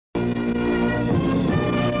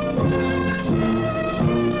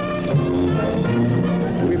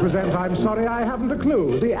friend, I'm sorry I haven't a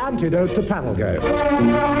clue. The antidote to panel game.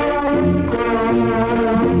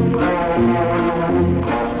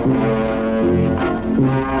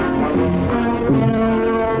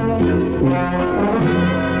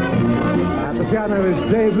 At the piano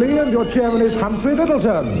is Dave Lee, and your chairman is Humphrey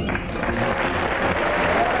Lyttleton.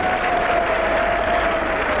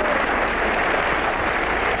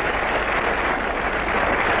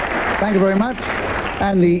 Thank you very much.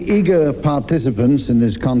 And the eager participants in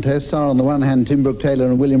this contest are, on the one hand, Tim Brooke-Taylor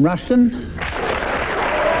and William Rushton.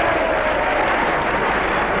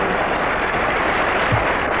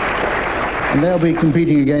 And they'll be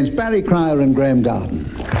competing against Barry Cryer and Graeme Garden.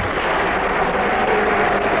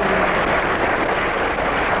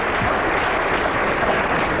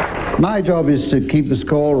 My job is to keep the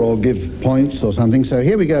score or give points or something, so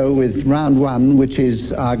here we go with round one, which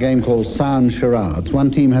is our game called Sound Charades. One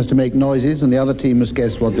team has to make noises and the other team must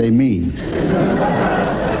guess what they mean.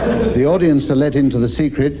 The audience are let into the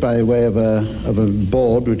secret by way of a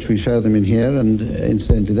board which we show them in here, and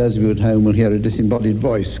incidentally those of you at home will hear a disembodied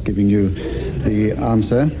voice giving you the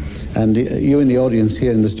answer, and you in the audience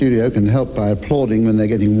here in the studio can help by applauding when they're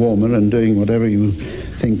getting warmer and doing whatever you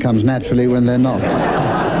think comes naturally when they're not.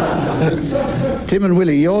 Tim and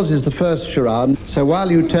Willie, yours is the first charade. So while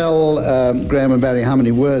you tell Graeme and Barry how many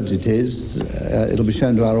words it is, it'll be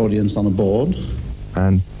shown to our audience on a board.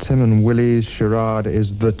 And Tim and Willie's charade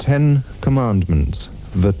is the 10 Commandments.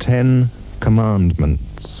 The 10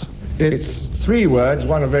 Commandments. It's 3 words,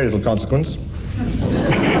 one of very little consequence.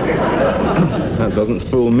 That doesn't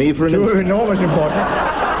fool me for an instant. 2 enormous importance.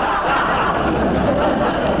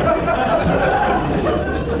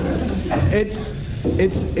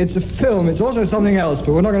 It's a film. It's also something else,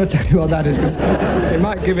 but we're not going to tell you what that is, because it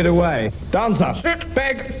might give it away. Dancer. Sit,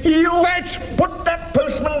 beg, you fetch, put that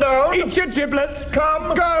postman down. Eat your giblets.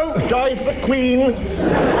 Come, go, die for the Queen.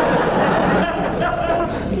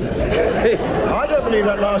 I don't believe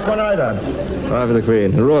that last one either. Die for the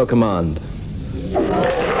Queen. The Royal Command.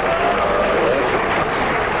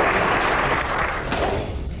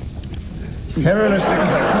 Perilously.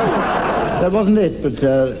 That wasn't it, but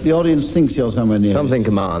the audience thinks you're somewhere near. Something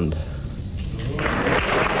command.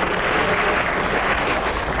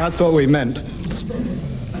 That's what we meant.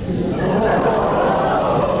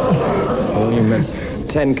 Oh, you meant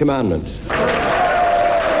 10 Commandments.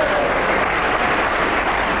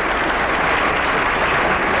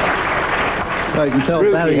 So you can tell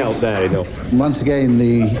Barry help there, enough. Once again,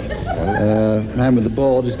 the man with the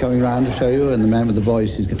board is coming round to show you, and the man with the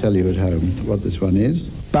voice is to tell you at home what this one is.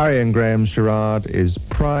 Barry and Graeme's charade is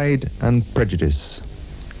Pride and Prejudice.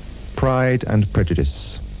 Pride and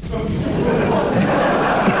Prejudice.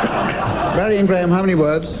 Barry and Graeme, how many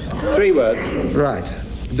words? 3 words. Right.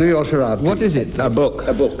 Do your charade. What is it? A book.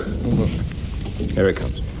 A book. Here it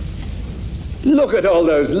comes. Look at all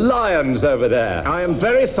those lions over there. I am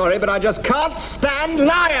very sorry, but I just can't stand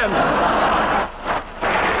lions!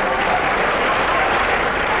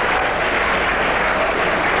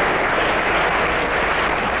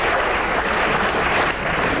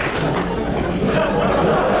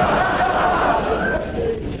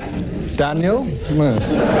 Daniel? No.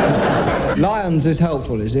 Lions is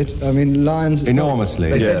helpful, is it? I mean, lions... Enormously.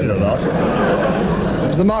 They said it a lot.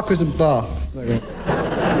 It's the Marquis of Bath.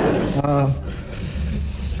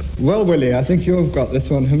 Well, Willie, I think you've got this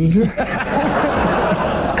one, haven't you?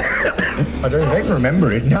 I don't think I can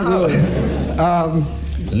remember it now.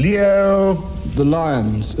 Leo... The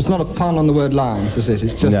lions. It's not a pun on the word lions, is it?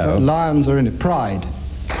 It's just No. Lions are in it. Pride.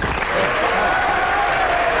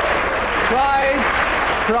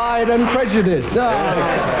 Pride and Prejudice.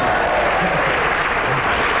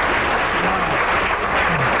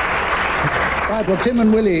 Right, well, Tim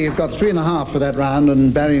and Willie have got 3.5 for that round,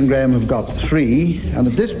 and Barry and Graeme have got 3. And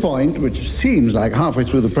at this point, which seems like halfway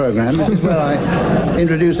through the programme, this is where I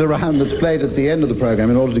introduce a round that's played at the end of the programme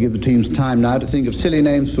in order to give the teams time now to think of silly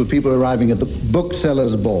names for people arriving at the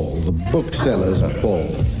Booksellers' Ball. The Booksellers' Ball.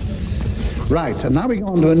 Right, and now we go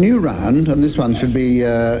on to a new round, and this one should be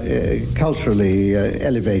culturally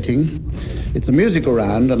elevating. It's a musical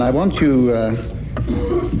round, and I want you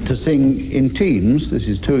to sing in teams, this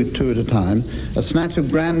is two at a time, a snatch of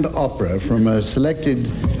grand opera from a selected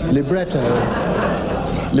libretto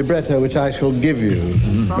which I shall give you.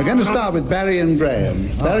 We're going to start with Barry and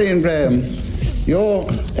Graeme. Barry and Graeme,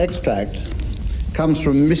 your extract comes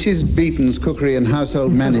from Mrs. Beeton's Cookery and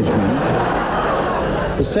Household Management,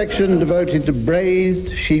 the section devoted to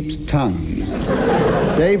braised sheep's tongues.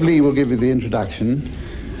 Dave Lee will give you the introduction,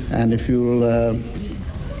 and if you'll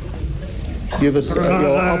give us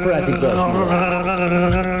your operatic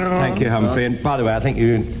version. Thank you, Humphrey. And by the way, I think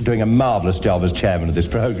you're doing a marvellous job as chairman of this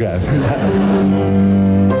programme.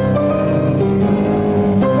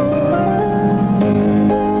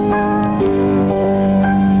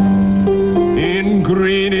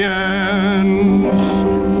 Ingredients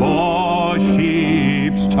for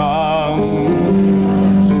sheep's tongue.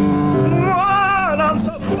 1 ounce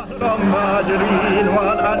of butter or margarine,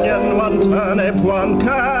 1 onion, 1 turnip, 1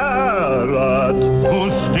 carrot.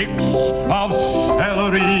 2 sticks of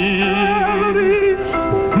celery.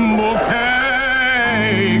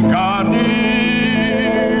 Bouquet garni.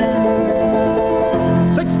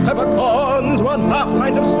 6 peppercorns, 1/2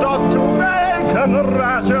 pint of stock, 2 bacon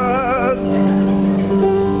rashers.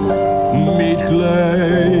 Meat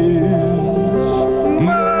glaze.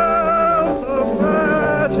 Mouth of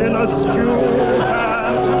fat in a stew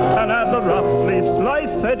pan, and add the roughly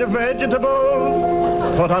sliced vegetables.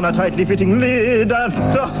 Put on a tightly fitting lid and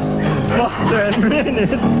toss for 10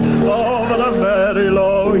 minutes over a very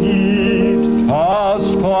low heat. Toss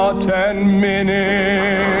for 10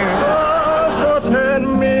 minutes. Toss for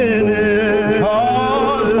 10 minutes.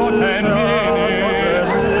 Toss for 10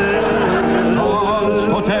 minutes. Toss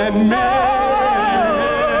for 10 minutes.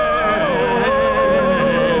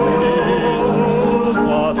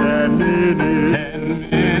 For 10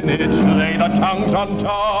 minutes. 10 minutes. Lay the tongues on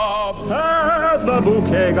top. Add the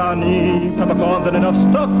bouquet garni, peppercorns and enough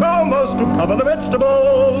stock almost to cover the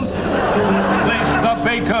vegetables. Place the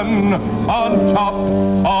bacon on top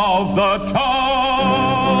of the tongue.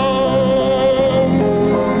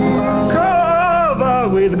 Cover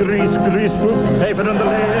with greaseproof paper on the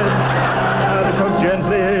lid and cook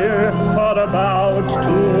gently for about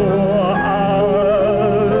 2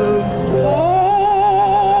 hours.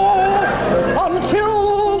 Oh,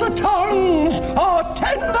 until the tongues are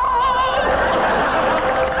tender.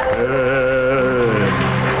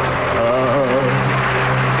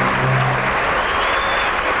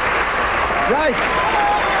 Right.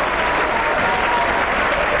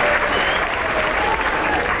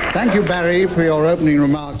 Thank you, Barry, for your opening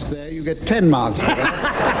remarks there. You get 10 marks for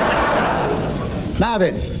that. Now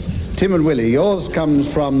then, Tim and Willie, yours comes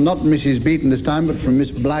from not Mrs. Beaton this time, but from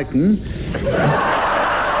Miss Blyton.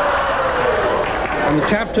 And the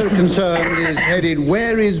chapter concerned is headed,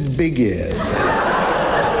 Where is Big Ears?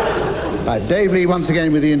 Right, Dave Lee once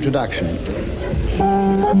again with the introduction.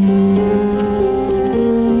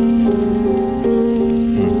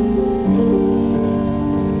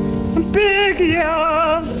 Big ears,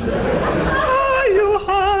 are you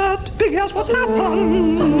hurt? Big ears, what's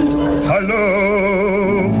happened?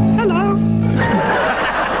 Hello. Hello.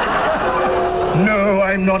 No,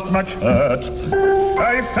 I'm not much hurt.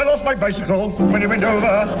 I fell off my bicycle when it went over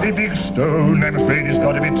a big stone. I'm afraid it's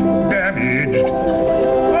got a bit damaged.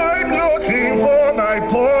 I'm looking for my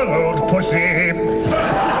poor old pussy.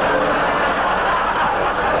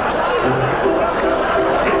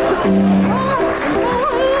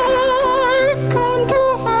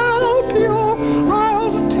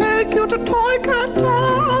 To Toy Cat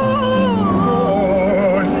Town.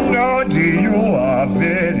 Oh, Noddy, you are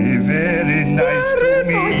very, very nice to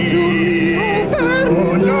me.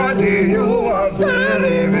 Oh, Noddy, you are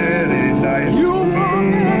very, very nice to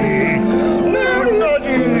me. Oh,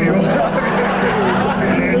 Noddy, you are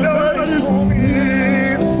very nice to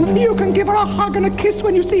me. You can give her a hug and a kiss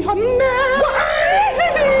when you see her next.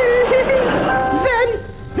 Then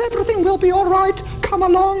everything will be all right. Come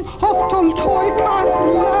along, off to Toy Cat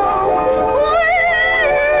now.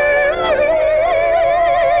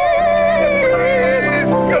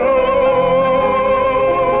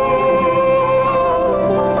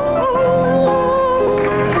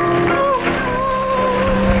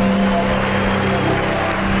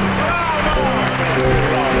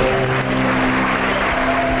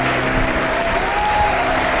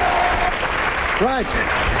 Right.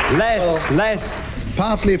 Less.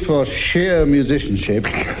 Partly for sheer musicianship,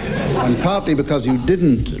 and partly because you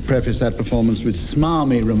didn't preface that performance with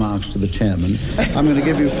smarmy remarks to the chairman, I'm going to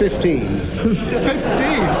give you 15. 15?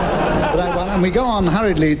 For that one. And we go on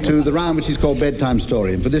hurriedly to the round which is called Bedtime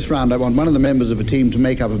Story. And for this round, I want one of the members of a team to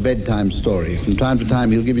make up a bedtime story. From time to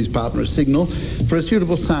time, he'll give his partner a signal for a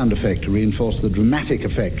suitable sound effect to reinforce the dramatic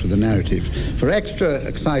effect of the narrative. For extra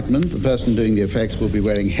excitement, the person doing the effects will be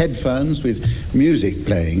wearing headphones with music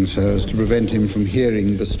playing so as to prevent him from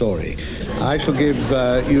hearing the story. I shall give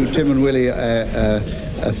you, Tim and Willie,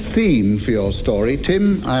 a theme for your story.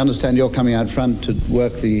 Tim, I understand you're coming out front to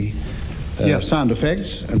work the sound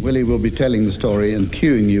effects, and Willie will be telling the story and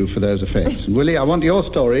cueing you for those effects. And Willie, I want your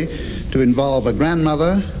story to involve a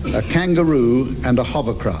grandmother, a kangaroo, and a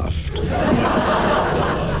hovercraft.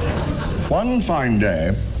 One fine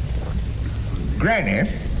day, Granny,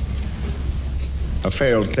 a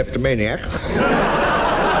failed kleptomaniac,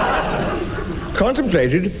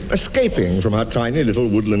 contemplated escaping from her tiny little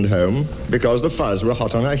woodland home because the fuzz were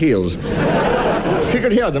hot on her heels. She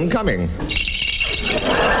could hear them coming.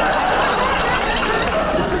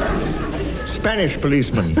 Spanish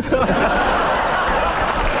policemen.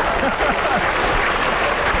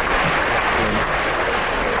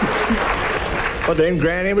 But then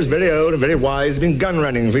Granny was very old and very wise, been gun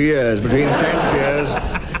running for years, between Tangiers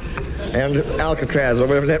and Alcatraz, or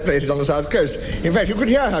wherever that place is on the south coast. In fact, you could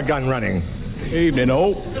hear her gun running. Evening,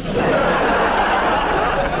 all.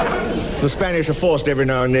 The Spanish are forced every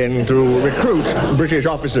now and then to recruit British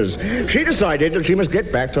officers. She decided that she must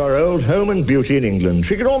get back to her old home and beauty in England.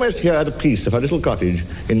 She could almost hear the peace of her little cottage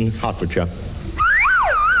in Hertfordshire.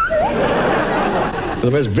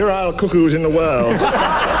 The most virile cuckoos in the world.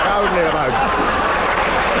 Proudly about.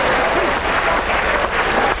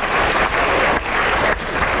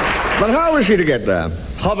 But how was she to get there?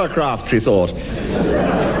 Hovercraft, she thought.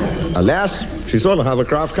 Alas, she saw the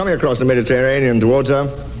hovercraft coming across the Mediterranean towards her,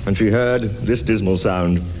 and she heard this dismal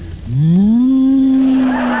sound.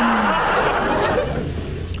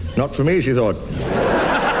 Not for me, she thought.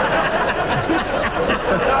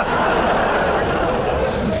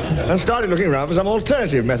 And started looking around for some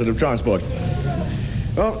alternative method of transport.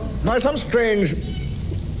 Well, by some strange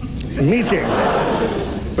meeting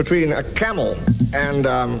between a camel and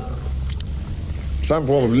some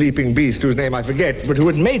form of leaping beast whose name I forget, but who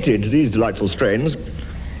had mated these delightful strains.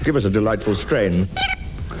 Give us a delightful strain.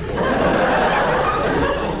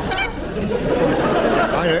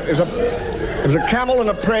 It was a camel and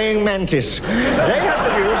a praying mantis. They had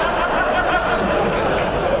produced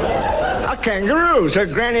a kangaroo. So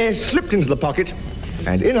Granny slipped into the pocket,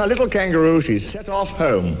 and in her little kangaroo she set off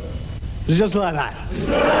home. Just like that.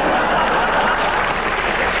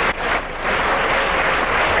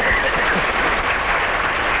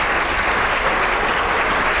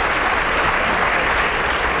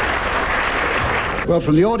 Well,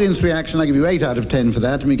 from the audience reaction, I give you 8 out of 10 for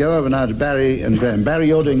that. And we go over now to Barry and Graeme. Barry,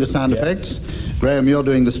 you're doing the sound effects. Graeme, you're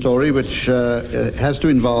doing the story, which has to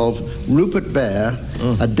involve Rupert Bear,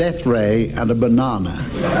 a death ray, and a banana.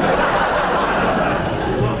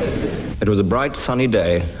 It was a bright, sunny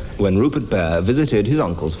day when Rupert Bear visited his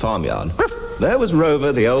uncle's farmyard. There was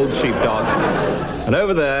Rover, the old sheepdog, and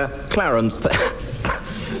over there, Clarence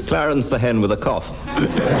the hen with a cough.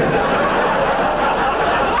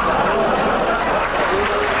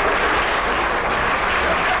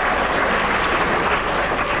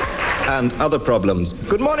 And other problems.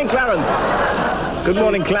 Good morning, Clarence. Good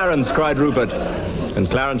morning, Clarence, cried Rupert. And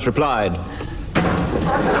Clarence replied,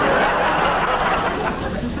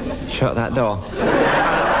 shut that door.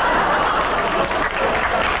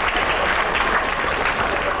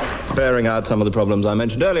 Bearing out some of the problems I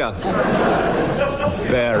mentioned earlier.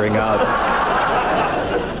 Bearing out.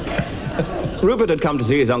 Rupert had come to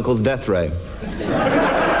see his uncle's death ray.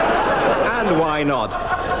 And why not?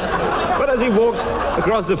 But as he walked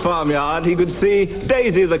across the farmyard, he could see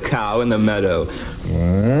Daisy the cow in the meadow.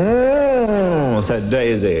 Oh, said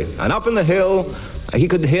Daisy. And up in the hill, he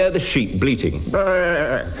could hear the sheep bleating.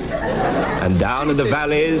 And down in the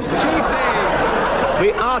valleys,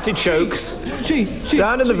 the artichokes...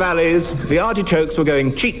 Down in the valleys, the artichokes were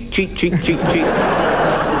going cheep, cheep, cheep, cheep, cheep.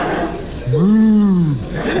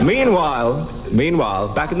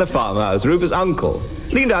 Meanwhile, back in the farmhouse, Rupert's uncle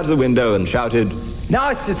leaned out of the window and shouted,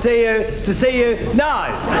 Nice to see you,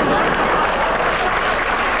 nice.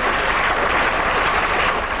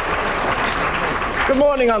 Good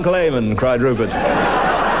morning, Uncle Eamon, cried Rupert.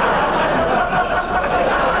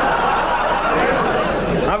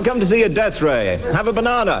 I've come to see your death ray. Have a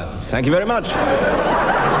banana. Thank you very much.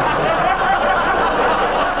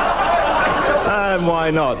 And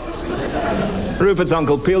why not? Rupert's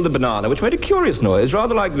uncle peeled the banana, which made a curious noise,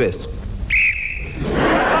 rather like this.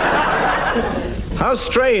 How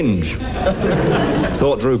strange,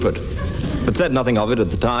 thought Rupert, but said nothing of it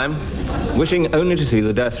at the time, wishing only to see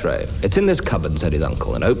the death ray. It's in this cupboard, said his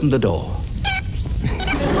uncle, and opened the door.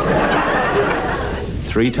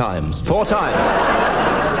 3 times, 4 times.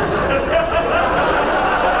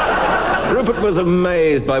 Rupert was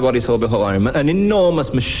amazed by what he saw before him, an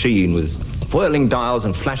enormous machine with whirling dials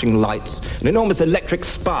and flashing lights, and enormous electric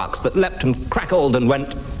sparks that leapt and crackled and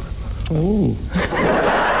went... Ooh.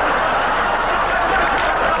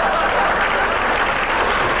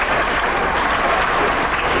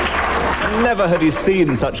 Never had he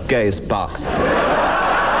seen such gay sparks.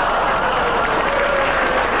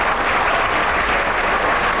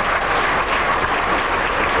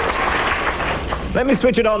 Let me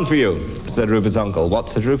switch it on for you, said Rupert's uncle. What,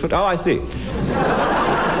 said Rupert? Oh, I see.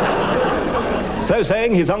 So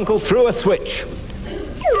saying, his uncle threw a switch.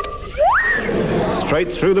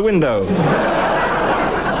 Straight through the window.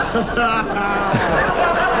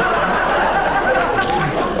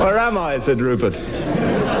 Where am I, said Rupert.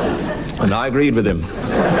 And I agreed with him.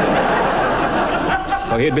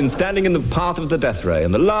 For he had been standing in the path of the death ray,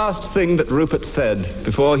 and the last thing that Rupert said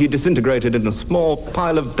before he disintegrated in a small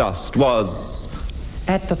pile of dust was,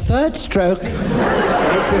 "At the third stroke, it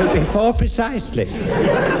will be 4 precisely."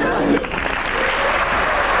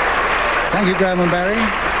 Thank you, Graeme and Barry.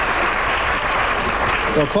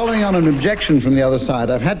 Well, following on an objection from the other side,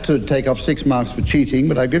 I've had to take off 6 marks for cheating,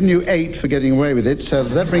 but I've given you 8 for getting away with it, so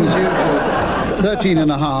that brings you to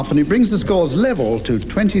 13.5, and it brings the scores level to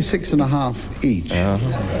 26.5 each.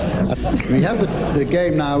 We have the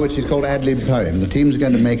game now, which is called Ad-Lib Poem. The teams are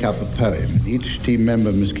going to make up a poem. Each team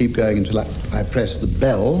member must keep going until I press the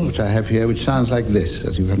bell, which I have here, which sounds like this,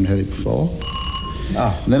 as you haven't heard it before.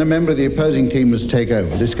 And then a member of the opposing team must take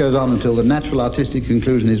over. This goes on until the natural artistic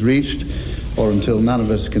conclusion is reached, or until none of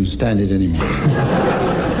us can stand it anymore.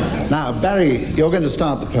 Now, Barry, you're going to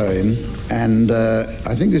start the poem, and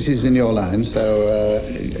I think this is in your line, so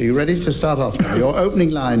are you ready to start off now? Your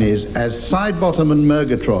opening line is, "As Sidebottom and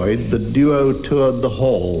Murgatroyd, the duo toured the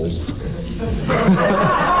halls."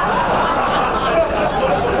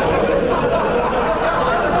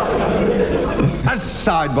 As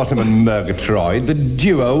Sidebottom and Murgatroyd, the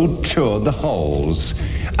duo toured the halls.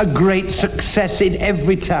 A great success in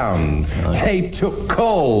every town. They took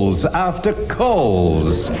calls after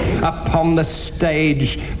calls. Upon the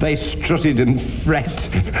stage they strutted and fret,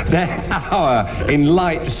 their hour in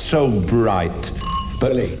light so bright.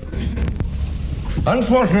 But Willie.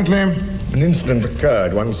 Unfortunately, an incident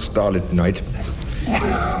occurred one starlit night.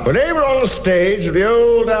 When they were on the stage of the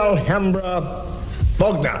old Alhambra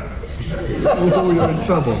Bogner. Oh, you're in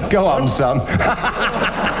trouble. go on, son.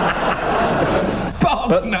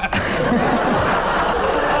 But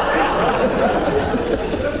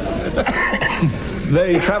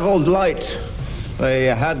they travelled light. They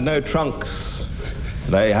had no trunks.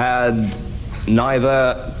 They had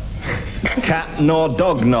neither cat nor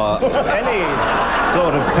dog nor any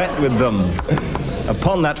sort of pet with them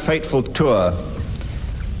upon that fateful tour.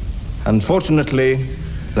 Unfortunately,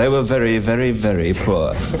 they were very, very, very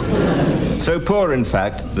poor. So poor, in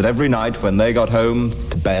fact, that every night when they got home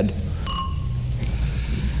to bed,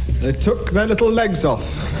 They took their little legs off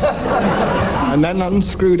and then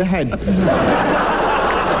unscrewed a head.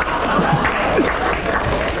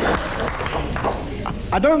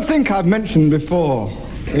 I don't think I've mentioned before.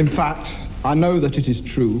 In fact, I know that it is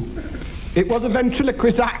true. It was a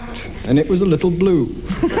ventriloquist act, and it was a little blue.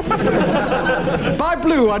 By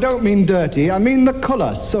blue, I don't mean dirty, I mean the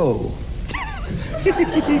colour, so.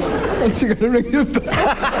 What's she going to ring the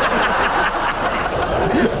bell?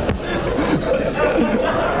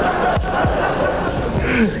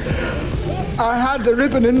 I had a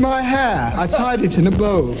ribbon in my hair. I tied it in a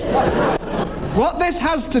bow. What this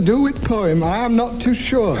has to do with poem, I am not too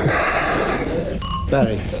sure.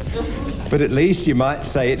 Barry. But at least you might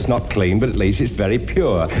say it's not clean, but at least it's very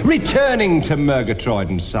pure. Returning to Murgatroyd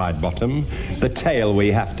and Sidebottom, the tale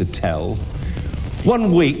we have to tell.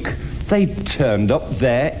 One week, they turned up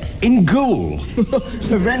there in Goole.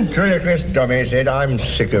 The ventriloquist dummy said, "I'm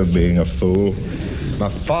sick of being a fool.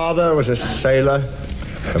 My father was a sailor,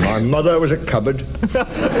 and my mother was a cupboard."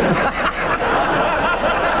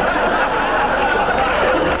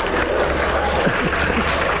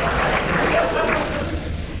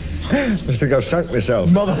 I think I've sunk myself.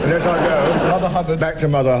 Unless I go. Mother Hubbard. Back to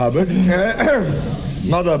Mother Hubbard.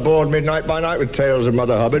 Mother bored me night by night with tales of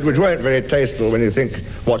Mother Hubbard, which weren't very tasteful when you think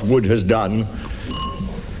what Wood has done.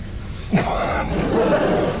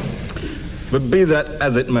 but be that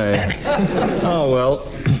as it may. Oh, well,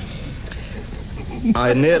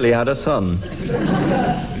 I nearly had a son.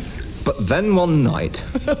 But then one night,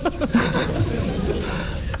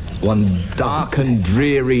 one dark and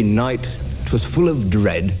dreary night, it was full of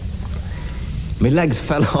dread, my legs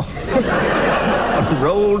fell off and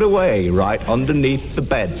rolled away right underneath the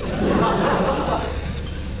bed.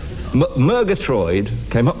 Murgatroyd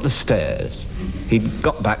came up the stairs. He'd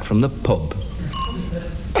got back from the pub.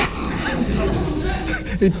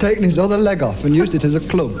 He'd taken his other leg off and used it as a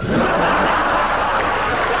club.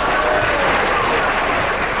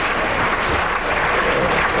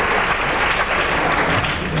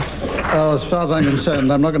 Oh, as far as I'm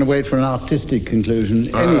concerned, I'm not going to wait for an artistic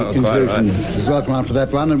conclusion. Any conclusion is welcome after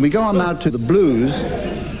that one. And we go on now to the blues.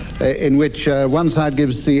 in which one side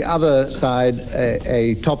gives the other side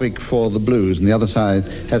a topic for the blues, and the other side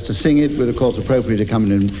has to sing it with, of course, appropriate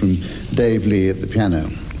accompaniment from Dave Lee at the piano.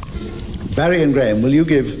 Barry and Graeme, will you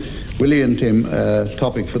give Willie and Tim a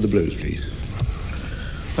topic for the blues, please?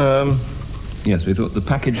 Yes, we thought the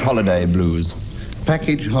Package Holiday Blues.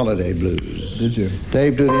 Package Holiday Blues. Did you?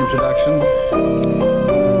 Dave, do the introduction.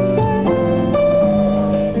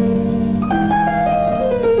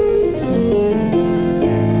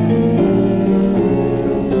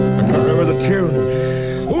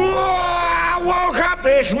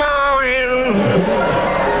 This morning,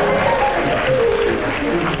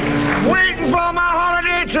 waiting for my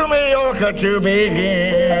holiday to Mallorca to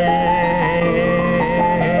begin.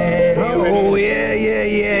 Oh,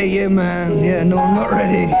 yeah, man. Yeah, no, I'm not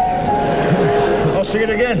ready. I'll sing it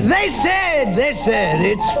again. They said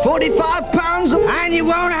it's 45 pounds and you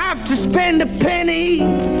won't have to spend a penny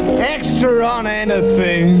extra on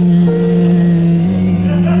anything.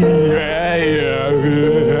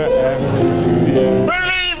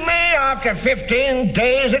 Believe me, after 15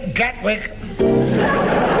 days at Gatwick,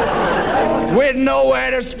 With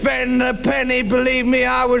nowhere to spend a penny, believe me,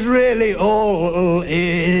 I was really all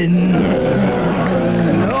in.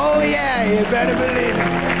 Oh, yeah, you better believe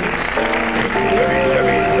it.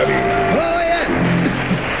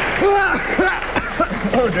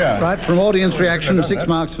 oh dear. Right, from audience reaction, 6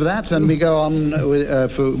 marks for that, and we go on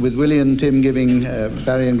with Willie and Tim giving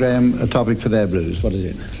Barry and Graeme a topic for their blues. What is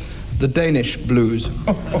it? The Danish blues.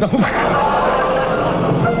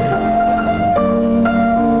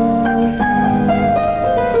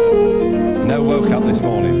 No woke up this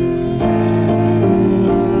morning.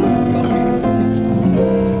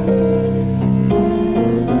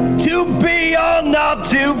 To be or not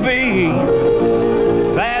to be,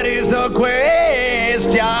 that is the question.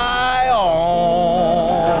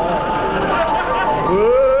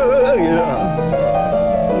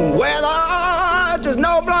 Whether there's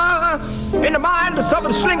no blood in the mind to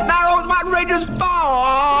suffer slink narrows my outrageous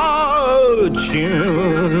fortune.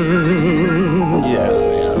 Yeah.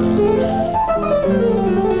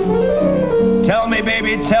 Tell me,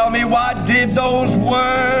 baby, tell me, what did those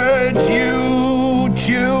words you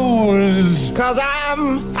choose? 'Cause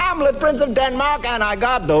I'm Hamlet, Prince of Denmark, and I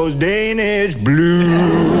got those Danish blues.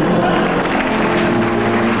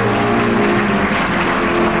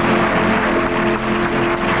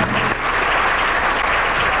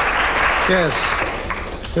 Yes,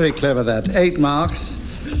 very clever that. 8 marks,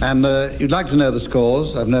 and you'd like to know the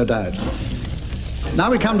scores, I've no doubt. Now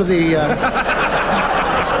we come to the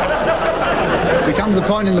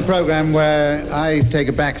point in the programme where I take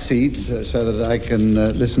a back seat so that I can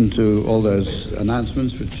listen to all those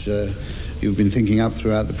announcements which you've been thinking up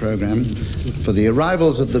throughout the programme for the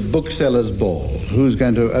arrivals at the booksellers' ball. Who's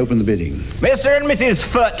going to open the bidding? Mr. and Mrs.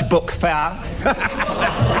 Furt Book Fair.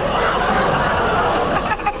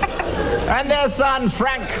 And their son,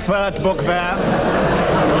 Frankfurt Book Fair.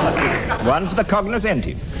 One for the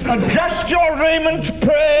cognoscenti. Adjust your raiment,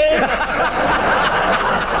 pray.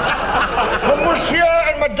 For Monsieur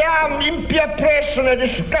and Madame Impia Press and a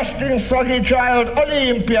disgusting froggy child,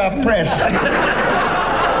 Olympia Press.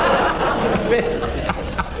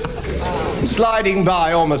 Sliding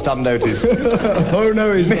by almost unnoticed. Oh,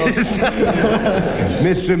 no, he's not.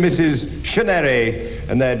 Mr. and Mrs. Chaneri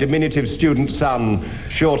and their diminutive student son,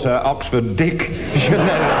 shorter Oxford Dick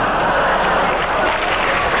Chaneri.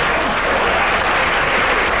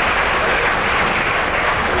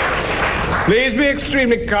 Please be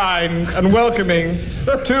extremely kind and welcoming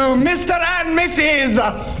to Mr. and Mrs.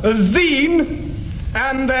 Zine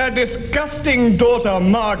and their disgusting daughter,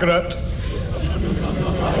 Margaret,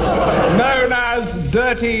 known as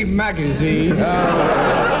Dirty Magazine.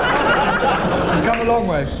 It's come a long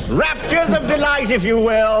way. Raptures of delight, if you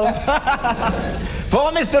will.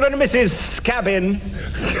 For Mr. and Mrs. Scabbin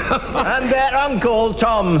and their uncle,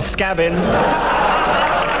 Tom Scabbin.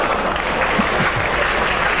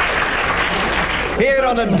 Here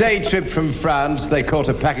on a day trip from France, they caught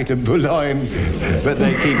a packet of Boulogne, but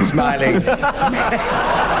they keep smiling.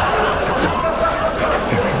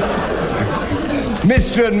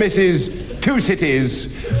 Mr. and Mrs. Two Cities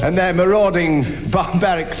and their marauding,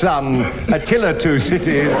 barbaric son, Attila Two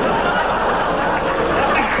Cities.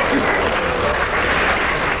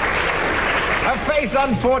 A face,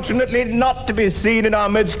 unfortunately, not to be seen in our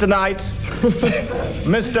midst tonight.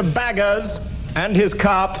 Mr. Baggers and his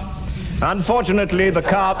carp. Unfortunately, the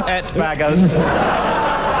carp ate Baggers.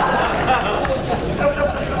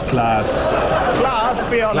 Class. Class,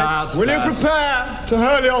 be honest. Class. Will you prepare to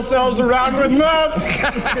hurl yourselves around with mirth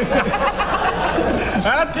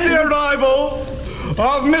at the arrival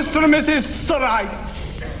of Mr. and Mrs. Surrites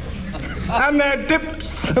and their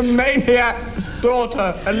dipsomaniac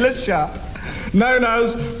daughter, Alicia, known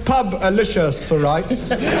as Pub Alicia Sorites.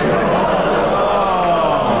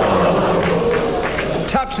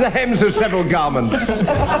 Touch the hems of several garments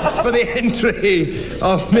for the entry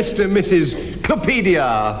of Mr. and Mrs. Clopedia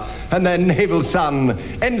and their naval son,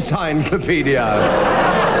 Ensign Clopedia.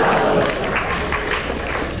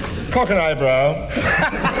 Cock and eyebrow.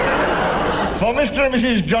 For Mr. and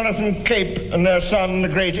Mrs. Jonathan Cape and their son, the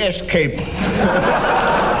great S. Cape.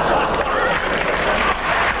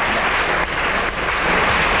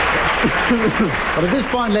 But at this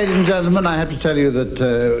point, ladies and gentlemen, I have to tell you that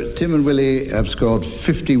Tim and Willie have scored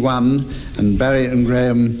 51 and Barry and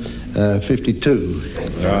Graeme 52.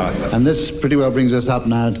 And this pretty well brings us up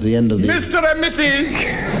now to the end of the... Mr. and Mrs.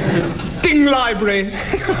 Ding Library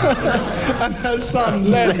and her son,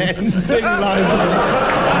 Len Ding Library.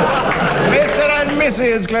 Mr. and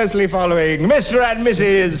Mrs. closely following, Mr. and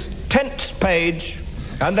Mrs. Tents Page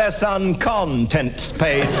and their son, Contents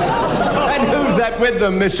Page. And who's that with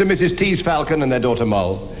them, Mr. and Mrs. Tease Falcon and their daughter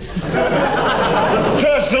Moll?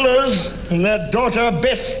 Ursula's and their daughter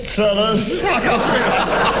Bestsellers.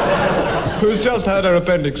 Who's just had her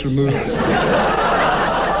appendix removed.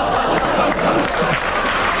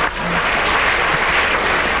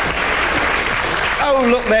 Oh,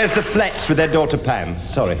 look, there's the Flets with their daughter Pam.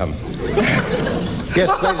 Sorry, Hum. Yes,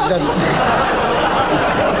 ladies and gentlemen.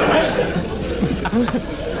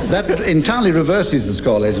 That entirely reverses the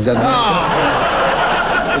score, ladies and gentlemen.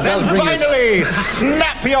 It does bring Finally,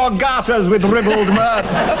 snap your garters with ribald mirth.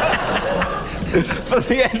 For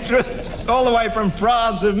the entrance all the way from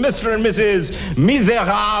France of Mr. and Mrs.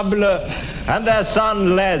 Miserable and their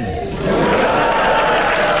son, Les.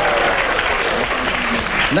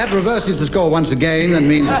 And that reverses the score once again and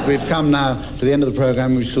means that we've come now to the end of the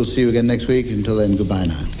programme. We shall see you again next week. Until then, goodbye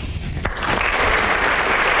now.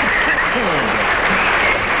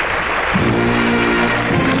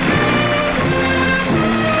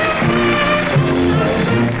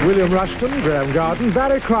 William Rushton, Graeme Garden,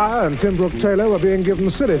 Barry Cryer and Tim Brooke-Taylor were being given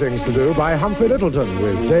silly things to do by Humphrey Lyttleton,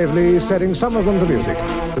 with Dave Lee setting some of them to music.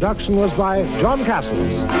 Production was by John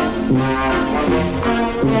Castles.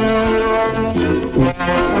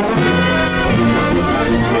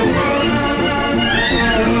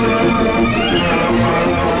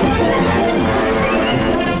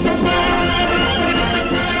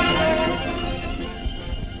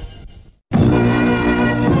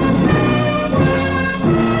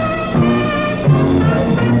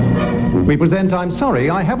 We present I'm Sorry,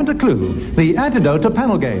 I Haven't a Clue, the antidote to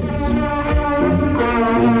panel games.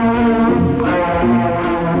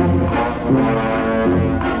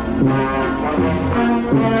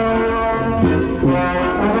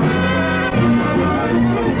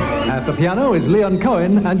 At the piano is Leon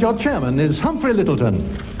Cohen, and your chairman is Humphrey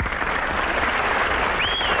Lyttleton.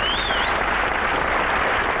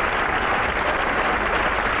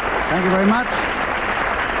 Thank you very much.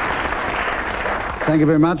 Thank you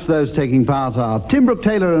very much. Those taking part are Tim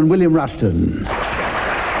Brooke-Taylor and William Rushton.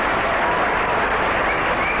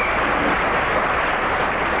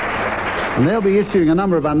 And they'll be issuing a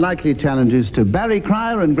number of unlikely challenges to Barry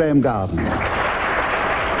Cryer and Graeme Garden.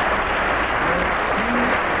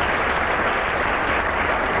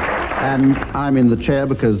 And I'm in the chair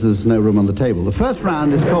because there's no room on the table. The first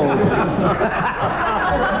round is called...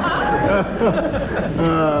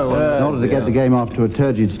 In order to get the game off to a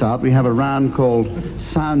turgid start, we have a round called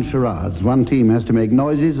Sound Charades. One team has to make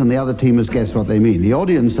noises and the other team must guess what they mean. The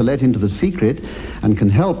audience are let into the secret and can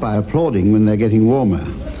help by applauding when they're getting warmer.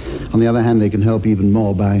 On the other hand, they can help even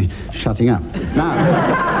more by shutting up. Now,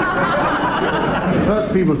 the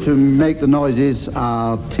first people to make the noises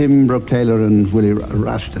are Tim Brooke-Taylor and Willie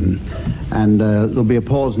Rushton. And there'll be a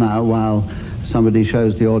pause now while somebody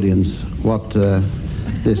shows the audience what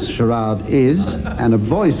this charade is, and a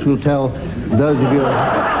voice will tell those of you...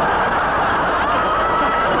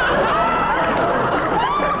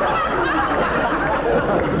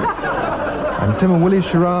 And Tim and Willie's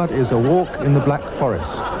charade is a walk in the Black Forest.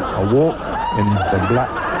 A walk in the Black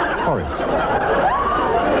Forest.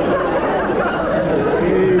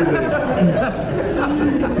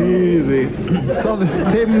 Easy.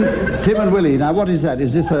 Tim and Willie, now what is that?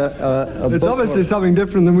 Is this a It's book obviously something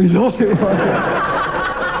different than we thought it was.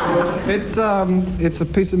 It's a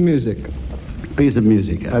piece of music. Piece of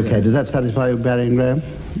music. Okay, does that satisfy you, Barry and Graeme?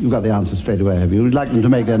 You've got the answer straight away, have you? You'd like them to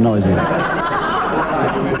make their noises. With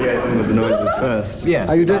the noises first. Yes.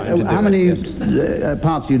 Are you how many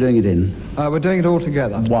parts are you doing it in? We're doing it all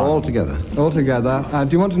together. All together. All together.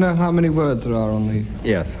 Do you want to know how many words there are on the...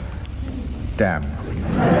 Yes. Damn.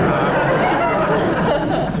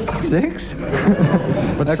 6.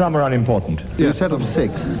 But some are unimportant. You said of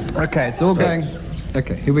 6. Okay, it's all going...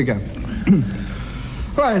 Okay, here we go.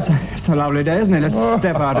 Well, it's a lovely day, isn't it? Let's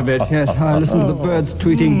step out a bit. Yes, I listen to the birds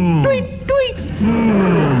tweeting. Tweet, tweet!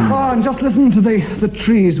 Oh, and just listen to the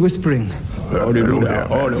trees whispering.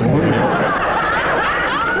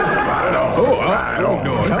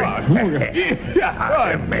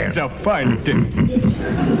 It's a fine thing.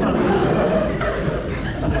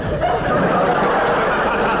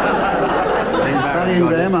 Barry and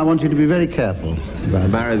Graeme, I want you to be very careful.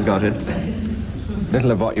 Barry's got it.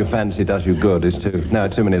 Little of what you fancy does you good is too... No,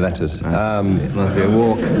 too many letters. It must be a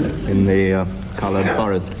walk in the coloured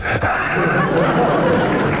forest.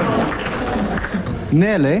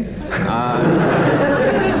 Nearly.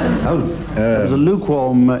 There was a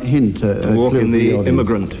lukewarm hint. A walk in the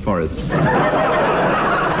immigrant forest.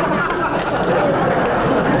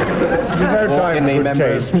 Walk in the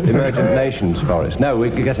Emergent Nations Forest. No, we're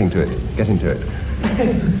getting to it. Getting to it.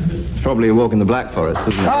 It's probably a walk in the Black Forest,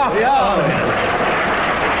 isn't it? Oh, yeah!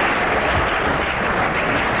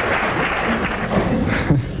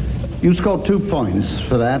 You scored 2 points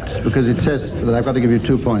for that, because it says that I've got to give you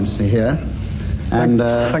 2 points here. And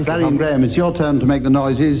Barry and Graeme, it's your turn to make the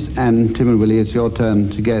noises, and Tim and Willie, it's your turn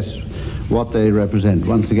to guess what they represent.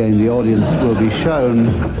 Once again, the audience will be shown.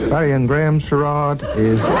 Barry and Graeme's charade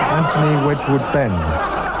is Anthony Wedgwood Ben.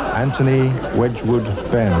 Anthony Wedgwood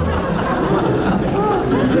Ben.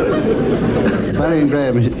 Barry and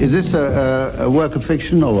Graeme, is this a work of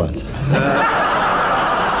fiction or what?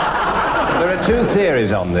 There are 2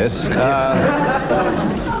 theories on this.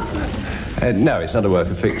 No, it's not a work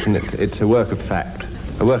of fiction. It's a work of fact.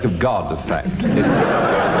 A work of God of fact. It's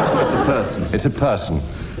a person. It's a person.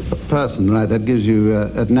 A person, right? That gives you,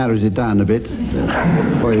 that narrows it down a bit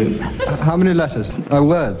for you. How many letters?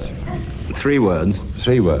 Words? 3 words.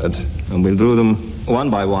 3 words. And we'll do them one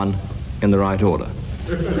by one in the right order.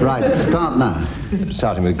 Right, start now.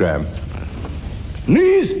 Starting with Graeme.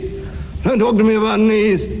 Knees! Don't talk to me about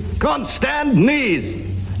knees. Can't stand knees.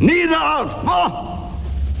 Knees are out. Oh!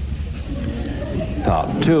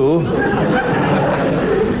 Part 2.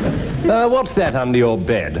 What's that under your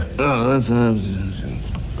bed? Oh, that's...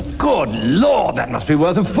 Good Lord, that must be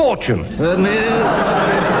worth a fortune. Certainly is.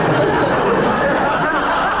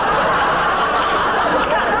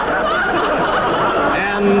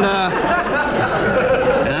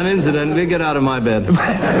 And incidentally, get out of my bed.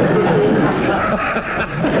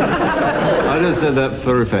 I just said that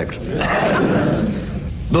for effect.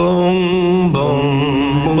 Boom,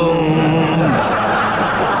 boom, boom.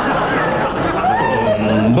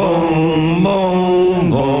 Boom, boom,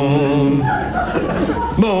 boom.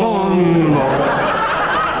 Boom, boom.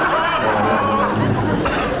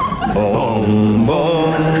 Boom,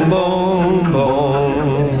 boom, boom, boom.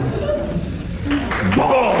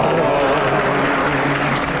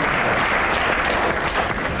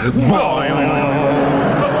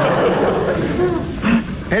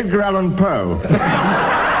 Edgar Allan Poe.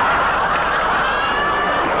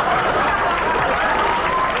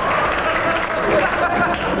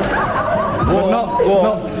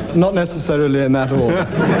 Not necessarily in that order.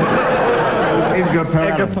 Edgar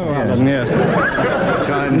Poe. Yes.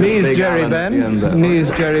 Knees Jerry Ben. Knees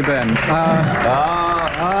Jerry Ben.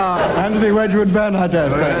 Anthony Wedgwood Ben, I dare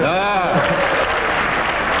say.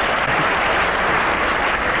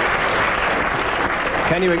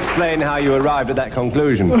 Can you explain how you arrived at that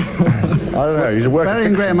conclusion? I don't know, he's a work Barry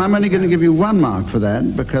and Graeme, I'm only going to give you 1 mark for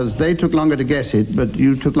that, because they took longer to guess it, but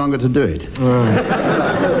you took longer to do it.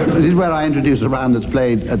 This is where I introduce a round that's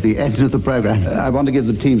played at the end of the programme. I want to give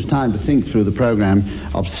the teams time to think through the programme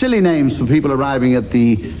of silly names for people arriving at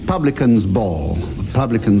the publican's ball.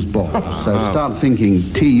 Publican's ball. So start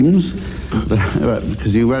thinking teams,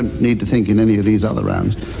 because you won't need to think in any of these other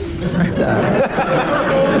rounds.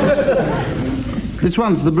 This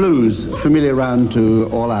one's the blues, familiar round to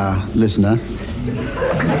all our listener.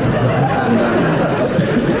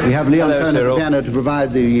 And we have Leon Cohen at the piano to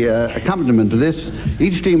provide the accompaniment to this.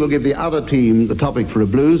 Each team will give the other team the topic for a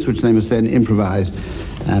blues, which they must then improvise.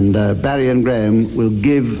 And Barry and Graeme will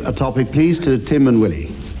give a topic, please, to Tim and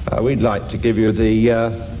Willie. We'd like to give you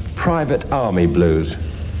the Private Army Blues.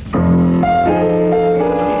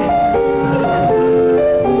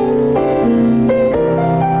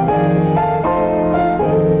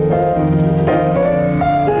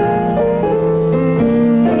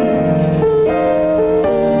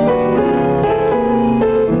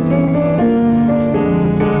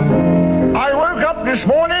 This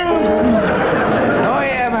morning. Oh,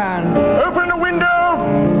 yeah, man. Opened the window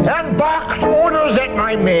and barked orders at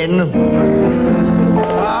my men.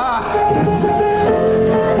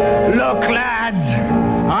 Look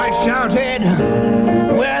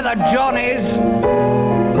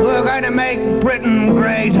Britain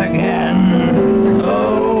great again.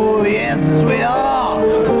 Oh, yes, we are.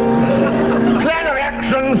 Plan of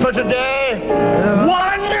action for today.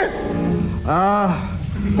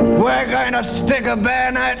 1. We're going to stick a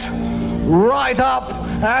bayonet right up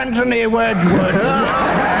Anthony Wedgwood.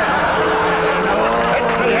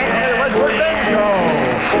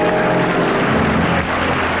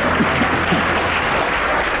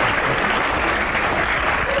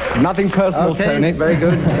 Nothing personal, Okay, Tony. very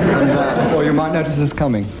good. And, Or you might notice us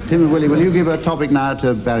coming. Tim and Willie, will you give a topic now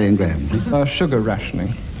to Barry and Graeme? Sugar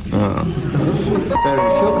rationing. Very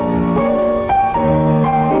sure.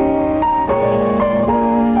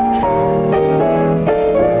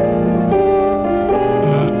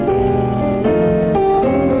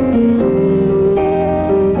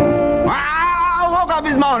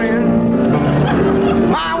 This morning,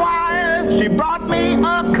 my wife, she brought me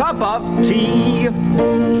a cup of tea.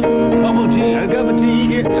 Cup of tea? A cup of tea.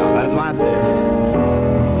 Yeah, that's what I said.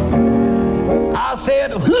 I said,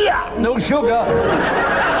 no sugar.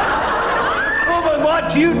 Oh, but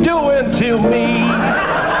what you doing to me?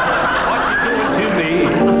 What you doing to me?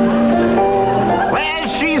 Well,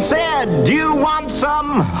 she said, do you want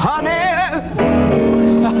some honey?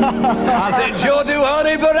 I said, sure do,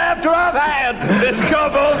 honey, but after I've had this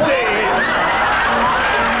cup of tea.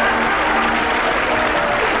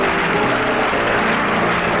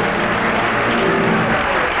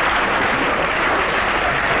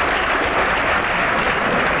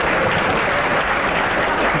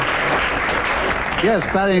 Yes,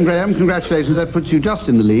 Barry and Graeme, congratulations. That puts you just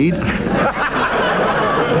in the lead.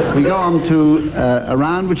 We go on to a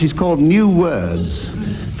round which is called New Words.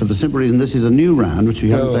 For the simple reason this is a new round which we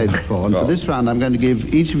haven't played before. And for this round I'm going to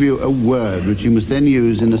give each of you a word which you must then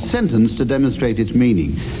use in a sentence to demonstrate its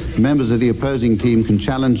meaning. The members of the opposing team can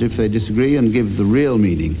challenge if they disagree and give the real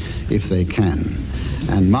meaning if they can.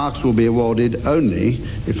 And marks will be awarded only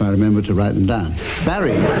if I remember to write them down.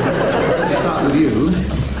 Barry, let's start with you.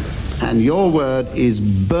 And your word is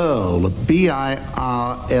burle,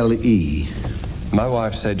 B-I-R-L-E. My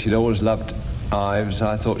wife said she'd always loved Ives.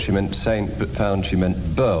 I thought she meant saint, but found she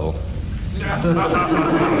meant burl.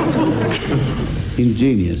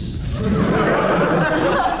 Ingenious.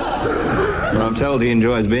 Well, I'm told he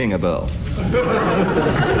enjoys being a burl.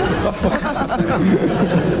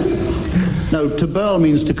 No, to burl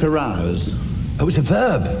means to carouse. Oh, it's a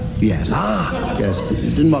verb. Yes. Yes.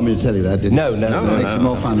 You didn't want me to tell you that, did you? No. It makes it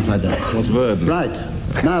more fun if I don't. What's verb? Right.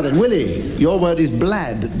 Now then, Willie, your word is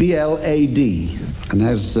blad, B-L-A-D. And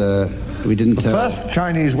as we didn't tell... First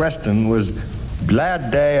Chinese Western was Glad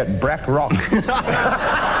Day at Brack Rock.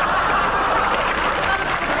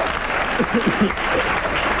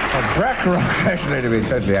 Brack Rock, actually, to be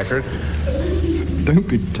totally accurate. Don't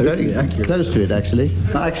be totally accurate. Close to it, actually.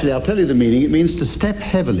 Actually, I'll tell you the meaning. It means to step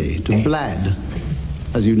heavily, to blad,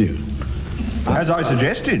 as you knew. As I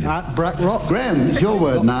suggested. At Brack Rock. Graeme, it's your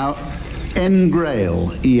word now.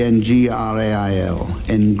 Engrail, E-N-G-R-A-I-L.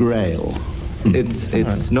 Engrail.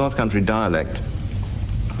 It's North Country dialect.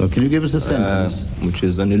 Well, can you give us a sentence? Which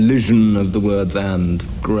is an elision of the words and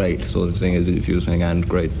great, sort of thing, as if you were saying and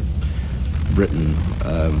Great Britain,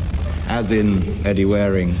 as in Eddie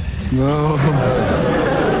Waring. No.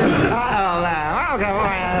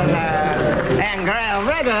 And Graeme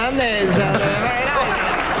Britain is very nice.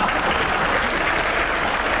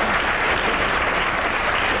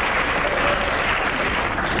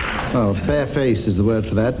 Well, bare-faced is the word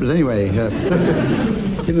for that. But anyway,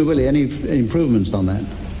 Tim and Willie, any improvements on that?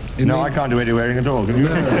 No, I can't do Eddie Waring at all, can you?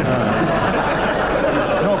 Nor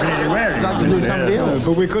can Eddie Waring. Like to do somebody else.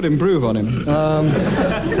 But we could improve on him.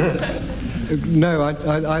 No,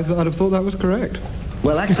 I'd have thought that was correct.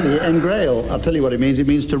 Well, actually, engrail, I'll tell you what it means. It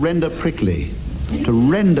means to render prickly. To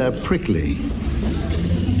render prickly.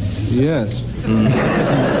 Yes.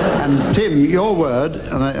 And Tim, your word,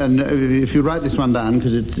 and if you write this one down,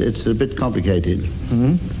 because it's a bit complicated.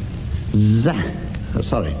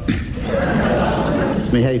 Sorry.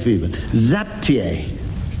 It's me hay fever. Zaptieh.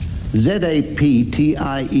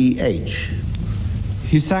 Z-A-P-T-I-E-H.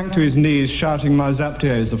 He sank to his knees shouting, "My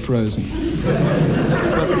zaptiers are frozen."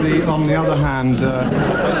 But on the other hand...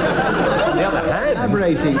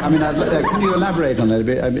 Elaborating, I mean, can you elaborate on that a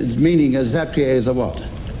bit? Its meaning as zaptiers are what?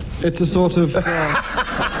 It's a sort of... Go on,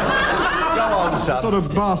 son. sort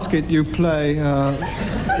of basket you play...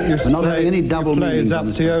 We're not having any double play meanings on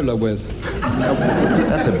this. zaptiola with.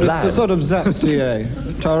 That's a blad. It's a sort of zaptier.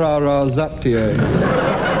 Tarara zaptier.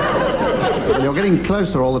 Well, you're getting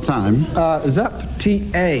closer all the time.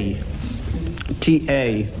 Zaptier.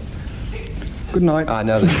 T-A. Good night. I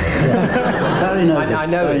know this. Very noted. I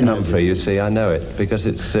know Very it, noted. Humphrey, you see, I know it, because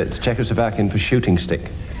it's Czechoslovakian for shooting stick.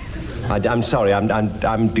 I'm sorry,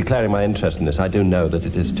 I'm declaring my interest in this. I do know that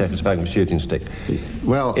it is Czechoslovakian shooting stick.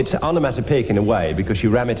 Well... It's onomatopoeic in a way, because you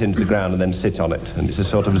ram it into the ground and then sit on it, and it's a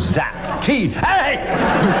sort of zap. Hey! The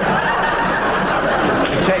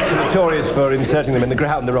Czechs are notorious for inserting them in the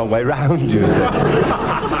ground the wrong way round, you see.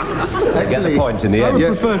 I get the point in the end. I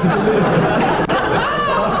would prefer to...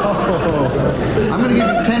 I'm going to give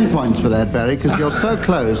you 10 points for that, Barry, because you're so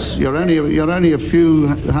close. You're only a few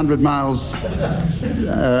hundred miles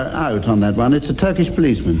out on that one. It's a Turkish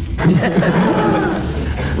policeman.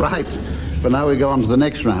 Right. But now we go on to the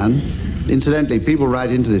next round. Incidentally, people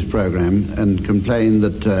write into this program and complain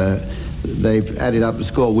that they've added up the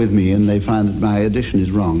score with me and they find that my addition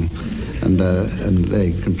is wrong. And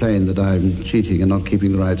they complain that I'm cheating and not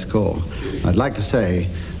keeping the right score. I'd like to say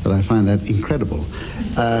that I find that incredible.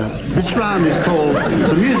 This round is called,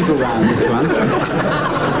 it's a musical round, this one.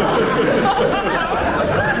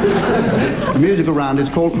 The musical round is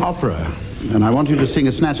called opera. And I want you to sing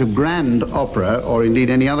a snatch of grand opera, or indeed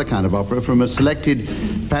any other kind of opera, from a selected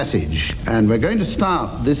passage. And we're going to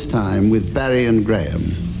start this time with Barry and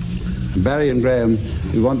Graeme. Barry and Graeme,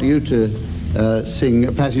 we want you to sing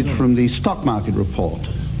a passage from the Stock Market Report.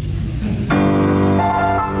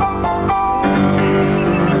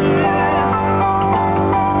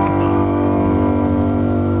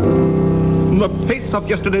 The pace of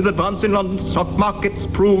yesterday's advance in London stock markets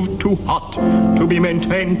proved too hot to be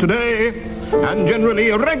maintained today, and generally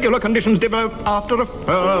irregular conditions developed after a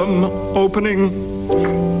firm opening.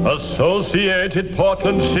 Associated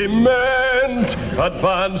Portland Cement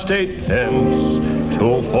advanced 8 pence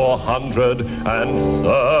to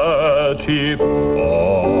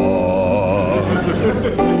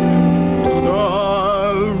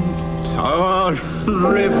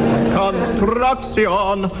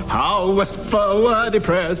Construction, however, were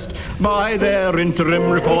depressed by their interim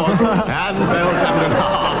report and fell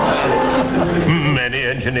down. Many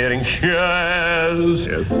engineering shares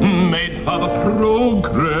made further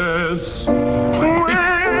progress.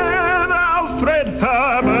 With Alfred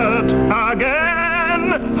Herbert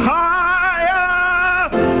again higher.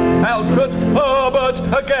 Alfred Herbert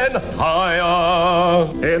again higher.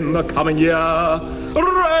 In the coming year,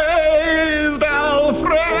 raised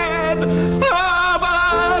Alfred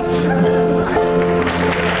Herbert.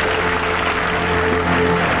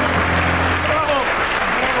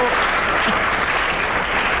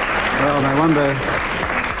 Well,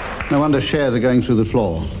 no wonder shares are going through the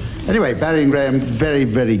floor. Anyway, Barry and Graeme, very,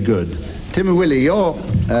 very good. Tim and Willie, your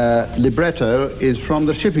libretto is from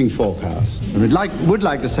the shipping forecast. And would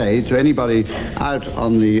like to say to anybody out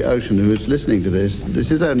on the ocean who is listening to this, this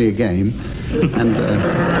is only a game.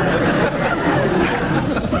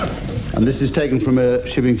 And this is taken from a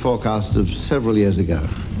shipping forecast of several years ago.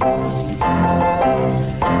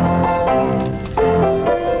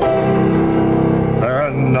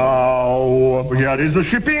 And now, here is the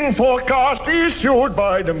shipping forecast issued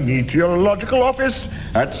by the Meteorological Office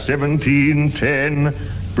at 1710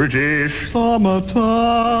 British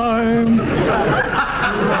summertime.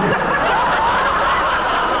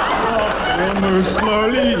 Wind moves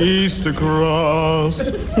slowly east across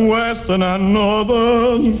western and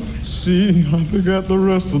northern. See, I forget the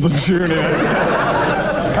rest of the journey.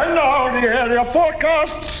 And now the area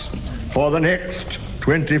forecasts for the next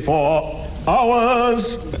 24 hours.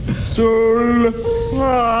 Sul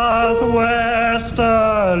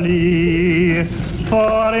southwesterly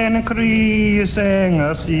for increasing 6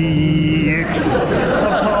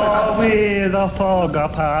 with the fog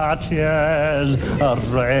patches,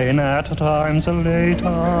 rain at times later.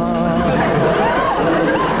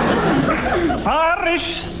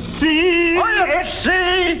 Irish Sea. Irish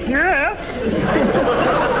Sea. Yes.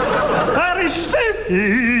 Irish Sea.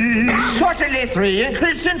 Certainly 3,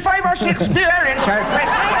 increase in 5 or 6 near in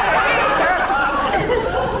southwest.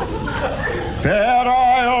 Fair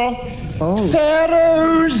Isle. Oh.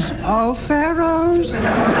 Faroes. Oh, Pharaohs.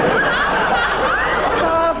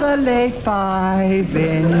 Southerly 5,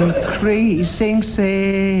 increasing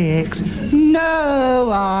 6.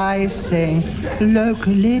 No icing,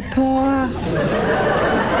 locally poor.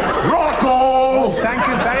 Rocco! Oh, thank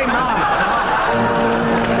you very much.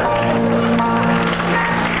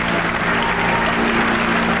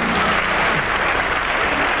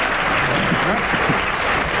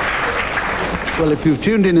 Well, if you've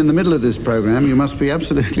tuned in the middle of this program, you must be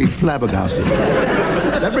absolutely flabbergasted.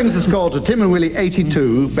 That brings the score to Tim and Willie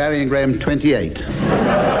 82, Barry and Graeme 28.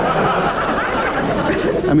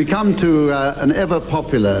 And we come to an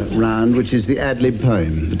ever-popular round, which is the ad-lib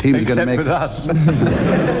poem. The team is going to make... with us.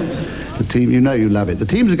 The team, you know you love it. The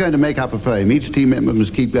teams are going to make up a poem. Each team member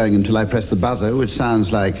must keep going until I press the buzzer, which sounds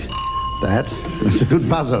like that. It's a good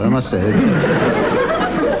buzzer, I must say.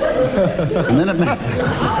 And then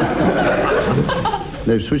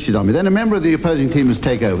they've switched it on me. Then a member of the opposing team must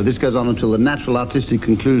take over. This goes on until the natural artistic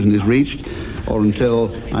conclusion is reached, or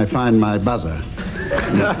until I find my buzzer.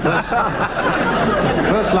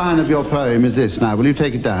 First line of your poem is this. Now, will you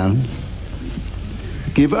take it down?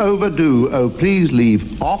 Give over, do, oh, please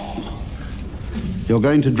leave off. You're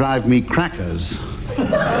going to drive me crackers. We're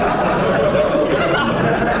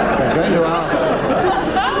going to ask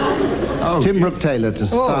Tim Brooke-Taylor to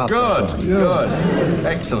start. Oh, good.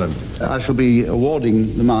 Excellent. I shall be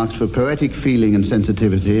awarding the marks for poetic feeling and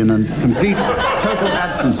sensitivity and a complete, total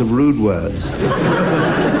absence of rude words.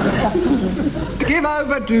 Give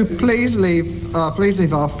over, do please leave off.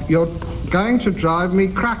 You're going to drive me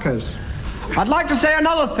crackers. I'd like to say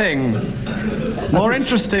another thing. More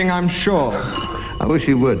interesting, I'm sure. I wish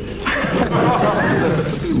you would.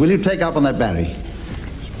 Will you take up on that, Barry?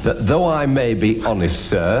 That though I may be honest,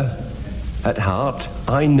 sir, at heart,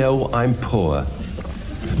 I know I'm poor.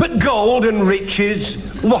 But gold and riches,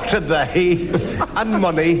 what are they? And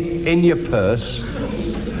money in your purse.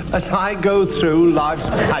 As I go through life's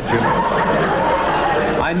pageant,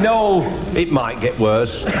 I know it might get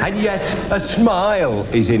worse, and yet a smile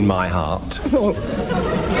is in my heart.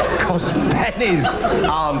 Because pennies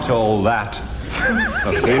aren't all that.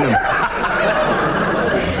 I've seen them.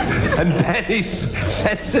 And Benny's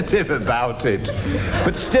sensitive about it.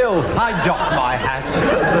 But still, I doff my hat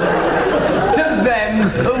to them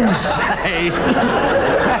who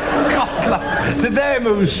say, to them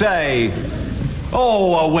who say,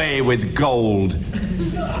 oh, away with gold.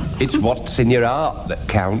 It's what's in your heart that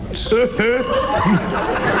counts.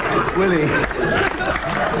 Willie.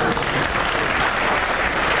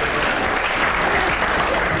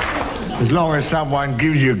 As long as someone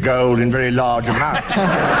gives you gold in very large amounts.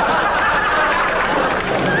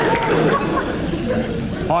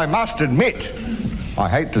 I must admit, I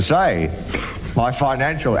hate to say, my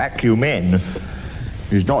financial acumen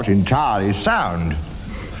is not entirely sound.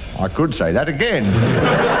 I could say that again.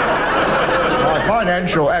 My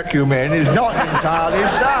financial acumen is not entirely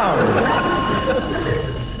sound.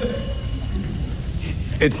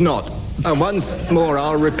 It's not. And once more,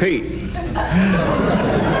 I'll repeat.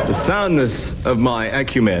 The soundness of my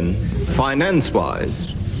acumen,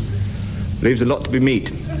 finance-wise, leaves a lot to be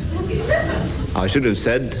meet. I should have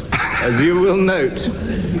said, as you will note,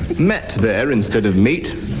 met there instead of meat.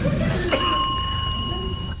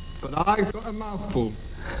 But I've got a mouthful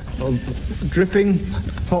of dripping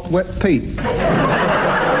hot wet peat.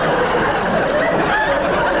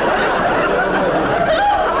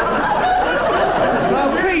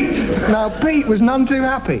 Now, Pete was none too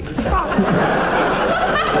happy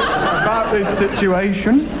about this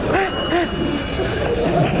situation.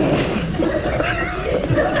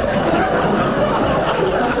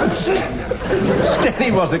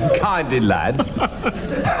 Stenny was a kindly lad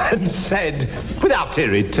and said, without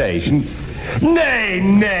irritation, nay,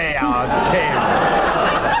 nay, Aunt Tim.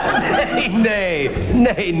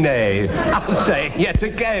 Nay, nay. I'll say it yet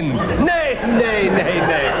again. Nay, nay, nay,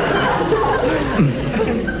 nay.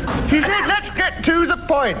 He said, let's get to the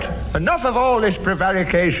point. Enough of all this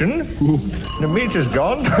prevarication. The meat is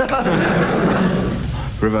gone.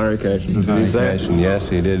 Prevarication, did he say? Yes,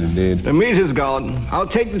 he did indeed. The meat is gone. I'll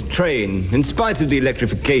take the train, in spite of the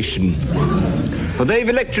electrification. For they've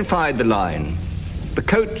electrified the line. The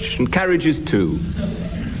coach and carriages too.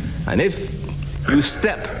 And if you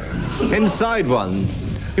step inside one,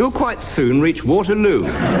 you'll quite soon reach Waterloo.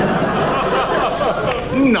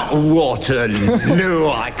 Not Waterloo,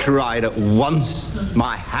 I cried at once.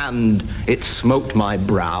 My hand, it smote my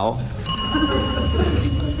brow.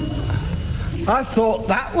 I thought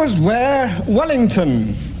that was where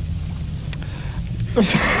Wellington stood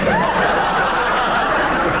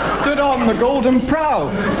on the golden prow.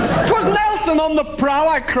 'Twas Nelson on the prow,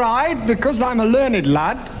 I cried, because I'm a learned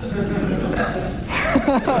lad.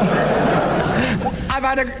 I've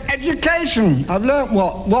had an education. I've learnt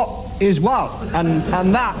what is what, and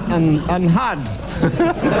that, and had.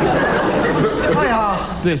 I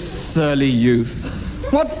asked this surly youth,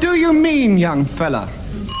 what do you mean, young fella?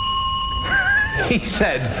 He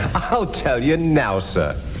said, I'll tell you now,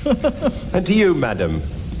 sir. And to you, madam,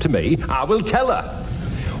 to me, I will tell her.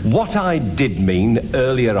 What I did mean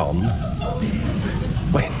earlier on,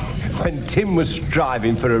 when Tim was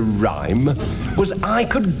striving for a rhyme, was I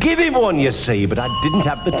could give him one, you see, but I didn't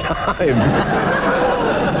have the time.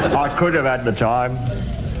 I could have had the time.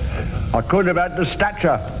 I could have had the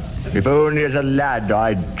stature. If only as a lad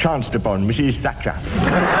I'd chanced upon Mrs. Thatcher.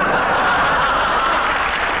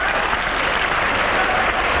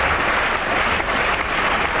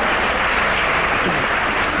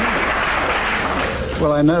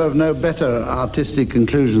 I know of no better artistic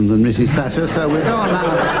conclusion than Mrs. Thatcher, so we'll go on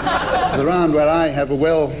now to the round where I have a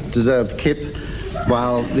well-deserved kip,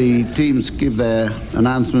 while the teams give their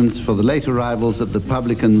announcements for the late arrivals at the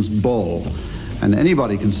publican's ball. And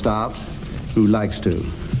anybody can start who likes to.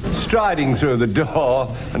 Striding through the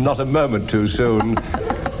door, and not a moment too soon,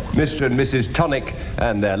 Mr. and Mrs. Tonic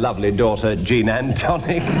and their lovely daughter, Jean Ann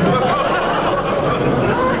Tonic.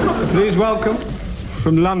 Please welcome,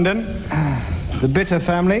 from London, the Bitter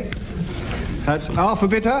family. That's Arthur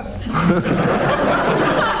Bitter.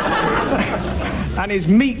 And his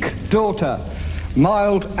meek daughter,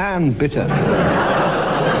 Mild Ann Bitter.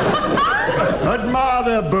 Admire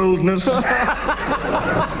their boldness.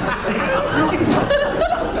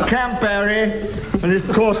 Camp Barry and his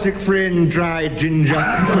caustic friend, Dry Ginger.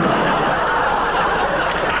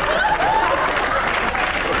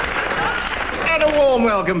 And a warm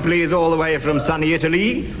welcome, please, all the way from sunny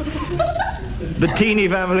Italy. The Teeny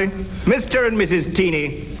family, Mr. and Mrs.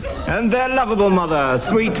 Teeny, and their lovable mother,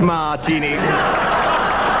 sweet Ma Teeny.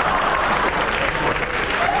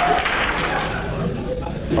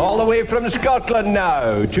 All the way from Scotland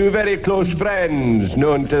now, two very close friends,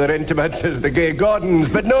 known to their intimates as the Gay Gordons,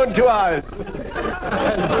 but known to us.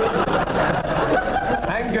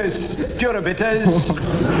 Angus Durabitters,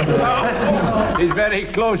 his very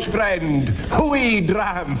close friend, Huey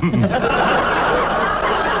Dram.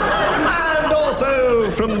 And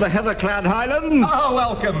also from the heather-clad Highlands. Oh,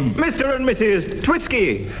 welcome. Mr. and Mrs.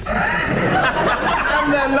 Twisky.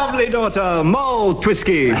 And their lovely daughter, Moll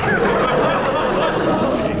Twisky.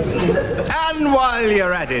 And while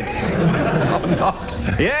you're at it... Oh,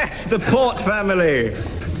 not. Yes, the Port family.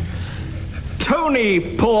 Tony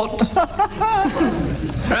Port.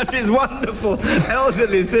 And his wonderful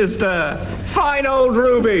elderly sister, fine old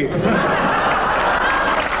Ruby.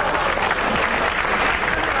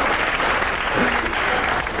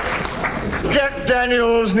 Jack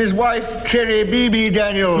Daniels and his wife, Cherry BB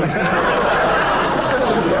Daniels.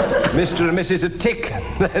 Mr. and Mrs. Attick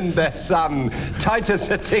and their son, Titus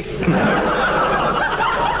Attick. There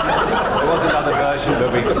was another version,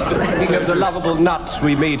 but thinking of the lovable nuts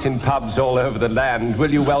we meet in pubs all over the land,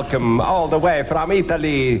 will you welcome all the way from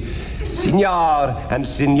Italy, Signor and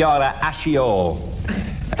Signora Ascio,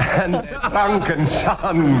 and their drunken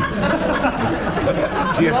son,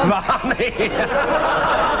 Giovanni.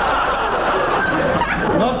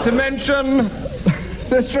 Not to mention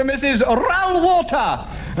Mr. and Mrs. Rowwater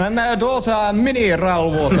and their daughter, Minnie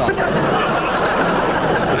Rowwater.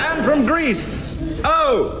 And from Greece,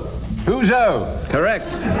 O. Who's O? Correct.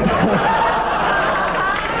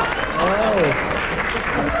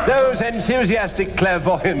 Those enthusiastic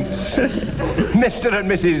clairvoyants, Mr. and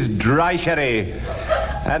Mrs. Drysherry,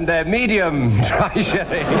 and their medium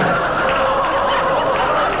Drysherry.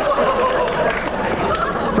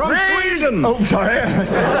 From Sweden. Oh, sorry.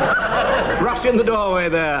 Rush in the doorway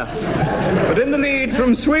there. But in the lead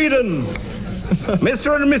from Sweden,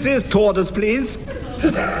 Mr. and Mrs. Tortoise, please.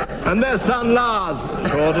 And their son, Lars.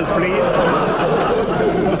 Tortoise, please.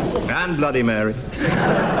 And Bloody Mary.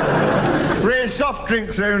 Free soft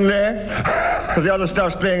drinks only, because the other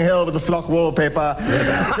stuff's playing hell with the flock wallpaper.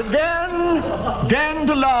 Dan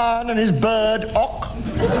DeLan and his bird, Ock.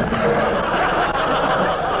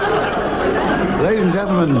 Ladies and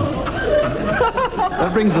gentlemen,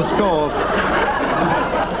 that brings the score.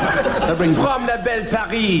 That brings From la belle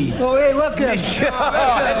Paris. Oh, hey, welcome.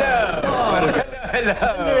 Hello.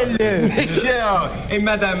 Monsieur and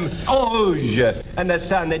Madame En Rouge, and a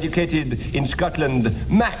son educated in Scotland,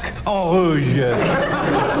 Mac En Rouge.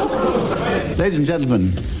 Ladies and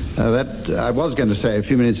gentlemen, I was going to say a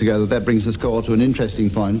few minutes ago that brings the score to an interesting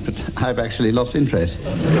point, but I've actually lost interest.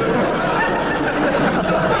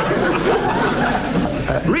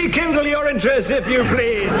 Rekindle your interest, if you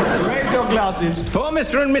please. Raise your glasses. For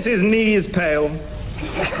Mr. and Mrs. Knees Pale.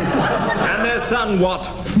 And their son, Watt.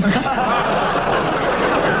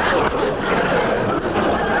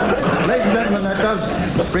 Ladies and gentlemen, that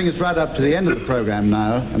does bring us right up to the end of the programme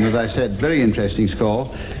now, and as I said, very interesting score.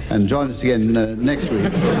 And join us again next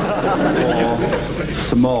week for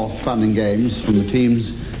some more fun and games from the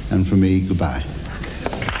teams, and from me, goodbye.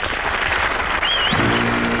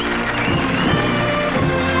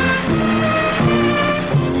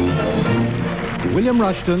 William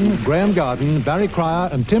Rushton, Graeme Garden, Barry Cryer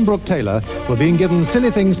and Tim Brooke-Taylor were being given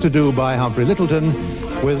silly things to do by Humphrey Lyttleton,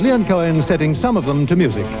 with Leon Cohen setting some of them to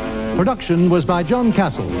music. Production was by John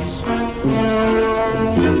Castles.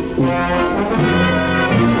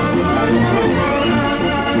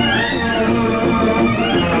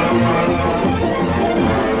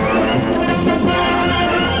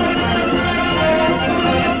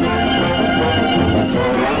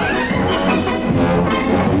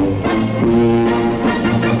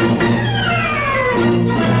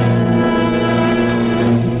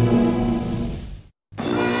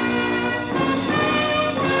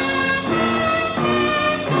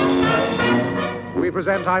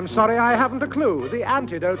 And I'm sorry I haven't a clue. The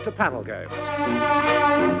antidote to panel games.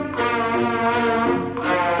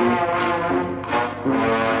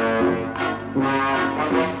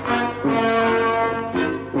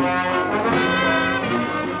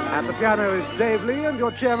 At the piano is Dave Lee, and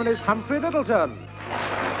your chairman is Humphrey Lyttleton.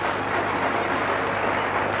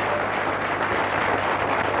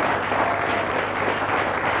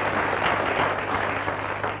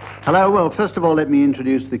 Hello. Well, first of all, let me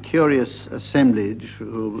introduce the curious assemblage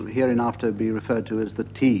who will hereinafter be referred to as the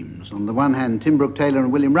teams. On the one hand, Tim Brooke-Taylor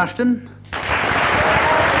and William Rushton.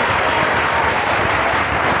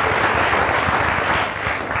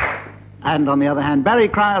 And on the other hand, Barry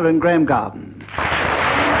Cryer and Graeme Garden.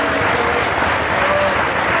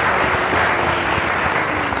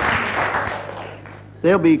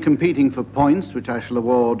 They'll be competing for points, which I shall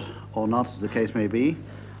award or not, as the case may be.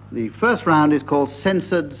 The first round is called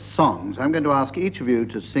Censored Songs. I'm going to ask each of you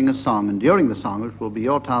to sing a song, and during the song, it will be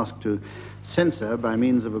your task to censor, by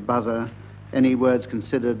means of a buzzer, any words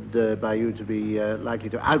considered by you to be likely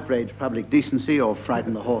to outrage public decency or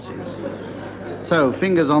frighten the horses. So,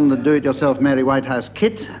 fingers on the do-it-yourself Mary Whitehouse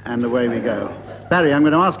kit, and away we go. Barry, I'm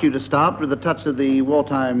going to ask you to start with a touch of the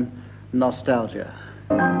wartime nostalgia.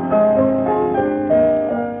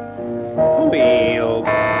 We'll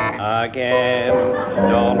again,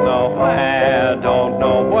 don't know where, don't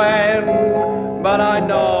know when, but I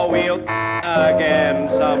know we'll again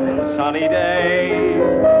some sunny day.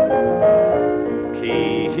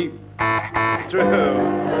 Keep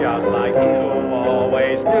through, just like you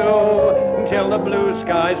always do, till the blue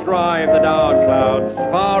skies drive the dark clouds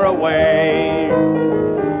far away.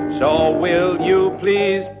 So will you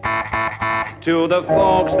please, to the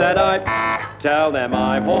folks that I tell them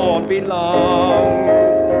I won't be long.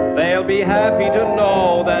 They'll be happy to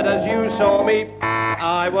know that as you saw me,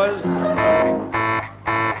 I was.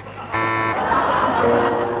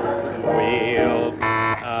 We'll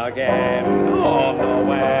again, don't know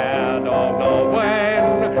where, don't know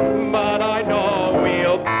when, but I know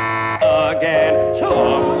we'll again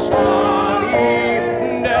some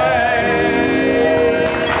sunny day.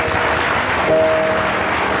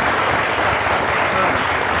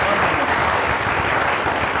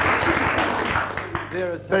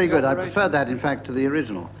 Very good. I prefer that, in fact, to the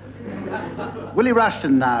original. Willie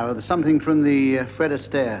Rushton now, something from the Fred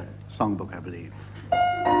Astaire songbook, I believe.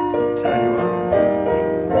 Tell you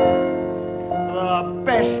what, the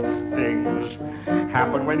best things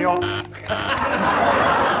happen when you're...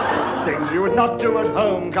 Things you would not do at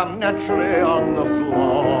home come naturally on the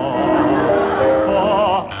floor.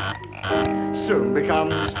 For soon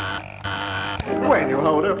becomes when you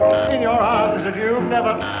hold her in your arms that you've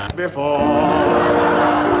never before.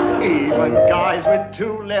 Even guys with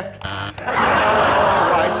two left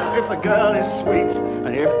are right if the girl is sweet,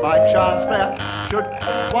 and if by chance they're should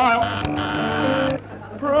while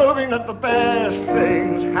proving that the best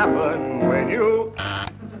things happen when you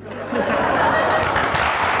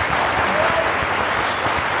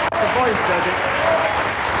the voice does it.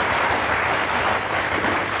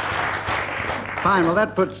 Fine, well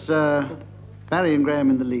that puts Barry and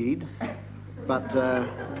Graeme in the lead, but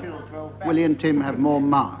Willie and Tim have more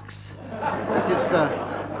marks.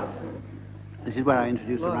 This is where I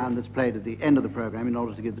introduce a round that's played at the end of the programme in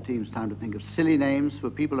order to give the teams time to think of silly names for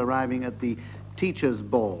people arriving at the teacher's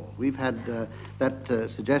ball. We've had that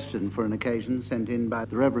suggestion for an occasion sent in by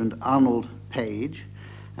the Reverend Arnold Page,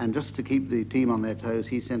 and just to keep the team on their toes,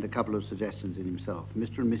 he sent a couple of suggestions in himself.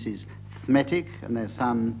 Mr. and Mrs. Thmetic and their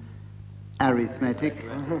son Arithmetic,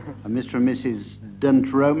 and Mr. and Mrs.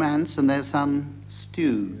 Dent Romance and their son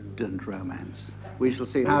Student Romance. We shall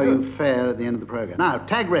see how you fare at the end of the programme. Now,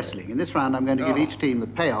 tag wrestling. In this round, I'm going to give each team the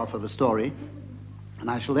payoff of a story, and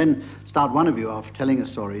I shall then start one of you off telling a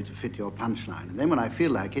story to fit your punchline. And then when I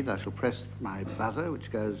feel like it, I shall press my buzzer,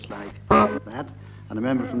 which goes like that, and a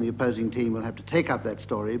member from the opposing team will have to take up that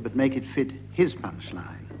story, but make it fit his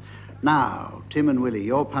punchline. Now, Tim and Willie,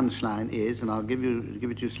 your punchline is, and I'll give it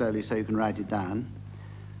to you slowly so you can write it down.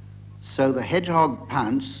 So the hedgehog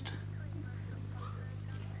pounced,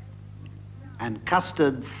 and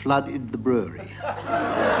custard flooded the brewery.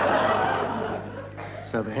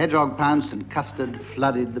 So the hedgehog pounced and custard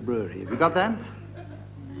flooded the brewery. Have you got that?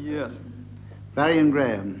 Yes. Barry and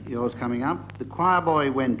Graeme, yours coming up. The choir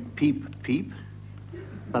boy went peep, peep,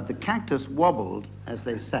 but the cactus wobbled as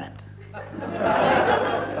they sat.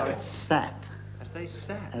 Sorry? Sat. As they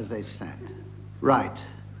sat. As they sat. Right.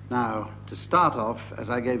 Now, to start off, as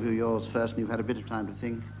I gave you yours first, and you've had a bit of time to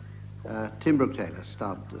think, Tim Brooke-Taylor,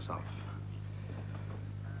 start us off.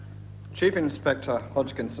 Chief Inspector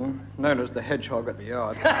Hodgkinson, known as the hedgehog at the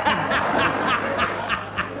yard,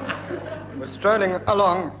 was strolling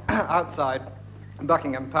along outside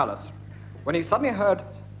Buckingham Palace when he suddenly heard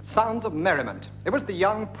sounds of merriment. It was the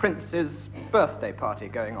young prince's birthday party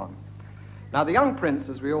going on. Now, the young prince,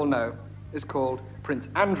 as we all know, is called Prince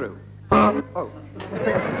Andrew. Oh.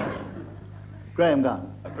 Graeme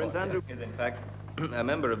Garden. Prince Andrew is, in fact, a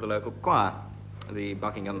member of the local choir, the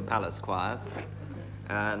Buckingham Palace choirs,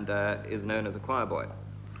 and is known as a choir boy.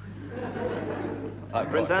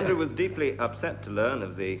 Prince Andrew was deeply upset to learn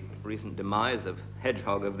of the recent demise of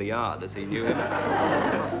Hedgehog of the Yard, as he knew him,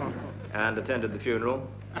 and attended the funeral.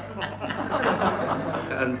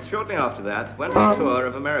 And shortly after that, went on a tour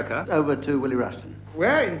of America. Over to Willie Rushton.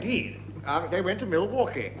 Well, indeed. They went to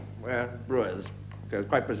Milwaukee, where brewers goes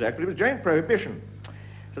quite berserk, but it was during Prohibition.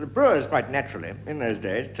 So the brewers, quite naturally, in those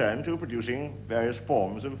days, turned to producing various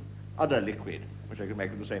forms of other liquid, which they could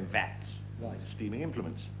make with the same vats, like steaming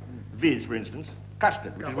implements. Viz, for instance,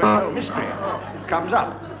 custard, which is where the whole mystery comes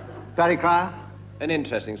up. Barry Cryer? An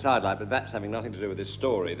interesting sidelight, but that's having nothing to do with this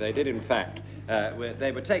story. They did, in fact,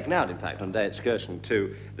 they were taken out, in fact, on a day excursion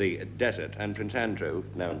to the desert, and Prince Andrew,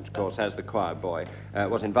 known, of course, as the choir boy,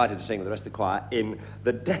 was invited to sing with the rest of the choir in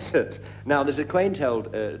the desert. Now, there's a quaint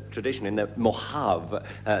old tradition in the Mojave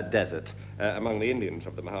Desert, among the Indians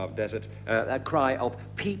of the Mojave Desert, a cry of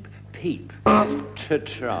peep, peep, to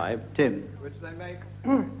try. Tim? Which they make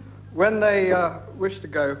when they wish to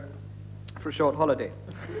go for a short holiday.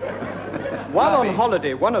 While on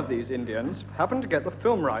holiday, one of these Indians happened to get the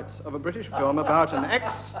film rights of a British film about an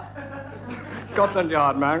ex-Scotland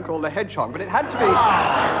Yard man called the Hedgehog, but it had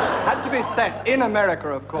to be set in America,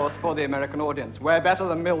 of course, for the American audience. Where better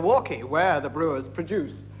than Milwaukee, where the brewers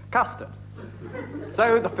produce custard.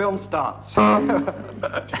 So the film starts. I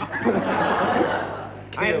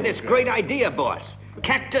have this great idea, boss.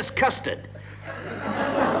 Cactus custard.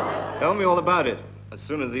 Tell me all about it, as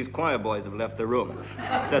soon as these choir boys have left the room,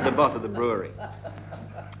 said the boss of the brewery.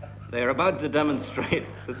 They are about to demonstrate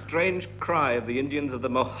the strange cry of the Indians of the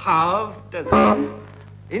Mojave Desert.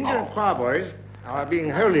 Indian choir boys are being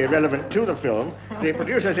wholly irrelevant to the film. The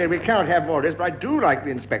producer said we cannot have more of this, but I do like the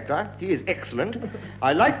inspector. He is excellent.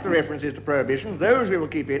 I like the references to Prohibition. Those we will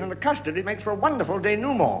keep in, and the custard, it makes for a wonderful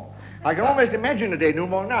denouement. I can almost imagine a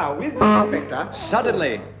denouement now with the inspector.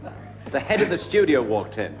 Suddenly, the head of the studio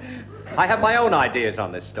walked in. I have my own ideas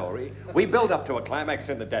on this story. We build up to a climax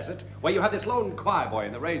in the desert, where you have this lone choir boy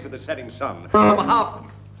in the rays of the setting sun.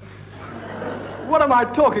 What am I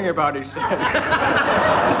talking about, he said.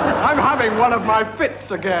 I'm having one of my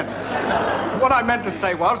fits again. What I meant to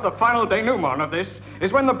say was the final denouement of this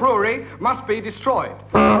is when the brewery must be destroyed.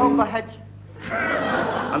 Oh, the hedge.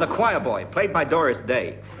 And the choir boy, played by Doris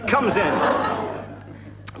Day, comes in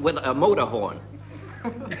with a motor horn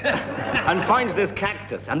and finds this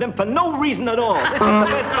cactus, and then for no reason at all, this is the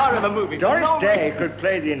best part of the movie. Doris Day could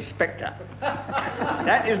play the inspector.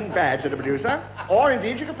 That isn't bad, said the producer. Or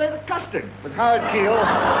indeed she could play the custard with Howard Keel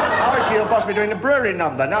possibly doing the brewery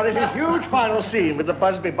number. Now there's this huge final scene with the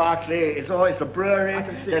Busby Berkeley. It's always the brewery.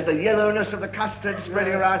 There's the yellowness of the custard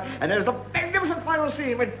spreading around, and there's the magnificent final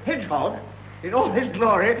scene with Hedgehog, in all his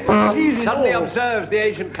glory, suddenly observes the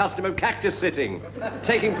ancient custom of cactus sitting,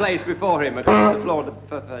 taking place before him across the floor.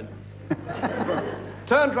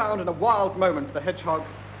 Turned round in a wild moment, the Hedgehog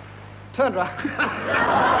turned round.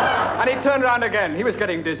 And he turned round again. He was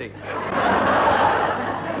getting dizzy.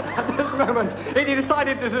 At this moment, he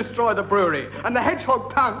decided to destroy the brewery, and the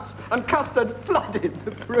Hedgehog pounced, and custard flooded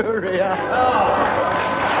the brewery.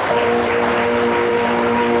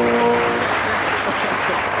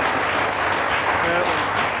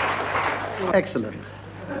 Excellent.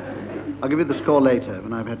 I'll give you the score later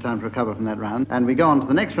when I've had time to recover from that round. And we go on to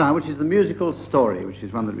the next round, which is the musical story, which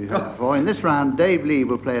is one that we've heard before. In this round, Dave Lee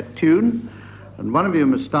will play a tune, and one of you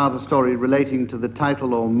must start a story relating to the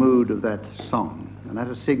title or mood of that song. And at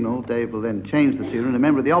a signal, Dave will then change the tune, and a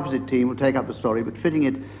member of the opposite team will take up the story, but fitting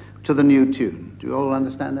it to the new tune. Do you all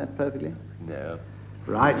understand that perfectly? No.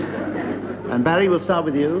 Right. And Barry, we'll start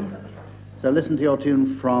with you. So listen to your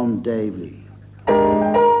tune from Dave Lee.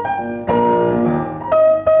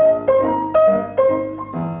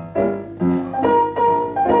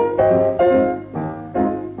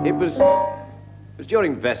 It was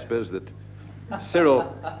during Vespers that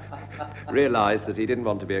Cyril realised that he didn't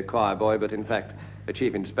want to be a choir boy, but in fact a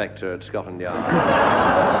chief inspector at Scotland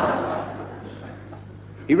Yard.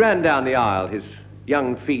 He ran down the aisle, his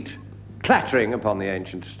young feet clattering upon the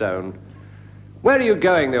ancient stone. "Where are you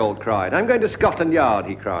going?" they all cried. "I'm going to Scotland Yard,"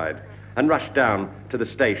 he cried, and rushed down to the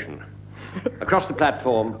station, across the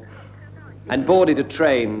platform, and boarded a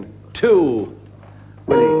train to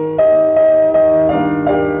Willie.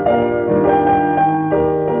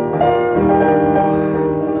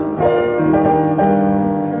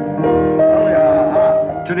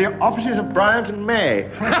 offices of Bryant and May.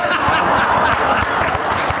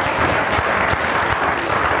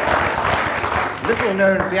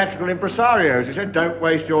 Little-known theatrical impresarios. He said, don't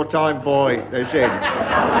waste your time, boy, they said.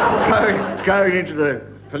 Going into the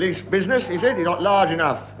police business, he said, you're not large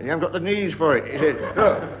enough, and you haven't got the knees for it. He said,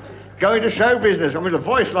 look, go into show business, and with a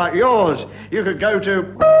voice like yours, you could go to...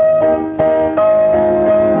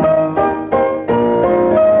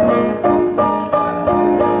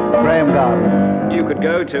 Graeme Garden. You could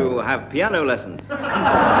go to have piano lessons. There's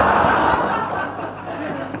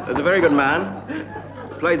a very good man.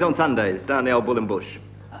 Plays on Sundays down the old Bull and Bush.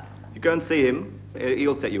 You go and see him,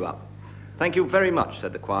 he'll set you up. Thank you very much,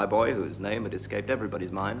 said the choir boy, whose name had escaped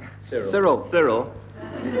everybody's mind. Cyril.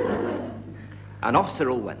 And off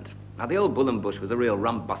Cyril went. Now, the old Bull and Bush was a real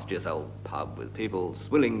rumbustious old pub with people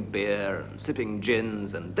swilling beer and sipping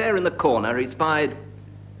gins, and there in the corner he spied...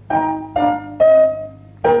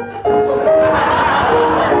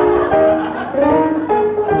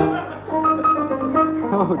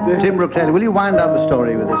 Oh, dear. Tim Brooke-Taylor, will you wind up the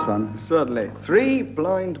story with this one? Certainly. 3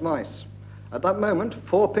 blind mice. At that moment,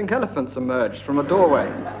 4 pink elephants emerged from a doorway.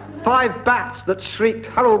 5 bats that shrieked,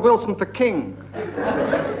 Harold Wilson for king.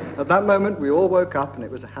 At that moment, we all woke up and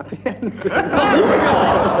it was a happy ending.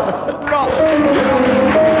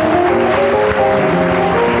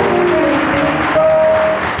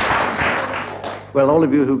 Well, all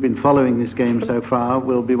of you who've been following this game so far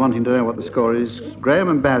will be wanting to know what the score is. Graeme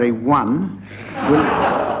and Barry won.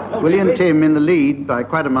 Willie and Tim in the lead by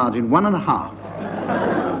quite a margin, 1.5.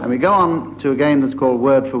 And we go on to a game that's called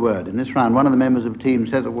Word for Word. In this round, one of the members of the team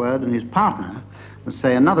says a word and his partner must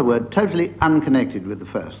say another word totally unconnected with the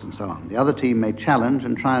first, and so on. The other team may challenge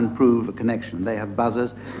and try and prove a connection. They have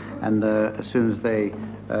buzzers, and as soon as they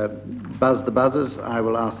buzz the buzzers, I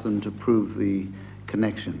will ask them to prove the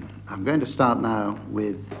connection. I'm going to start now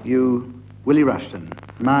with you, Willie Rushton.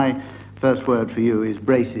 My first word for you is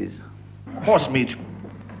braces. Horse meat.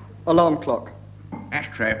 Alarm clock.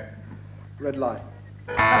 Ashtray. Red light.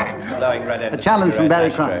 Glowing red end. A challenge from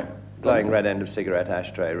Barry ashtray. Cryer. Glowing red end of cigarette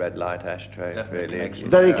ashtray, red light ashtray. Really.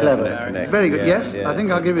 Very clever. Very good. Yes, yeah. I think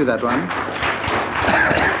I'll give you that one.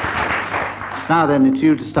 Now then, it's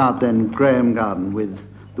you to start then, Graeme Garden, with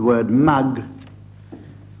the word mug.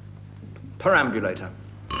 Perambulator.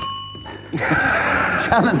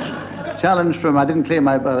 Challenge from, I didn't clear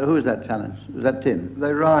my, who was that challenge? Was that Tim?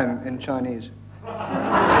 They rhyme in Chinese.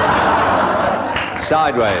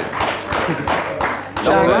 Sideways.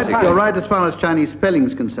 You're right as far as Chinese spelling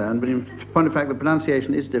is concerned, but in point of fact, the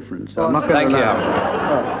pronunciation is different, so I'm not going to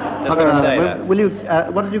allow. Just want to say that. Will you,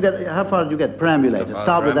 what did you get, how far did you get? Perambulator.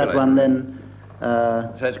 Start with that one, then...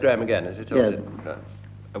 So it's Graeme again, is it? Yes.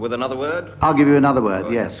 With another word? I'll give you another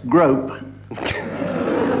word, yes. Grope.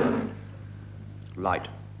 Light.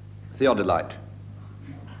 Theodolite.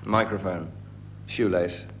 Microphone.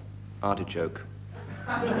 Shoelace. Artichoke.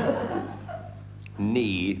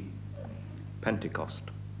 Knee. Pentecost.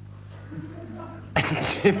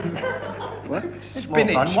 What?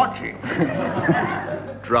 Spinach. I'm watching.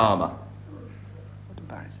 Drama.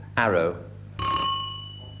 Arrow.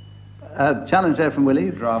 Challenge there from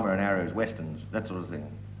Willie. Drama and arrows, westerns, that sort of thing.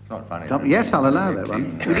 It's not funny. Yes, I'll allow that one.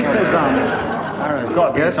 You can say drama. It's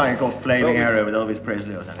got to be something called Flaming Arrow with Elvis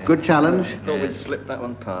Presley or something. Good challenge. Thought we'd slip that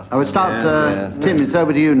one past. I would start, Tim, it's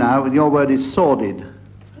over to you now, and your word is sordid.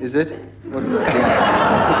 Is it?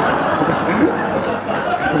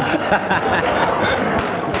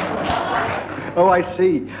 Oh, I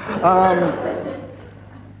see.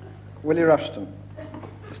 Willie Rushton.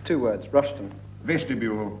 There's 2 words. Rushton.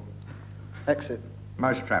 Vestibule. Exit.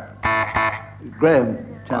 Mousetrap. Graeme.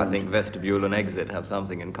 I think vestibule and exit have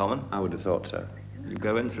something in common. I would have thought so. You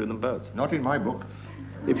go in through them both. Not in my book.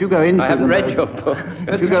 If you go in I through haven't them read both, your book.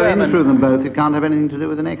 if you go in through them both, it can't have anything to do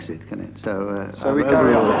with an exit, can it? So we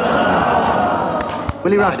carry on.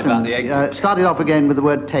 Willie Right about Rushton, the exit. started off again with the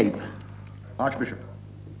word tape. Archbishop.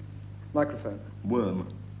 Microphone. Worm.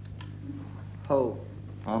 Hole.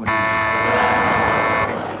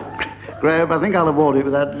 Graeme, I think I'll award it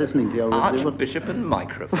without listening to your Archbishop and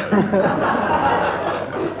microphone.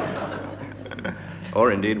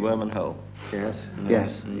 Or indeed worm and hole. Yes.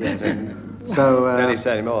 Yes. So, Don't need to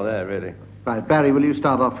say any more there, really. right, Barry, will you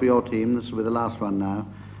start off for your team? This will be the last one now.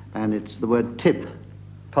 And it's the word tip.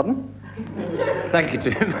 Pardon? Thank you,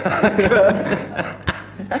 Tim.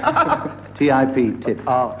 T-I-P, tip.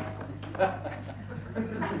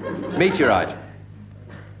 Meteorite.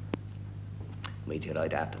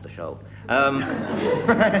 Meteorite after the show.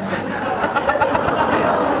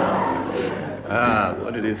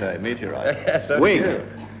 What did he say? Meteorite. Yes, Wig.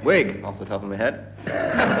 Wig, off the top of my head.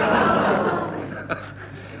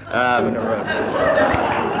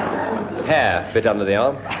 Hair, bit under the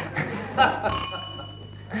arm.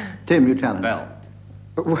 Tim, you challenge. Well.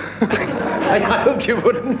 I hoped you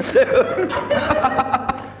wouldn't do.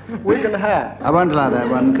 Wig and hair. I won't allow that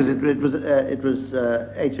one because it was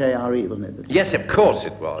H-A-R-E, wasn't it? Yes, of course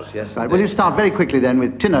it was. Yes. Right. Will you start very quickly then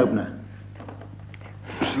with tin opener?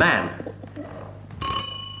 Man.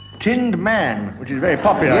 Tinned man, which is very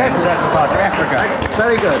popular Yes. in certain parts of Africa.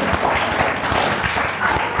 Very good.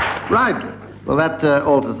 Right. Well, that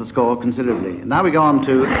alters the score considerably. Now we go on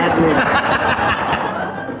to ad-lib.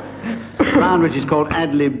 round which is called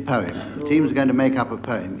ad-lib poem. The teams are going to make up a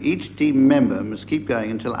poem. Each team member must keep going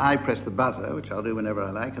until I press the buzzer, which I'll do whenever I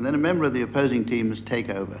like, and then a member of the opposing team must take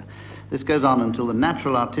over. This goes on until the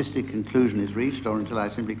natural artistic conclusion is reached or until I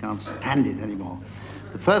simply can't stand it anymore.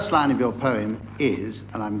 The first line of your poem is,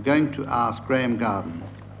 and I'm going to ask Graeme Garden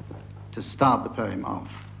to start the poem off.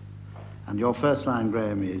 And your first line,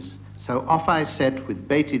 Graeme, is, "So off I set with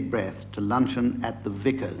bated breath to luncheon at the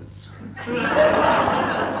vicar's."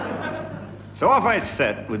 So off I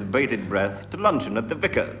set with bated breath to luncheon at the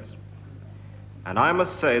vicar's. And I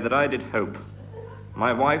must say that I did hope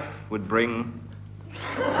my wife would bring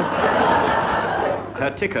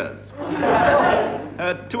her tickers,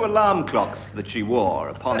 her 2 alarm clocks that she wore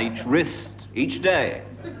upon each wrist each day.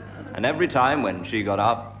 And every time when she got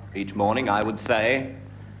up each morning, I would say,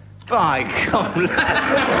 "By God,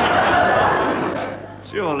 lad,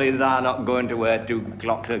 surely thou not going to wear 2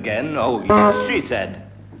 clocks again?" "Oh, yes," she said.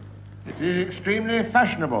 It is extremely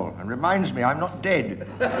fashionable and reminds me I'm not dead.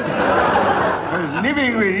 Because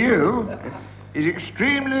living with you is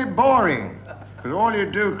extremely boring, because all you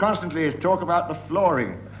do constantly is talk about the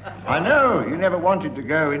flooring. I know you never wanted to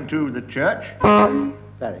go into the church.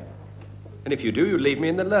 Barry. And if you do, you leave me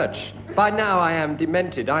in the lurch. By now I am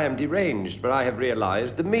demented, I am deranged, but I have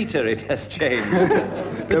realized the meter, it has changed.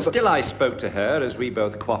 But still I spoke to her as we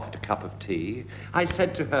both quaffed a cup of tea. I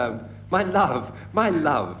said to her, my love,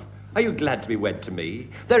 are you glad to be wed to me?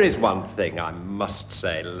 There is one thing I must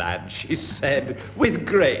say, lad," she said, with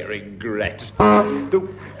great regret.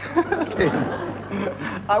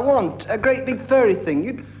 I want a great big furry thing.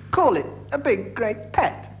 You'd call it a big great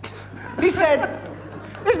pet. He said,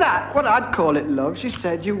 "Is that what I'd call it, love?" She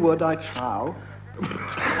said, "You would, I trow."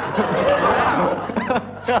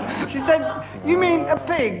 She said, "You mean a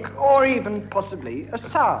pig, or even possibly a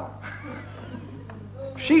sow?"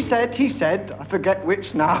 She said, he said, I forget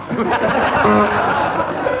which now.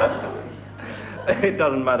 It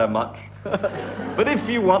doesn't matter much. But if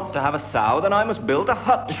you want to have a sow, then I must build a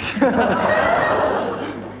hut.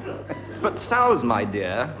 But sows, my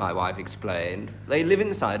dear, my wife explained, they live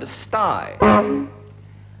inside a sty.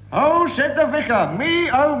 "Oh," said the vicar,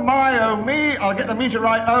 "me, oh me, I'll get the meter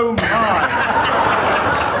right, oh my."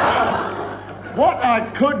 What I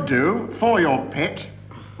could do for your pet,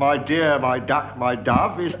 my dear, my duck, my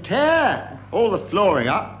dove, is tear all the flooring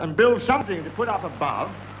up and build something to put up above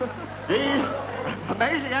these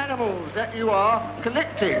amazing animals that you are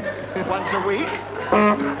collecting once a week.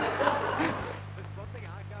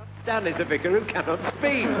 Stanley's a vicar who cannot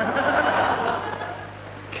speak.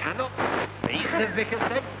 Cannot speak, the vicar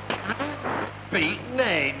said. Cannot speak?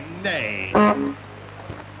 Nay, nay.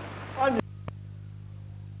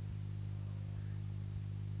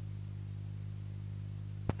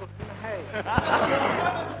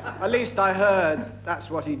 At least I heard that's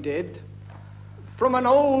what he did. From an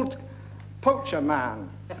old poacher man.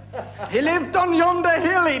 He lived on yonder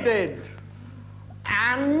hill, he did.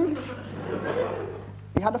 And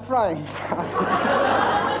he had a frying pan.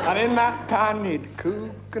 And in that pan he'd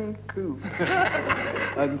cook and coop.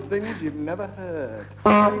 And things you've never heard.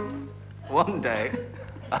 One day,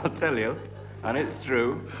 I'll tell you, and it's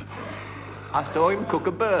true, I saw him cook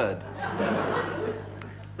a bird.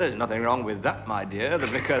 "There's nothing wrong with that, my dear," the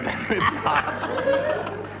vicar then replied.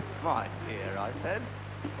 "My dear," I said,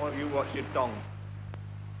 "well, you watch your tongue."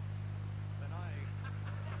 Then I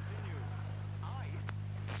continued,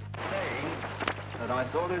 saying that I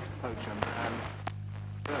saw this poacher man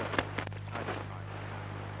bird. I don't mind.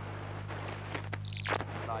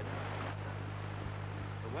 But I don't.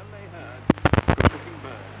 So when they heard cooking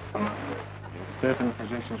birds, certain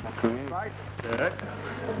positions were created. Right, sir.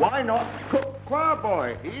 Why not cook choir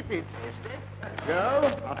boy? He'd be tasty. Go,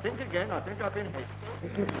 I think again, I think I've been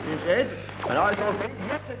hasty. He said, and I shall think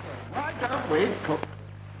yet again. Why don't we cook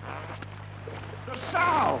the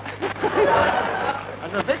sow?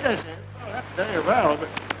 And the vicar said, "Oh, that's very well, but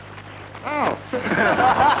oh."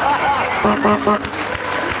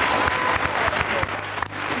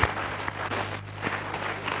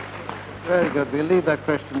 Very good. We'll leave that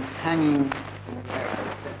question hanging.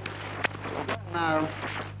 Now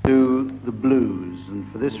to do the blues.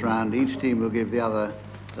 And for this round, each team will give the other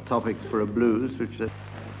a topic for a blues, which is...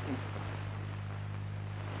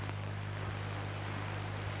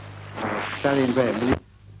 Barry and Graeme, will you...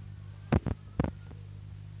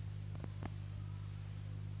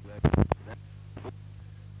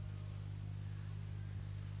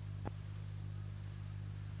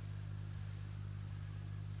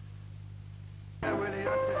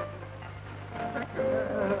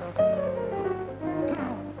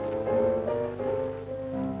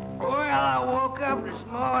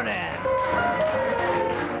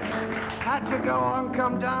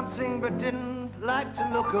 But didn't like to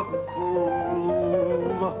look a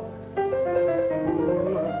fool.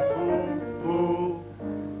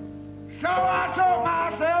 So I took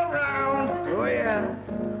myself round, oh yeah,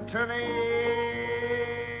 to the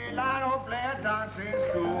Lionel Blair dancing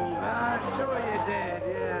school. Ah, sure you did,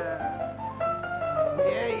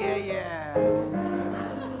 yeah.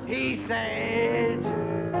 He said,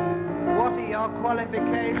 what are your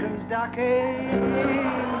qualifications, Ducky?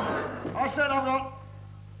 I said I've got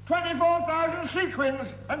 24,000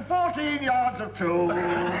 sequins and 14 yards of tulle.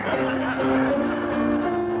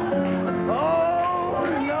 Oh,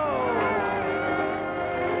 no.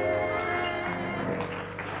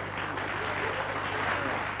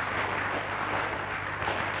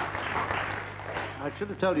 I should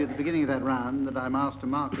have told you at the beginning of that round that I'm asked to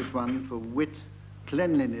mark this one for wit,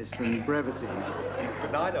 cleanliness and brevity.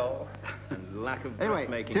 I know. And lack of Anyway,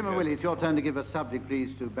 dressmaking. Tim and Willie, it's your turn to give a subject,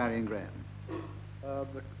 please, to Barry and Graeme.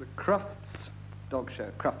 The Crufts dog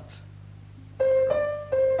show. Crufts.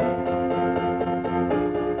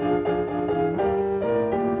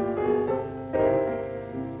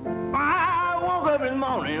 I woke up in the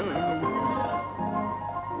morning,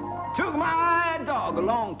 took my dog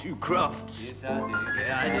along to Crufts. Yes, I did.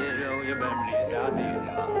 Yeah, I did. Oh, you better believe it.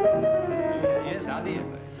 Yes, I did.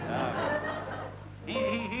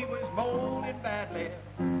 He was molding badly.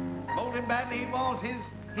 Molding badly he was. His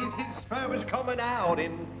fur was coming out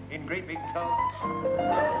in great big tubs.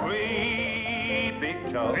 Great big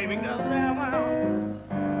tubs. Great big tubs.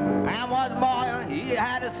 And was boy, he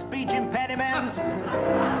had a speech impediment.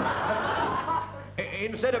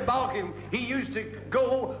 Instead of barking, he used to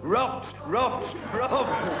go ruffed.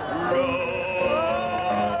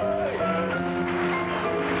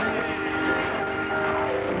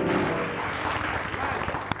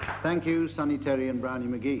 Thank you, Sonny Terry and Brownie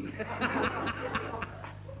McGee.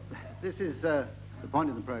 This is the point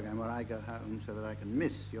in the programme where I go home so that I can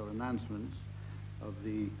miss your announcements of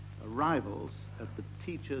the arrivals at the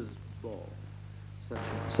teachers' ball.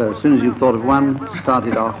 So as soon as you've thought of one, start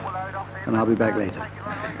it off, and I'll be back later.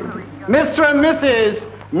 Mr. and Mrs.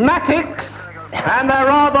 Mattix and their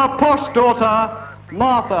rather posh daughter,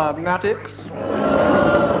 Martha Mattix.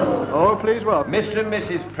 Oh, please welcome. Mr. and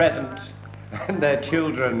Mrs. present, and their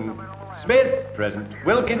children. Smith present.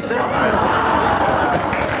 Wilkinson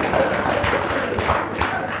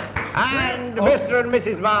And Mr. and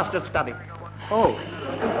Mrs. Master Study. Oh.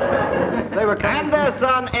 They were coming. And their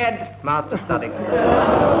son, Ed Master Study.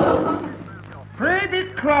 Pray be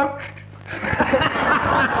crouched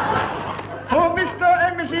for Mr.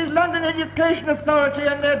 and Mrs. London Education Authority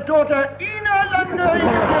and their daughter, Ina London.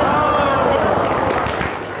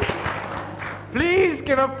 Please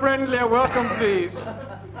give a friendlier welcome, please,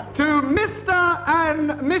 to Mr.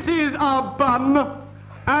 and Mrs. Bun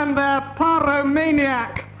and their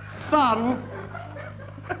pyromaniac son,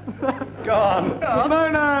 gone.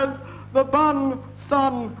 known as the Bun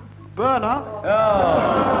Son Burner.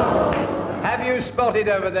 Oh. Have you spotted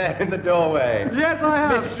over there in the doorway? Yes, I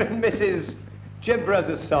have. Mr. and Mrs.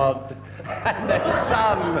 Gibrazasod and their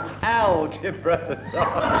son, Al Gibrazasod.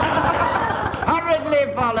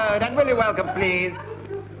 Hurriedly followed, and will you welcome, please,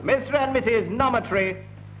 Mr. and Mrs. Nometry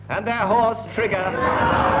and their horse, Trigger.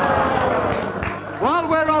 While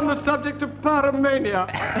we're on the subject of pyromania,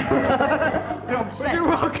 would you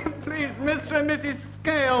welcome, please, Mr. and Mrs.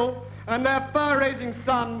 Scale and their fur-raising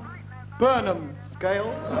son, Burnham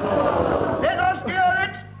Scale. Let us hear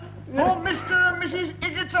it for Mr. and Mrs.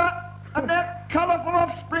 Igiter and their colourful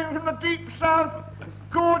offspring from the deep south,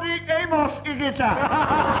 Gordy Amos Igiter.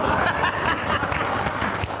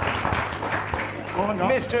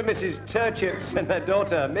 Mr. and Mrs. Turchips and their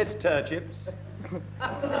daughter, Miss Turchips.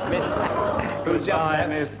 Miss... Who's just there?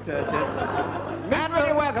 Miss Turchips. And will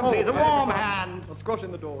you welcome, please, a warm hand. A squash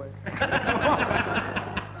in the doorway.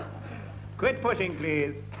 Quit pushing,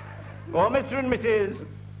 please. For Mr. and Mrs.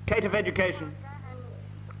 Kate of Education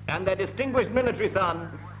and their distinguished military son,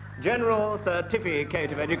 General Sir Tiffy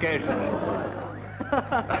Kate of Education.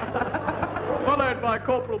 Followed by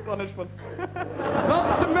corporal punishment.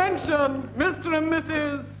 Not to mention Mr. and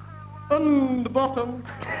Mrs. and Bottom,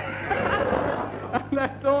 and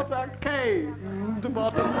their daughter Kay and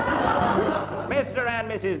Bottom. Mr.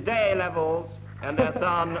 and Mrs. Day Levels, and their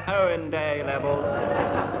son Owen Day Levels.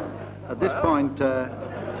 At this point,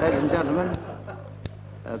 ladies and gentlemen,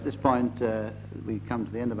 at this point, we come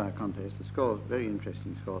to the end of our contest. The score is a very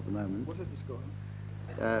interesting score at the moment. What is the score?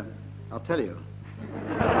 I'll tell you.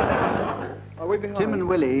 Are we behind? Tim and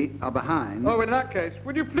Willie are behind. Oh, in that case,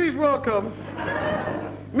 would you please welcome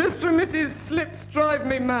Mr. and Mrs. Slips Drive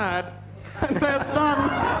Me Mad and their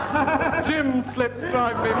son Jim Slips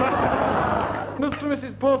Drive Me Mad. Mr. and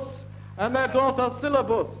Mrs. Buss and their daughter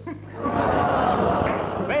Syllabus.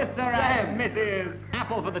 Mr. and Mrs.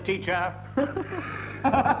 Apple for the teacher.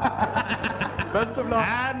 Best of luck.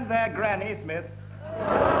 And their Granny Smith.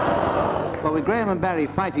 Well, with Graeme and Barry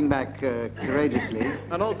fighting back courageously.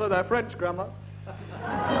 And also their French grammar.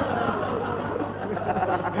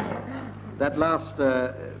 That last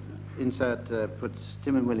insert puts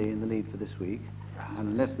Tim and Willie in the lead for this week. And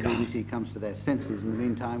unless the BBC comes to their senses in the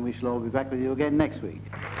meantime, we shall all be back with you again next week.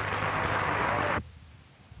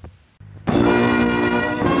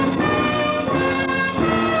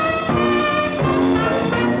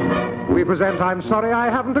 We present I'm Sorry I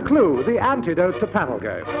Haven't a Clue, the antidote to panel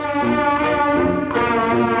games.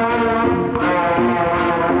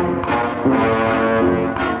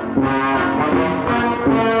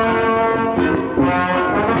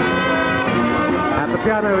 At the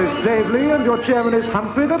piano is Dave Lee and your chairman is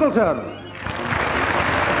Humphrey Lyttleton.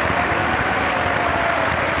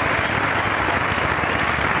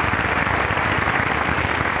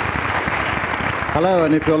 Hello,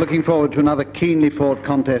 and if you're looking forward to another keenly fought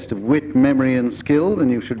contest of wit, memory and skill, then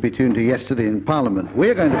you should be tuned to Yesterday in Parliament.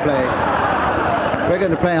 We're going to play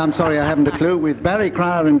I'm Sorry I Haven't a Clue with Barry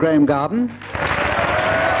Cryer and Graeme Garden.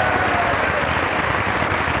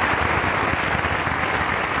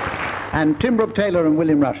 And Tim Brooke-Taylor and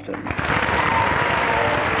William Rushton.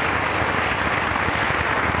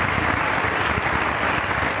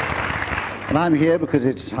 And I'm here because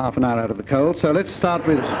it's half an hour out of the cold, so let's start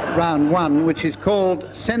with round one, which is called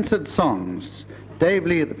Censored Songs. Dave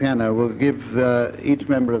Lee at the piano will give each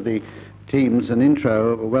member of the teams an intro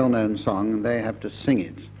of a well-known song, and they have to sing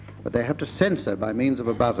it. But they have to censor, by means of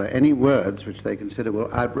a buzzer, any words which they consider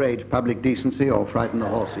will outrage public decency or frighten the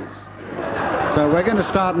horses. So we're going to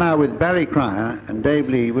start now with Barry Cryer, and Dave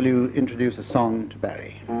Lee, will you introduce a song to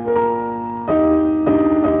Barry?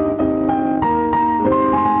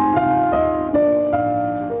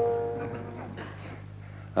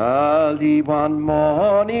 Early one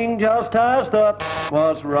morning, just as the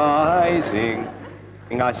was rising,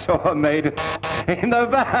 I saw a maiden in the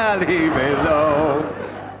valley below.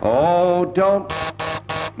 Oh, don't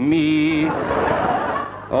me,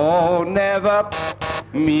 oh, never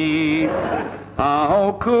me,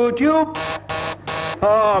 how could you,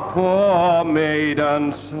 a poor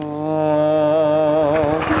maiden so?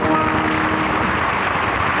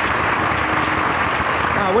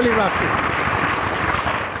 Now, Willie Rushton.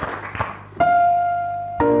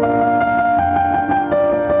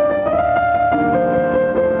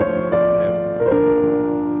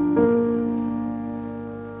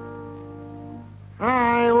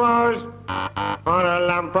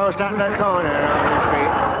 Post at the corner on the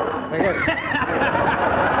street.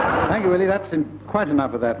 Thank you, Willie. That's quite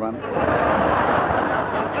enough of that one.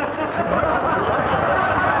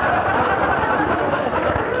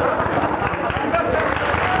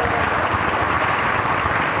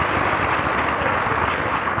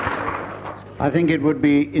 I think it would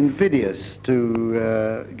be invidious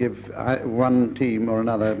to give one team or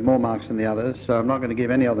another more marks than the others, so I'm not going to give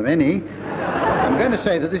any of them any. I'm going to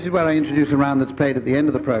say that this is where I introduce a round that's played at the end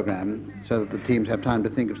of the programme, so that the teams have time to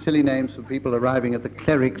think of silly names for people arriving at the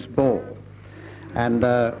cleric's ball. And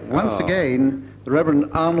once again, the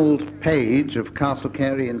Reverend Arnold Page of Castle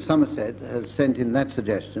Carey in Somerset has sent in that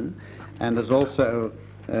suggestion, and has also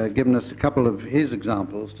given us a couple of his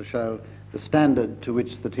examples to show the standard to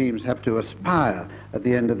which the teams have to aspire at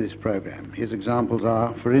the end of this programme. His examples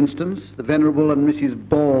are, for instance, the Venerable and Mrs.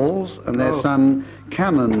 Balls and their son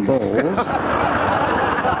Canon Balls,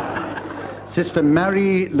 Sister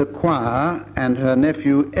Marie Lecoir and her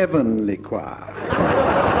nephew Evan Lecoir.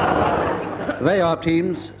 They are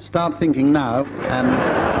teams. Start thinking now, and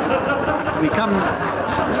we come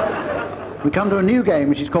to a new game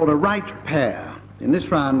which is called a right pair. In this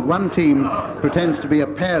round, one team pretends to be a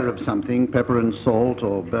pair of something, pepper and salt,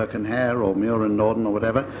 or Burke and Hare, or Muir and Norden, or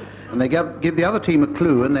whatever, and they give the other team a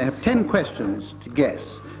clue, and they have 10 questions to guess,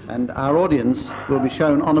 and our audience will be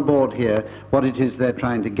shown on a board here what it is they're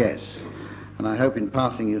trying to guess. And I hope in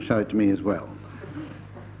passing you'll show it to me as well.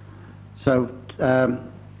 So,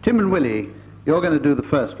 Tim and Willie, you're going to do the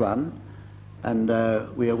first one, and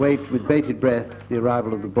we await with bated breath the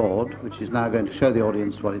arrival of the board, which is now going to show the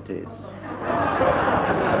audience what it is.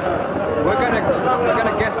 We're going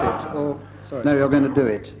to guess it, or... Sorry. No, you're going to do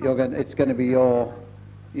it. It's going to be your...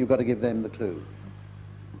 You've got to give them the clue.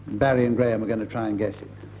 Barry and Graeme are going to try and guess it.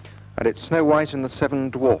 And it's Snow White and the Seven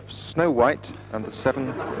Dwarfs. Snow White and the Seven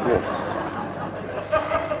Dwarfs.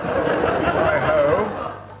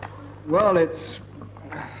 Well, it's...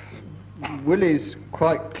 Willie's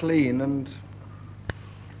quite clean, and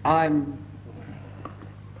I'm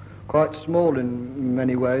quite small in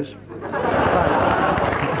many ways.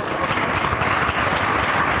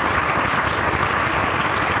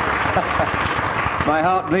 My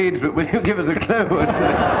heart bleeds, but will you give us a clue?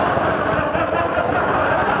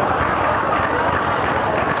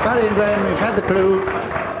 Barry and Graeme, we've had the clue.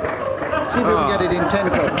 See if we can get it in 10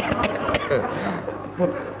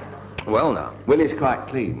 o'clock. Well now, Willie's quite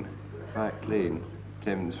clean. Quite clean.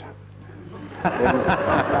 Tim's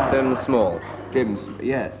small. Tim's,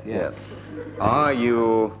 yes. Are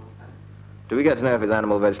you... Do we get to know if it's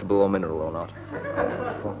animal, vegetable, or mineral or not?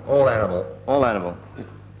 All animal. All animal.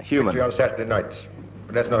 Human. On Saturday nights.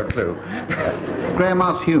 But that's not a clue. Graeme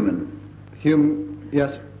asked human.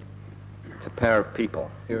 Yes. It's a pair of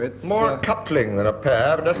people. It's more coupling than a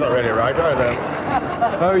pair, but that's not really right either.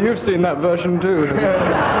 Oh, you've seen that version too.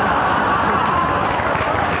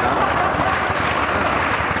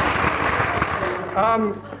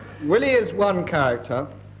 Willie is one character,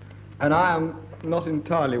 and I am not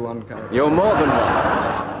entirely one character. You're more than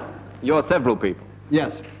one. You're several people.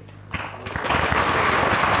 Yes.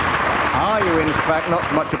 Are you, in fact, not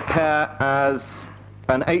so much a pair as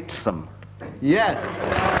an eightsome? Yes.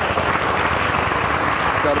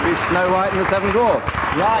 It's got to be Snow White and the Seven Dwarfs.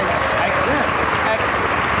 Right.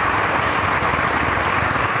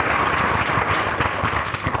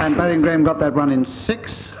 And Barry and Graeme got that one in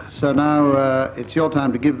 6. So now it's your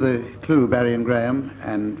time to give the clue, Barry and Graeme,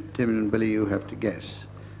 and Tim and Billy, you have to guess.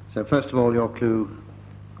 So first of all, your clue,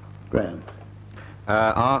 Graeme.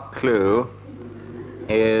 Our clue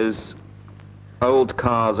is old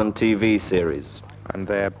cars and TV series. And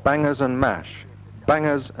they're bangers and mash.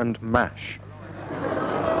 Bangers and mash.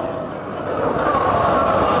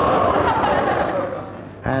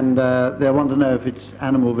 And they want to know if it's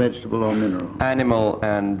animal, vegetable, or mineral. Animal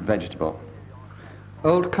and vegetable.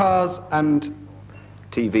 Old cars and...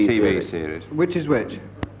 TV series. Which is which?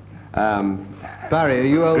 Barry, are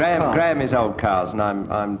you old cars? Graeme is old cars, and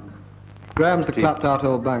I'm... Graeme's the clapped-out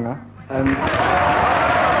old banger, and...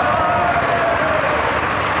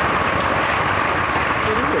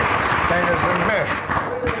 Bangers and mash.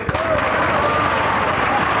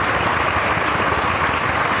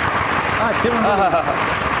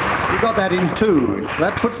 You got that in 2.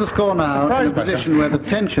 That puts the score now in a position where the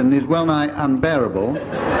tension is well nigh unbearable.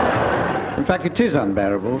 In fact, it is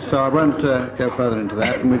unbearable, so I won't go further into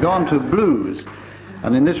that. And we go on to blues.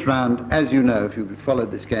 And in this round, as you know, if you've followed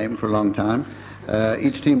this game for a long time,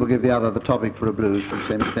 each team will give the other the topic for a blues, which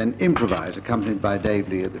they must then improvise, accompanied by Dave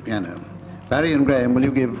Lee at the piano. Barry and Graeme, will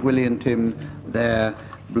you give Willie and Tim their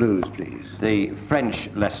blues, please? The French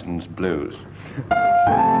lessons blues.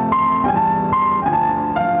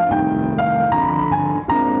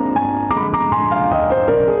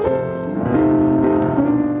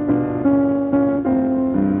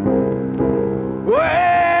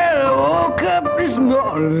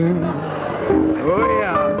 Oh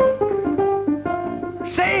yeah.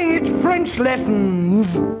 Say it's French lessons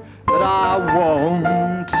that I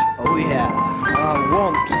want. Oh yeah. I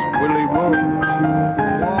want, Willie want.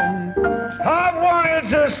 I've wanted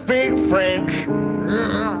to speak French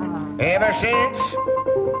ever since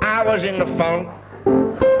I was in the funk.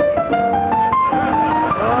 Oh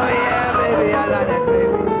yeah, baby, I like that,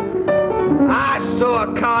 baby. I saw a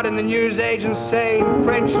card in the newsagent saying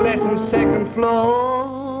French lessons 2nd floor.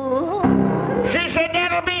 She said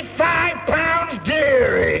that'll be £5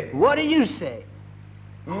 dearie. What do you say?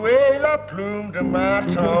 Well, I plumed to my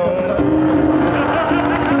tongue.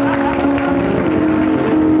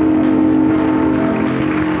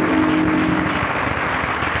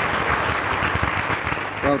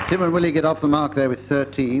 Well, Tim and Willie get off the mark there with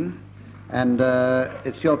 13, and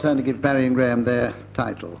it's your turn to give Barry and Graeme their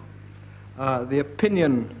title. The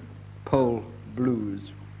Opinion Poll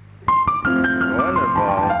Blues.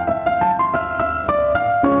 Wonderful.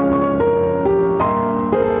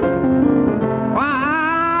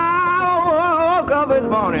 This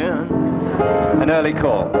morning, an early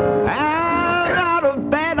call, and out of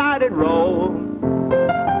bed I did roll.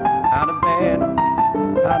 Out of bed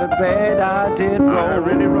I did roll. I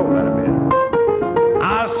really roll out of bed.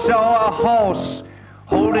 I saw a horse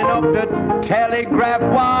holding up the telegraph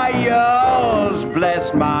wires.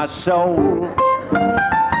 Bless my soul.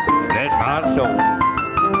 Bless my soul.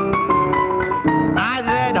 I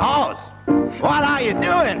said, horse, what are you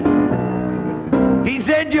doing? He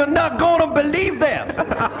said, you're not going to believe this.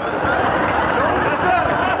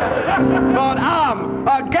 But I'm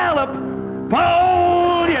a gallop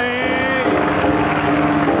pony.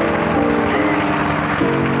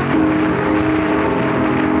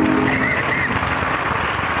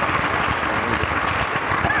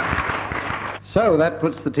 So that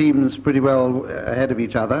puts the teams pretty well ahead of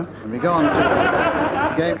each other. And we go on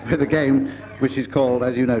to the game which is called,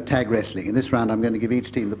 as you know, tag wrestling. In this round I'm going to give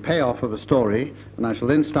each team the payoff of a story, and I shall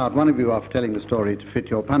then start one of you off telling the story to fit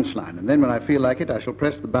your punchline. And then when I feel like it, I shall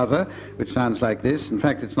press the buzzer, which sounds like this. In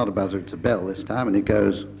fact, it's not a buzzer, it's a bell this time, and it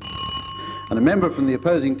goes. And a member from the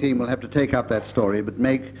opposing team will have to take up that story, but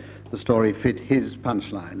make the story fit his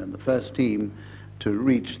punchline. And the first team to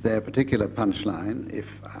reach their particular punchline, if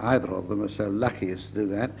either of them are so lucky as to do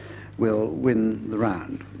that, will win the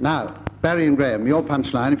round. Now, Barry and Graeme, your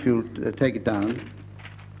punchline, if you'll take it down,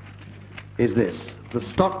 is this. The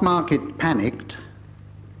stock market panicked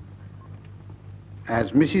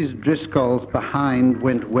as Mrs. Driscoll's behind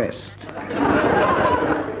went west.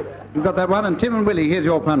 You've got that one? And Tim and Willie, here's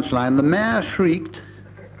your punchline. The mare shrieked.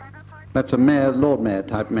 That's a mare, Lord Mayor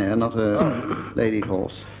type mare, not a lady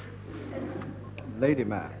horse. Lady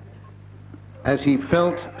mare. As he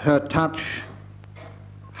felt her touch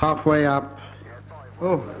halfway up.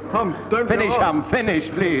 Oh, Hum, don't finish, Hum, finish,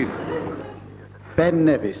 please. Ben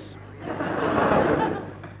Nevis.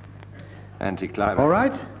 Anticlimax. All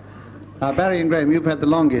right. Now, Barry and Graeme, you've had the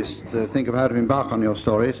longest to think of how to embark on your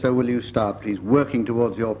story, so will you start, please, working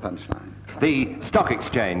towards your punchline? The stock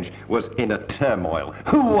exchange was in a turmoil.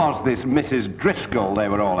 Who was this Mrs. Driscoll, they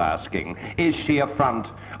were all asking? Is she a front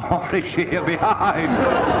or is she a behind?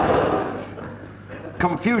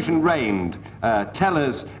 Confusion reigned.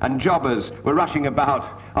 Tellers and jobbers were rushing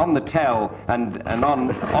about on the tell and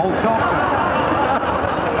on all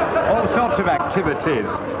sorts of activities.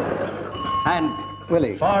 And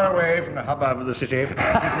Willie. Far away from the hubbub of the city,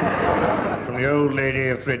 from the old lady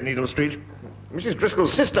of Threadneedle Street, Mrs.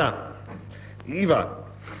 Driscoll's sister, Eva,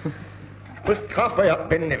 was halfway up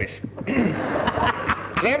Ben Nevis,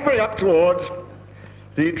 clambering up towards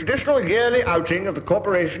the traditional yearly outing of the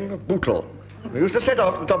Corporation of Bootle. We used to set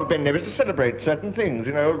off at the top of Ben Nevis to celebrate certain things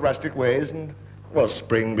in old rustic ways, and, well,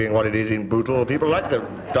 spring being what it is in Bootle, people like to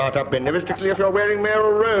dart up Ben Nevis, particularly if you're wearing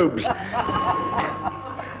mayoral robes.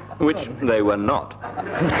 Which they were not.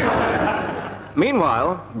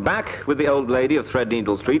 Meanwhile, back with the old lady of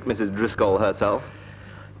Threadneedle Street, Mrs. Driscoll herself,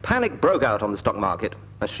 panic broke out on the stock market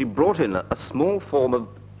as she brought in a small form of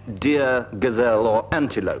deer, gazelle, or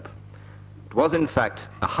antelope. It was, in fact,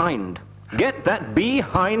 a hind. "Get that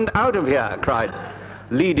behind out of here," cried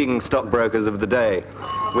leading stockbrokers of the day,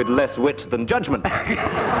 with less wit than judgment.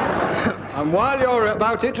 And while you're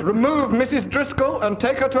about it, remove Mrs. Driscoll and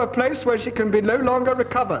take her to a place where she can be no longer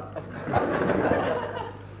recovered.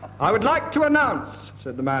 I would like to announce,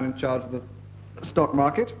 said the man in charge of the stock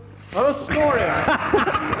market, a story.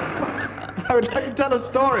 I would like to tell a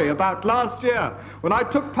story about last year when I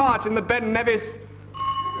took part in the Ben Nevis...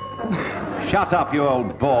 Shut up, you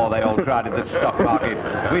old bore, they all cried at the stock market.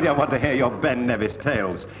 We don't want to hear your Ben Nevis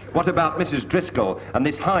tales. What about Mrs. Driscoll and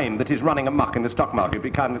this hind that is running amok in the stock market?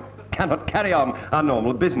 We cannot carry on our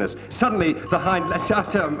normal business. Suddenly, the hind let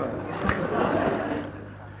out...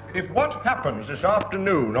 If what happens this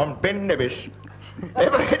afternoon on Ben Nevis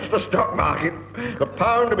ever hits the stock market, the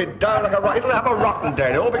pound will be down like a rock. It'll have a rotten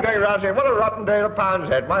day. They'll all be going around saying, what a rotten day the pound's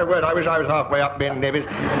had. My word, I wish I was halfway up Ben Nevis.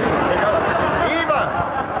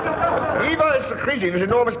 Eva is secreting this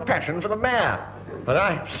enormous passion for the mare. And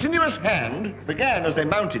a sinuous hand began as they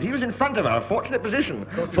mounted. He was in front of her, a fortunate position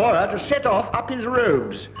for her to set off up his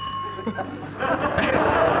robes.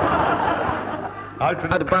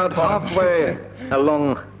 At about halfway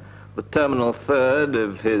along the terminal third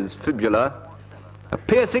of his fibula, a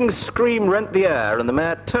piercing scream rent the air, and the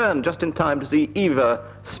mare turned just in time to see Eva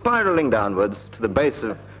spiraling downwards to the base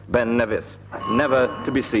of Ben Nevis, never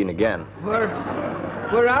to be seen again.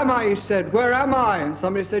 Where am I, he said, where am I? And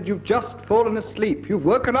somebody said, you've just fallen asleep, you've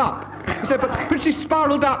woken up. He said, but she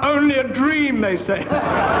spiraled down, only a dream, they say. She's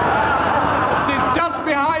just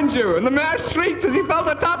behind you, and the mare shrieked as he felt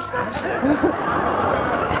her touch.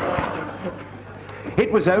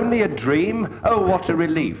 It was only a dream? Oh, what a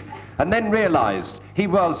relief. And then realized he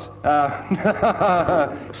was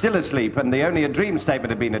still asleep, and the only a dream statement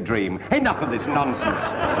had been a dream. Enough of this nonsense.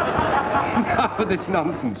 Enough of this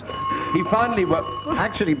nonsense. He finally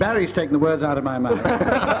Actually, Barry's taken the words out of my mouth.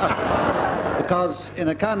 The because in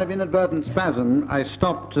a kind of inadvertent spasm, I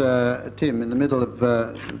stopped Tim in the middle of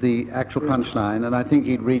the actual punchline, and I think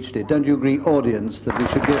he'd reached it. Don't you agree, audience, that we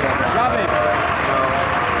should give that...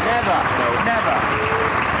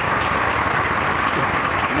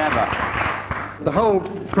 Never. The whole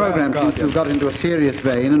programme seems to have got into a serious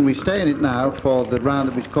vein, and we stay in it now for the round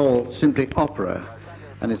that we call simply opera,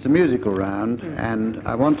 and it's a musical round, and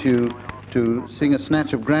I want you to sing a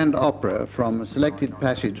snatch of grand opera from a selected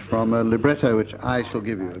passage from a libretto which I shall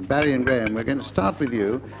give you. And Barry and Graeme, we're going to start with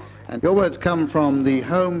you, and your words come from the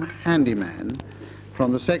Home Handyman,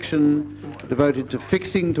 from the section devoted to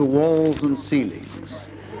fixing to walls and ceilings.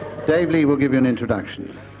 Dave Lee will give you an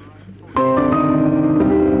introduction.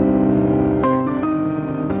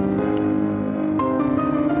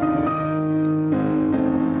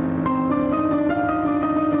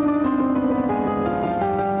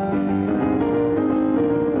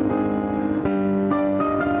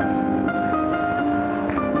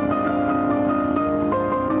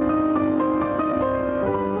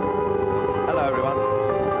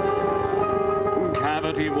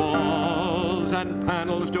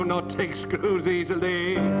 Take screws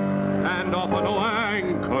easily, and offer no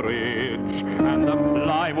anchorage, and the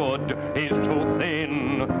plywood is too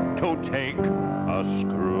thin to take a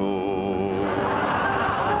screw.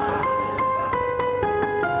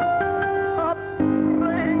 A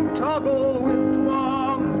ring toggle with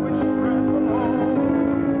drums which spread the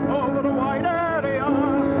load over a wide area.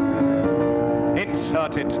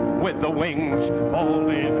 Insert it with the wings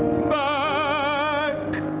folded back.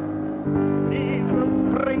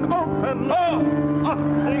 Oh, off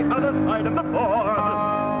the other side of the board.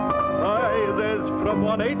 Sizes from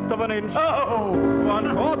 1/8 of an inch,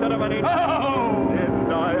 1/4 of an inch, in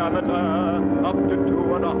diameter up to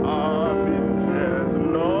 2.5 inches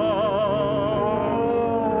long.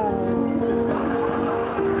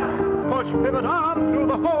 Push pivot arm through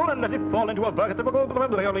the hole and let it fall into a vertical and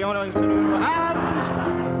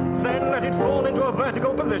then let it fall into a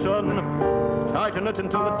vertical position. Tighten it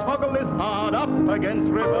until the toggle is hard up against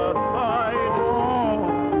river side.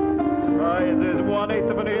 Size is 1/8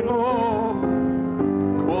 of an inch,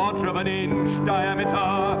 1/4 of an inch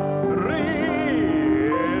diameter, 3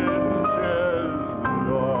 inches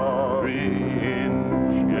long. 3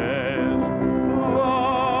 inches long.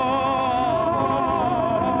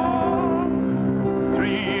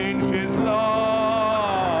 3 inches long.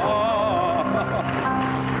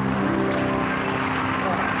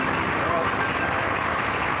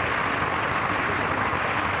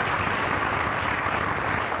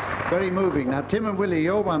 Very moving. Now, Tim and Willie,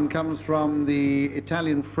 your one comes from the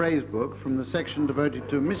Italian phrase book, from the section devoted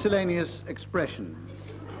to miscellaneous expressions.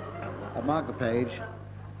 Mark the page.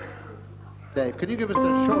 Dave, can you give us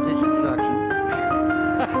a shortish introduction?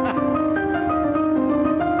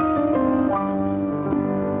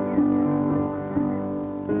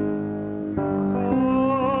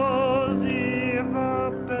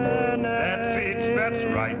 That's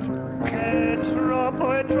right.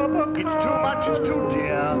 It's too much, it's too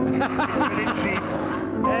dear. Very cheap.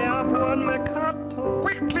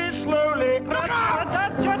 Quickly, slowly. Look out!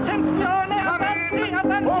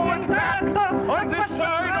 Forward, back. On this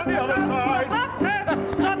side, on the other side.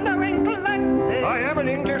 I am an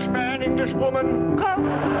Englishman, Englishwoman. What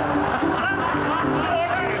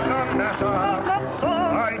is the matter?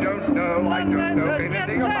 I don't know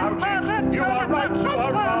anything about it. You are right, you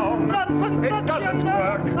are wrong. It doesn't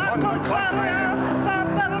work, on the contrary.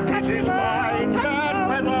 It is fine, bad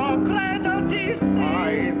weather.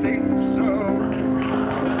 I think so.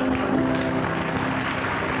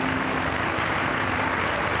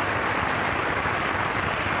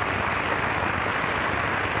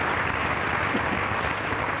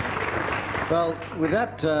 Well, with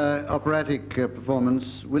that operatic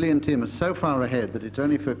performance, Willie and Tim are so far ahead that it's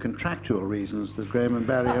only for contractual reasons that Graeme and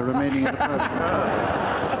Barry are remaining in the program.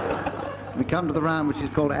 We come to the round which is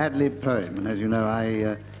called ad-lib poem, and as you know,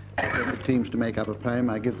 I get the teams to make up a poem.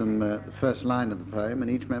 I give them the first line of the poem, and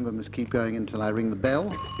each member must keep going until I ring the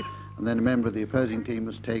bell, and then a member of the opposing team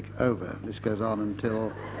must take over. This goes on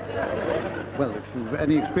until, well, if you've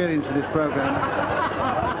any experience of this program,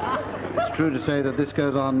 it's true to say that this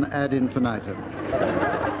goes on ad infinitum.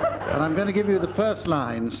 And I'm going to give you the first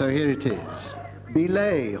line, so here it is.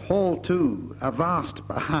 Belay, haul to, avast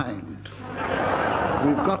behind.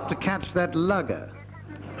 We've got to catch that lugger.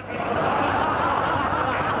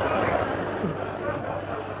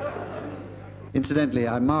 Incidentally,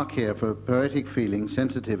 I mark here for poetic feeling,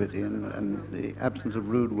 sensitivity, and the absence of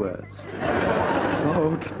rude words.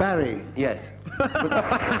 Oh, Barry. Yes.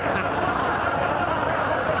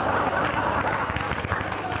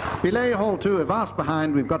 Belay, haul to, avast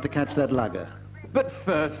behind, we've got to catch that lugger. But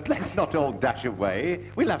first, let's not all dash away.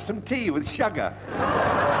 We'll have some tea with sugar.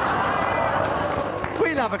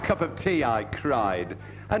 We'll have a cup of tea, I cried,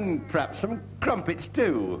 and perhaps some crumpets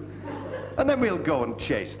too. And then we'll go and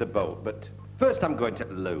chase the boat, but first I'm going to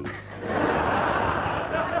loo.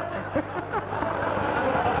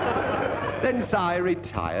 Then I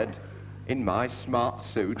retired in my smart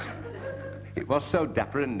suit. It was so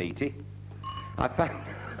dapper and neaty. I found...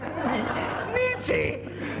 Neaty?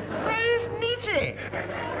 Where's neaty?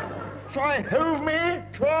 So I hove me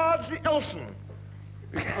towards the Elson,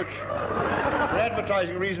 which, for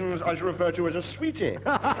advertising reasons, I shall refer to as a sweetie.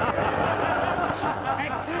 Excellent.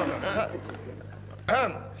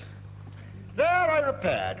 There I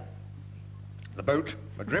repaired. The boat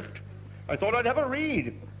adrift. I thought I'd have a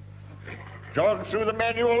read. Jogged through the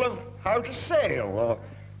manual of how to sail or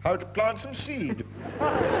how to plant some seed.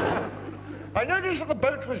 I noticed that the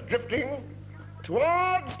boat was drifting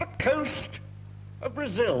towards the coast of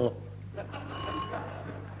Brazil.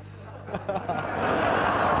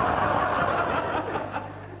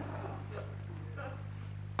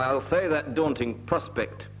 I'll say that daunting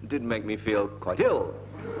prospect did make me feel quite ill.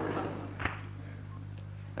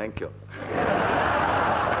 Thank you.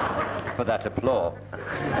 For that applause.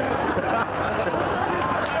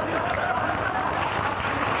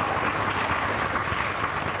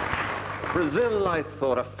 Brazil, I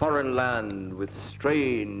thought, a foreign land with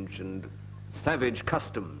strange and savage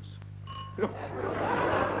customs. Well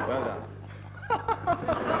done.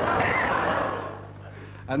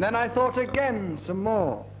 And then I thought again some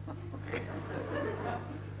more.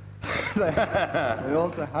 They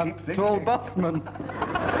also have tall busmen.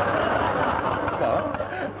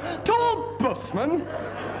 What? Tall busmen?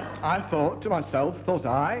 I thought to myself, thought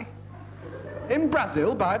I, in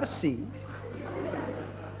Brazil by the sea.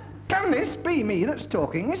 Can this be me that's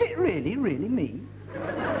talking? Is it really, really me?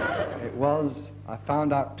 It was. I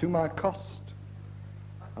found out to my cost.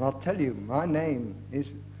 And I'll tell you, my name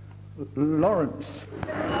is Lawrence.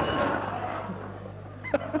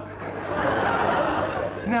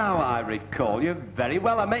 Now I recall you very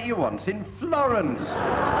well. I met you once in Florence.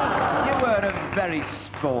 You were a very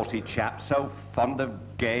sporty chap, so fond of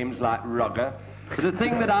games like rugger. But the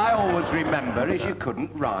thing that I always remember is you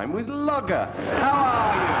couldn't rhyme with lugger. How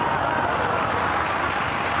are you?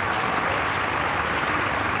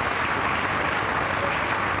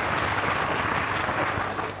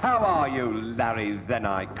 How are you, Larry? Then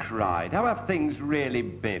I cried. How have things really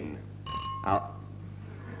been? I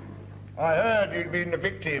heard you'd been the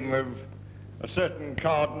victim of a certain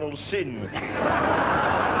cardinal sin.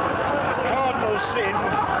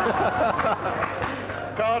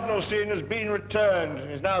 Cardinal sin has been returned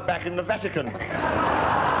and is now back in the Vatican.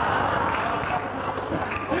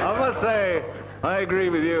 I must say, I agree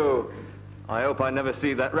with you. I hope I never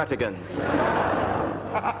see that rat again.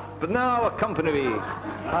 But now accompany me.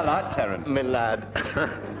 I like Terence. My lad.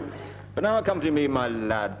 But now accompany me, my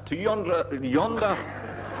lad, to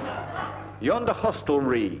yonder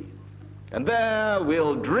hostelry. And there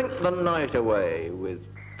we'll drink the night away with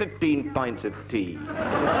 15 pints of tea.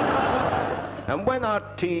 And when our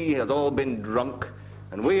tea has all been drunk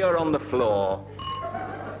and we are on the floor,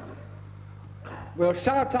 we'll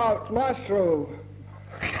shout out, Maestro.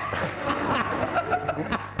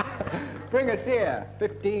 Bring us here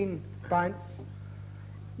 15 pints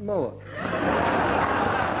more.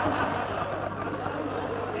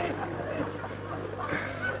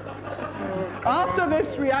 After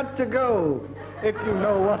this, we had to go, if you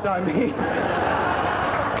know what I mean.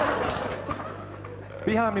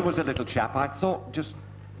 Behind me was a little chap I thought just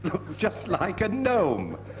like a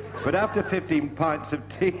gnome. But after 15 pints of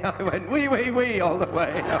tea, I went wee, wee, wee all the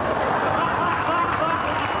way.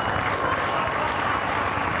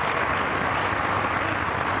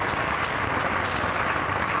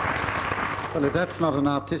 Well, if that's not an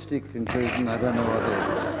artistic conclusion, I don't know what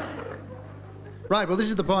is. Right, well, this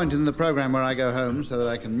is the point in the programme where I go home so that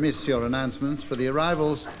I can miss your announcements for the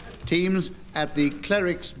arrivals teams at the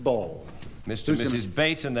Cleric's Ball. Mr. and Mrs.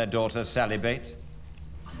 Bate and their daughter, Sally Bate.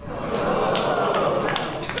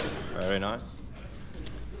 very nice.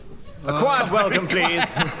 A quiet welcome, please.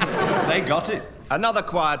 They got it. Another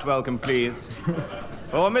quiet welcome, please.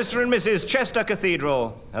 For Mr. and Mrs. Chester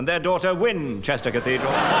Cathedral and their daughter, Winchester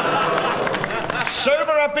Cathedral.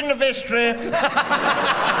 Sober up in the vestry. Here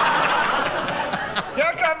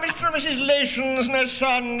come Mr. and Mrs. Lations and their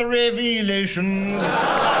son, the Revelations.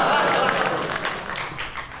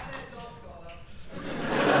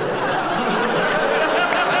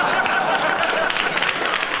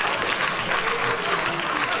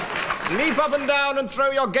 Leap up and down and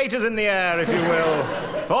throw your gaiters in the air, if you will.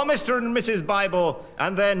 For Mr. and Mrs. Bible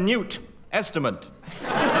and their newt estimate.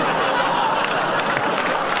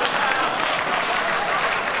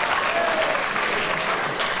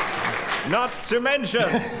 Not to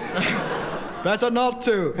mention... Better not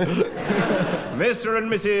to. Mr.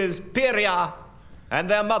 and Mrs. Peria and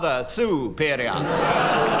their mother, Sue Peria.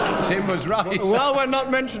 Tim was right. Well, we're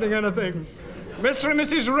not mentioning anything. Mr. and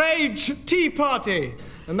Mrs. Rage Tea Party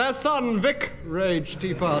and their son, Vic Rage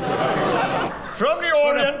Tea Party. From the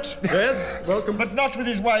Orient. Yes, welcome. But not with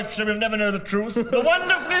his wife, so we'll never know the truth. The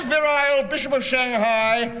wonderfully virile Bishop of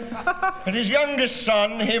Shanghai and his youngest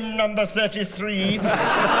son, him number 33.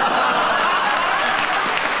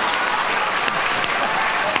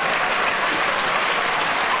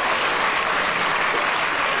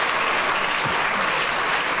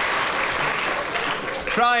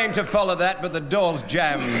 Trying to follow that, but the door's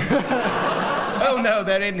jammed. Oh no,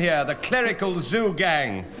 they're in here. The clerical zoo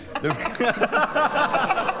gang. The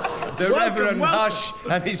Reverend Hush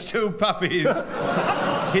and his two puppies.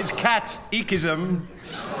 His cat, Ekism.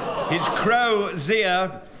 His crow,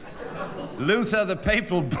 Zia. Luther, the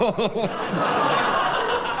papal bull.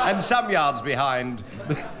 And some yards behind,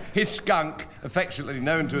 his skunk, affectionately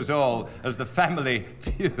known to us all as the family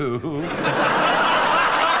pew.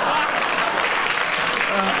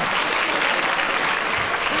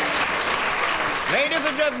 Ladies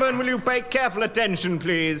and gentlemen, will you pay careful attention,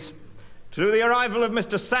 please, to the arrival of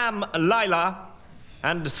Mr. Sam Lila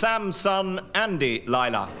and Sam's son, Andy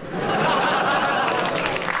Lila.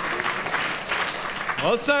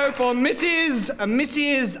 Also for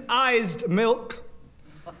Mrs. Iced Milk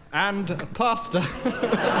and pasta.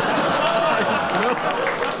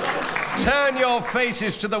 Turn your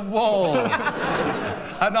faces to the wall.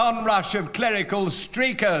 An onrush of clerical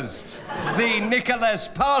streakers. The Nicholas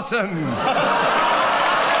Parsons.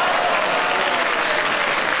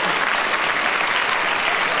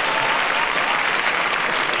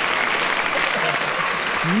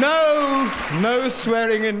 No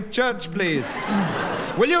swearing in church, please.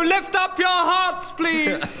 Will you lift up your hearts,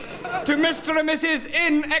 please, to Mr. and Mrs.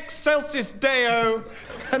 In Excelsis Deo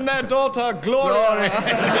and their daughter, Gloria.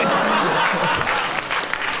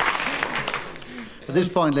 At this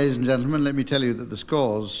point, ladies and gentlemen, let me tell you that the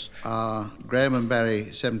scores are Graeme and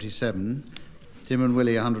Barry 77, Tim and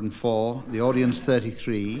Willie 104, the audience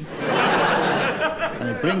 33, and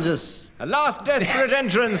it brings us... A last desperate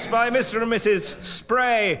entrance by Mr. and Mrs.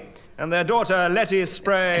 Spray and their daughter, Letty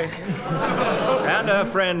Spray, and her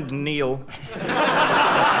friend, Neil.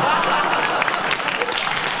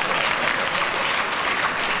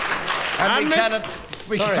 And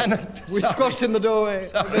we cannot... We squashed in the doorway.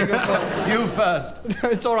 You first. No,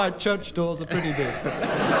 it's all right. Church doors are pretty big.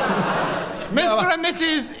 Mr. and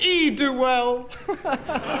Mrs. E. do well.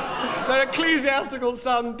 Their ecclesiastical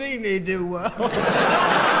son, Dean E. do well.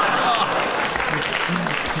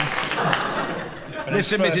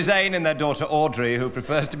 Mr. and Mrs. Ain and their daughter Audrey, who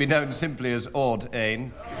prefers to be known simply as Aud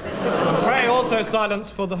Ain. Pray also silence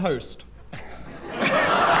for the host. That's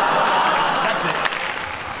it.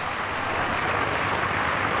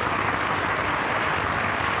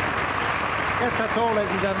 Yes, that's all,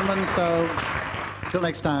 ladies and gentlemen, so till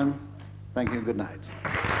next time, thank you and good night.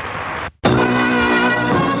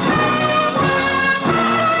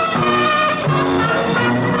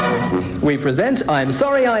 We present I'm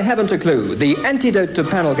Sorry I Haven't a Clue, the antidote to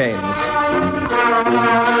panel games.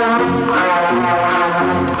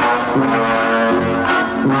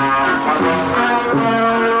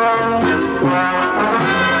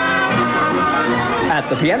 At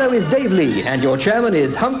the piano is Dave Lee, and your chairman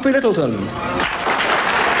is Humphrey Lyttleton.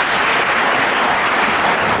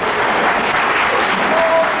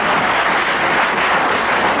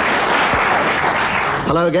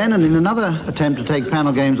 Hello again, and in another attempt to take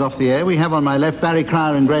panel games off the air, we have on my left Barry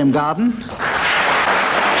Cryer and Graeme Garden.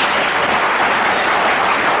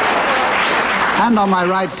 And on my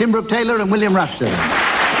right, Tim Brooke-Taylor and William Rushton.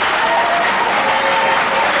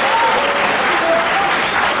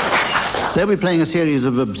 They'll be playing a series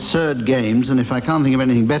of absurd games, and if I can't think of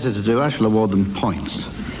anything better to do, I shall award them points.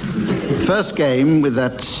 The first game, with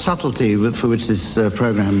that subtlety for which this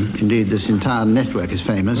programme, indeed this entire network, is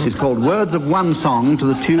famous, is called Words of One Song to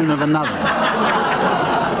the Tune of Another.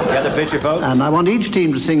 Get the picture, folks? And I want each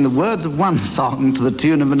team to sing the words of one song to the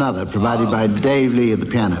tune of another, provided by Dave Lee at the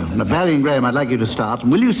piano. Now, Barry and Graeme, I'd like you to start.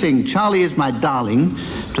 Will you sing Charlie Is My Darling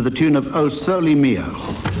to the tune of O Soli Mio?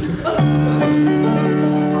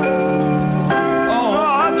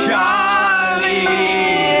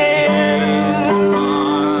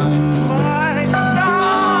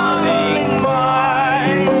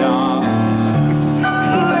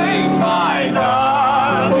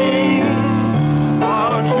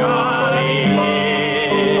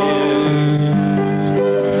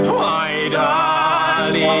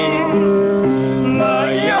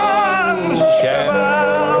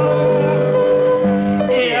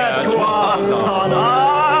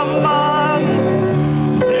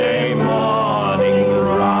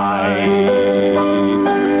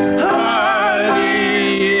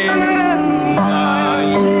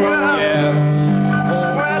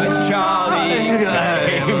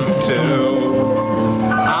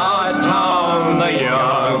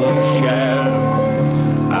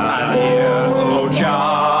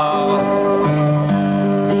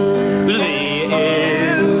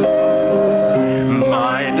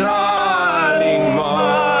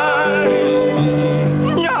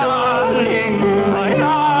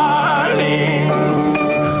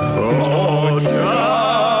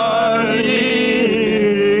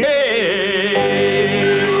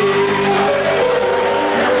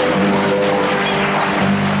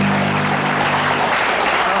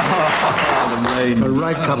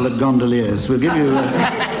 at gondoliers. We'll give you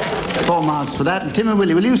 4 marks for that. And Tim and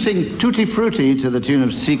Willie, will you sing Tutti Frutti to the tune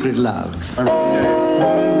of Secret Love?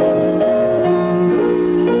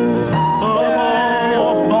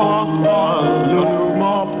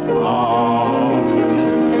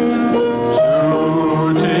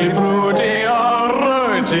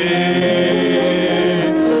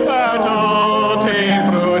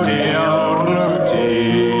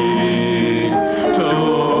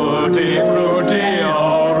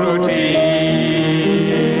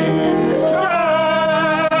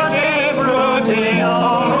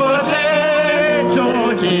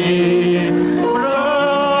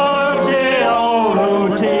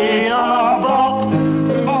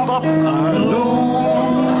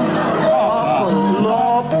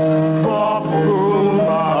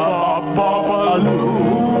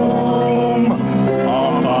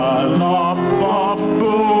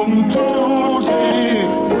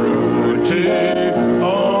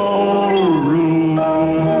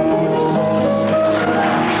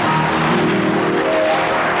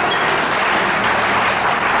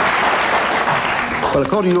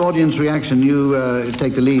 According to audience reaction, you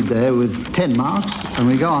take the lead there with 10 marks, and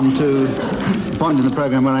we go on to the point in the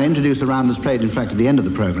programme where I introduce a round that's played, in fact, at the end of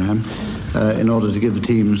the programme, in order to give the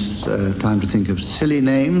teams time to think of silly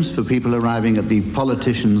names for people arriving at the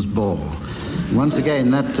politicians' ball. Once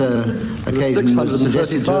again, that occasion was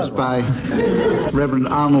suggested to us by Reverend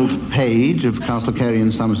Arnold Page of Castle Carey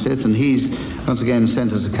in Somerset, and he's once again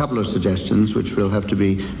sent us a couple of suggestions which will have to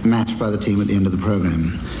be matched by the team at the end of the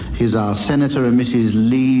programme. Here's our Senator and Mrs.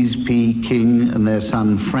 Lees P. King and their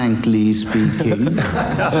son Frank Lees P. King,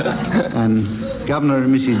 and Governor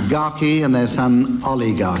and Mrs. Garkey and their son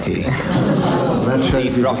Ollie Garkey.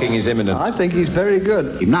 Deep rocking is imminent. I think he's very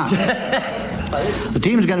good. Now, the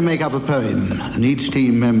team is going to make up a poem, and each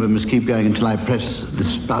team member must keep going until I press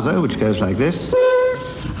this buzzer, which goes like this,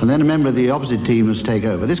 and then a member of the opposite team must take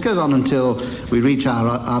over. This goes on until we reach our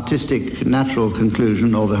artistic, natural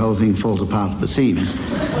conclusion, or the whole thing falls apart at the seams.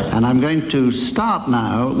 And I'm going to start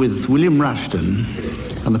now with William Rushton,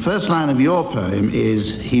 and the first line of your poem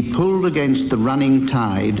is, "He pulled against the running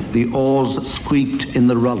tide, the oars squeaked in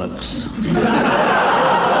the rowlocks."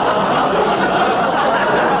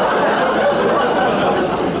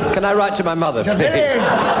 Can I write to my mother, please?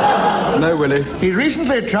 No, Willie. He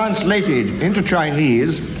recently translated into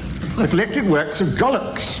Chinese the collected works of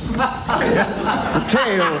Gollocks. The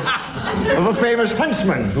tale of a famous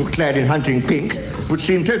huntsman who, clad in hunting pink, would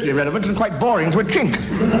seem totally irrelevant and quite boring to a chink.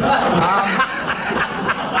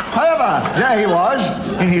 However, there he was,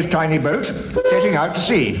 in his tiny boat, setting out to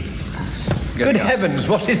sea. Good heavens,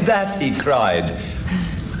 what is that? He cried.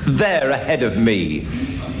 There ahead of me.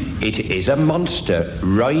 It is a monster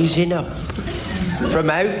rising up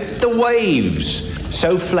from out the waves,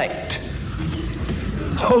 so flecked.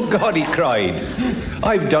 Oh God, he cried,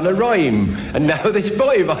 I've done a rhyme, and now this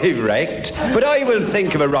poem I've wrecked. But I will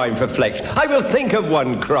think of a rhyme for flecked. I will think of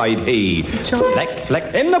one, cried he. Flecked,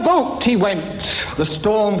 flecked. In the boat he went, the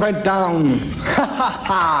storm went down. Ha ha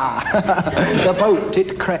ha! The boat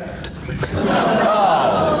it crept.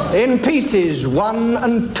 In pieces 1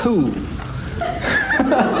 and 2.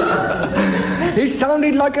 He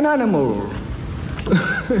sounded like an animal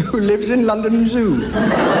who lives in London Zoo.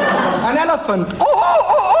 An elephant. Oh, oh,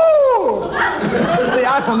 oh, oh! Is the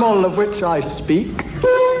animal of which I speak.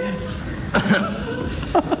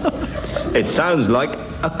 It sounds like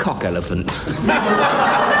a cock elephant.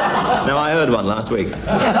 No, I heard one last week.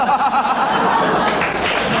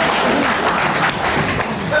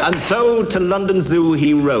 And so to London Zoo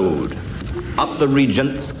he rode, up the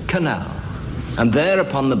Regent's Canal. And there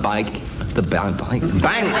upon the bank, there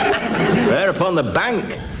upon the bank,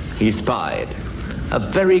 he spied a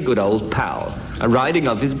very good old pal, a-riding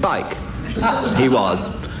of his bike. He was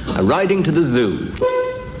a-riding to the zoo.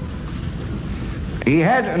 He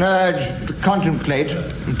had an urge to contemplate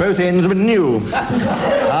both ends of a new.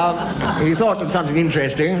 He thought that something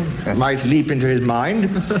interesting might leap into his mind,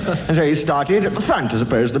 and so he started at the front as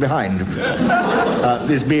opposed to the behind.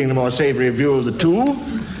 This being the more savoury view of the two,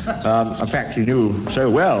 a fact he knew so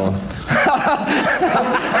well.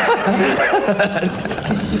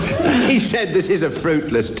 He said this is a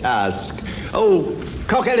fruitless task. Oh,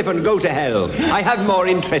 cock elephant, go to hell. I have more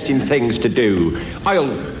interesting things to do.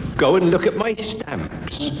 I'll go and look at my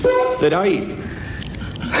stamps that I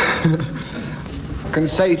can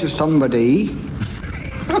say to somebody,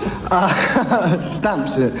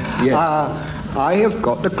 stamps, yes. I have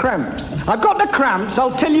got the cramps. I've got the cramps.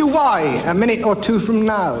 I'll tell you why a minute or two from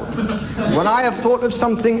now. When I have thought of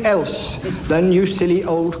something else than you silly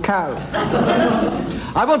old cow.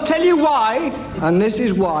 I will tell you why, and this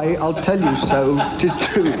is why I'll tell you so. 'Tis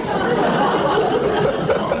true.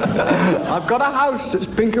 I've got a house that's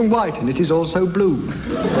pink and white, and it is also blue.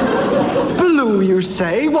 Blue, you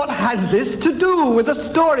say? What has this to do with the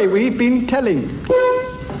story we've been telling?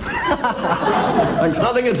 Thanks.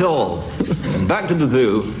 Nothing at all. Back to the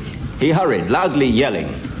zoo. He hurried, loudly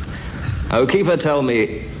yelling. Oh, keeper, tell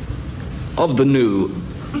me, of the new,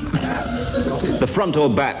 the front or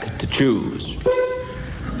back to choose?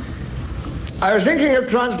 I was thinking of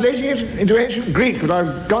translating it into ancient Greek, but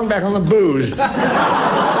I've gone back on the booze.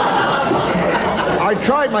 I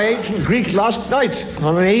tried my ancient Greek last night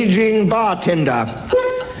on an aging bartender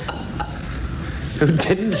who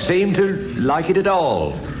didn't seem to like it at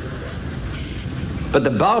all. But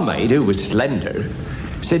the barmaid, who was slender,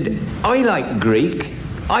 said, I like Greek.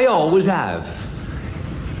 I always have.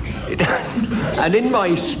 And in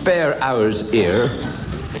my spare hours here,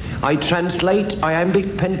 I translate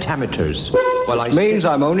iambic pentameters. Well, Which means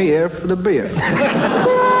I'm only here for the beer.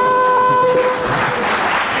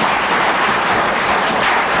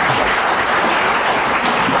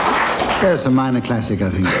 There's a minor classic,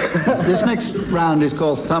 I think. This next round is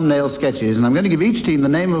called Thumbnail Sketches, and I'm going to give each team the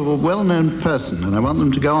name of a well-known person, and I want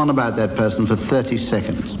them to go on about that person for 30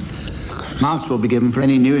 seconds. Marks will be given for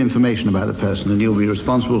any new information about the person, and you'll be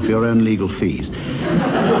responsible for your own legal fees.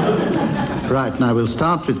 Right, now we'll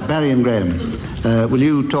start with Barry and Graeme. Will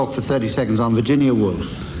you talk for 30 seconds on Virginia Woolf?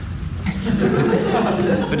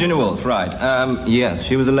 Virginia Woolf, right. Yes,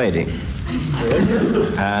 she was a lady.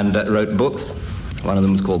 And wrote books. One of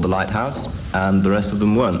them was called The Lighthouse, and the rest of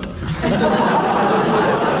them weren't. She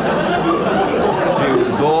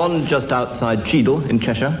was born just outside Cheadle in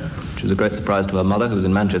Cheshire, which was a great surprise to her mother, who was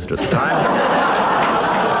in Manchester at the time.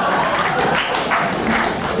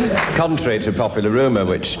 Contrary to popular rumour,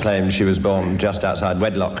 which claims she was born just outside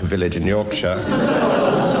Wedlock village in Yorkshire,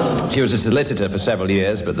 she was a solicitor for several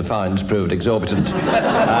years, but the fines proved exorbitant.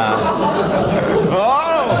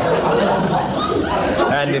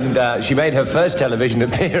 And she made her first television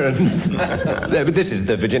appearance. But this is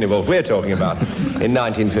the Virginia Woolf we're talking about. In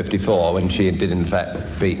 1954, when she did in fact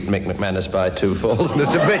beat Mick McManus by 2 falls and a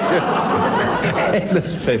submission in the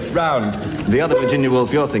 5th round. The other Virginia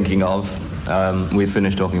Woolf you're thinking of, we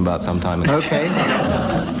finished talking about some time ago. Okay.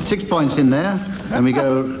 6 points in there, and we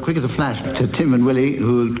go quick as a flash to Tim and Willie,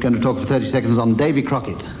 who are going to talk for 30 seconds on Davy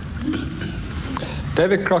Crockett.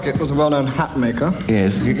 David Crockett was a well-known hat maker.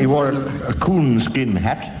 Yes, he wore a coonskin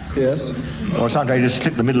hat. Yes. Or sometimes he just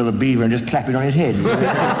slip the middle of a beaver and just clap it on his head.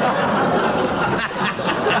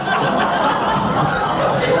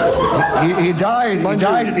 He died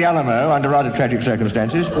at the Alamo under rather tragic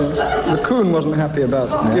circumstances. The coon wasn't happy about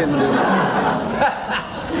the skin.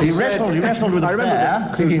 He wrestled with a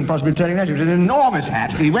bear, thinking possibly turning that. It was an enormous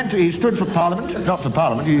hat. He stood for Parliament, not for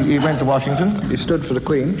Parliament, he went to Washington. He stood for the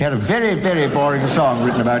Queen. He had a very, very boring song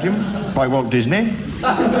written about him by Walt Disney.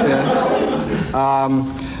 Yes.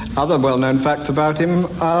 Other well-known facts about him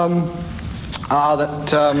are that...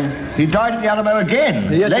 he died at the Alamo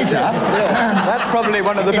again, yes, later. Yeah. That's probably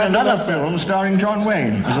one of the in another film starring John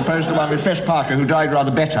Wayne, as opposed to one with Fess Parker, who died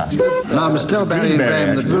rather better. Now, I must tell Barry and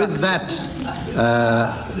Graeme that with that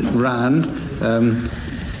round,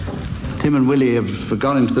 Tim and Willie have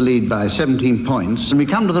gone into the lead by 17 points. And we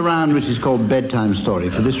come to the round which is called Bedtime Story.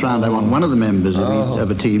 For this round, I want one of the members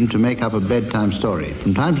of a team to make up a bedtime story.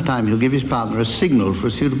 From time to time, he'll give his partner a signal for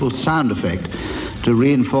a suitable sound effect to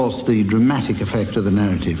reinforce the dramatic effect of the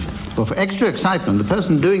narrative. Well, for extra excitement, the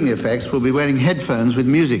person doing the effects will be wearing headphones with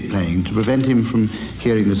music playing to prevent him from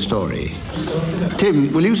hearing the story.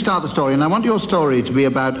 Tim, will you start the story? And I want your story to be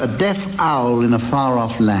about a deaf owl in a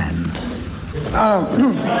far-off land.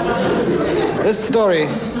 This story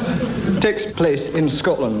takes place in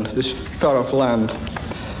Scotland, this far-off land,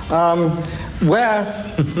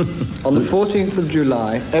 where on the 14th of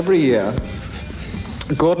July every year,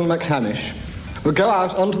 Gordon McHamish would go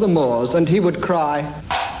out onto the moors and he would cry,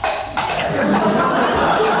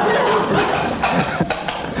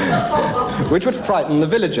 which would frighten the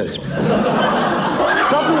villagers.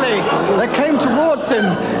 Suddenly, there came towards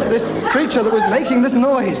him this creature that was making this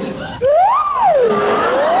noise.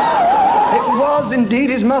 It was indeed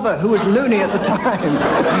his mother, who was loony at the time.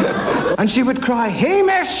 And she would cry,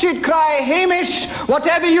 Hamish, she'd cry, Hamish,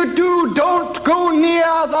 whatever you do, don't go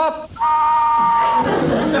near the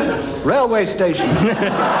railway station.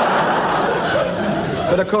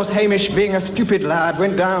 But of course, Hamish, being a stupid lad,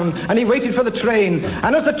 went down and he waited for the train.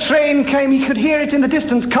 And as the train came, he could hear it in the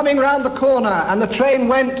distance coming round the corner. And the train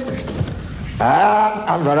went...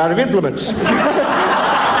 I've run out of implements.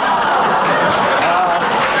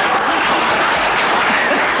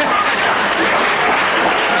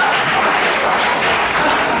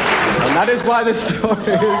 And that is why this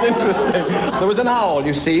story is interesting. There was an owl,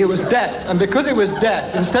 you see, who was deaf. And because it was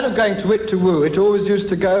deaf, instead of going to it to woo, it always used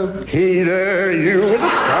to go... Heater, you with the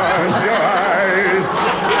stars in your eyes.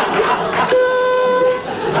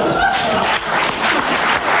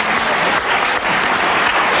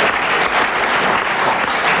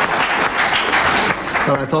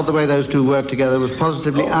 Well, I thought the way those two worked together was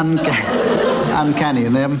positively uncanny,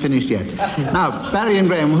 and they haven't finished yet. Now, Barry and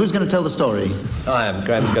Graeme, who's going to tell the story? I am.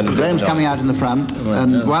 Graham's going to do it. Graham's coming out in the front,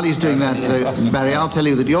 and while he's doing that, Barry, I'll tell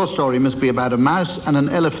you that your story must be about a mouse and an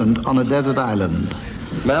elephant on a desert island.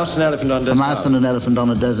 Mouse and elephant on a desert island. A mouse and an elephant on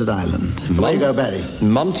a desert island. There you go, Barry.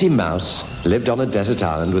 Monty Mouse lived on a desert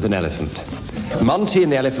island with an elephant. Monty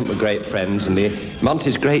and the elephant were great friends, and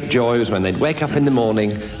Monty's great joy was when they'd wake up in the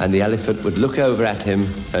morning and the elephant would look over at him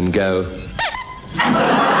and go...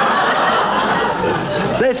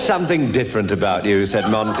 There's something different about you, said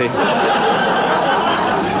Monty.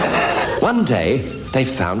 One day, they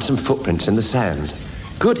found some footprints in the sand.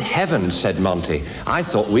 Good heavens, said Monty. I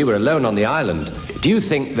thought we were alone on the island. Do you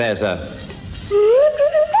think there's a...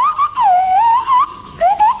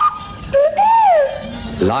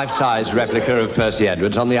 life-size replica of Percy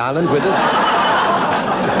Edwards on the island with us?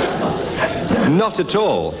 Not at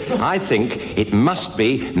all. I think it must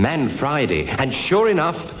be Man Friday. And sure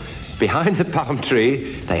enough, behind the palm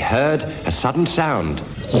tree, they heard a sudden sound.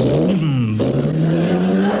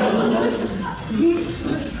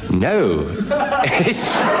 No.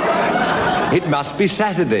 It must be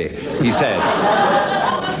Saturday, he said.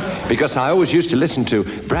 Because I always used to listen to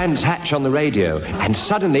Brands Hatch on the radio, and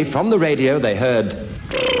suddenly from the radio they heard...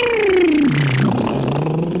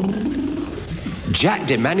 Jack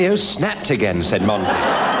DeManio snapped again, said Monty.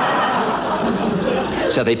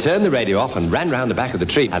 So they turned the radio off and ran round the back of the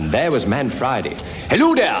tree, and there was Man Friday.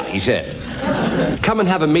 Hello there, he said. Come and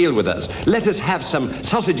have a meal with us. Let us have some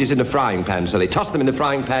sausages in a frying pan. So they tossed them in the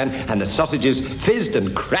frying pan, and the sausages fizzed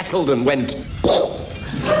and crackled and went...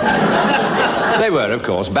 They were, of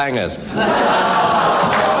course, bangers.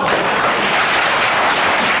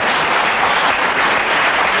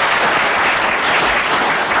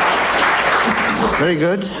 Very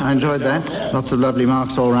good. I enjoyed that. Lots of lovely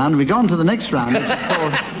marks all round. We go on to the next round, which is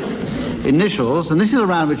called Initials, and this is a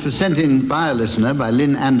round which was sent in by a listener, by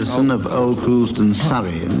Lynn Anderson of Old Coulston,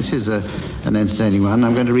 Surrey. And this is an entertaining one.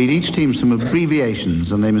 I'm going to read each team some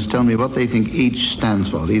abbreviations, and they must tell me what they think each stands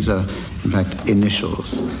for. These are, in fact,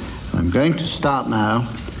 initials. I'm going to start now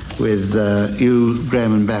with you,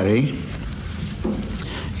 Graeme and Barry.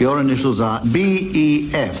 Your initials are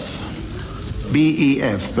B-E-F.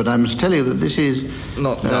 B-E-F, but I must tell you that this is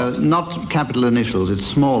not capital initials, it's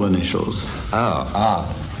small initials.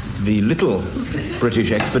 The little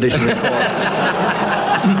British Expeditionary Force.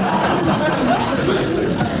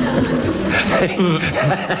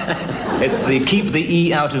 It's the Keep the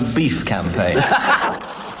E Out of Beef campaign.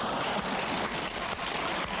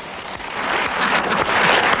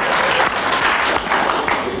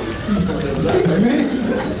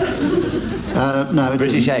 No,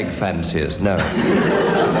 British egg fanciers, no.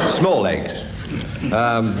 Small eggs.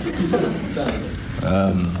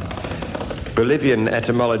 Bolivian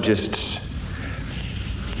etymologists.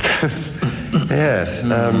 Yes.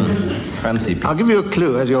 Fancy pizza. I'll give you a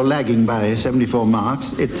clue as you're lagging by 74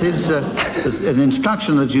 marks. It is an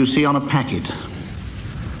instruction that you see on a packet.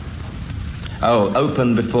 Oh,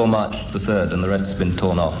 open before March the 3rd, and the rest has been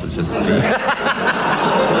torn off. It's just...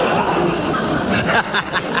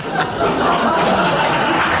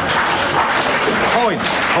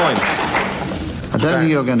 Point. I don't think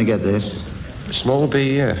you're going to get this. Small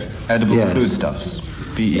B, yeah. Edible foodstuffs.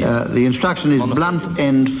 The instruction is blunt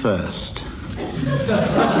end first.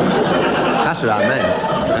 That's what I meant.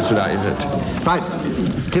 That's what I said. Right,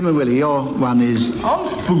 Tim and Willie, your one is... On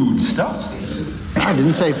foodstuffs? I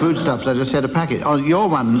didn't say foodstuffs, I just said a packet. Oh, your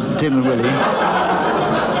one, Tim and Willie,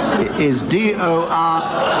 is D-O-R...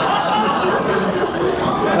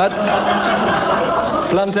 That's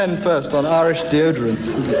blunt end first on Irish deodorants.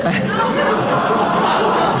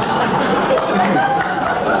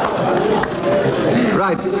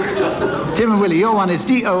 Right. Tim and Willie, your one is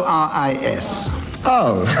D-O-R-I-S.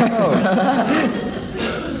 Oh.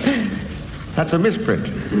 That's a misprint.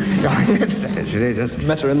 Actually, just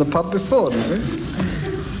met her in the pub before, didn't we?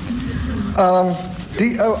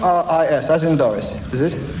 D-O-R-I-S, as in Doris, is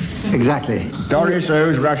it? Exactly. Doris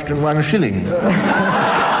owes Rushton 1 shilling.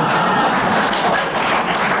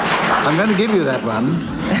 I'm going to give you that one.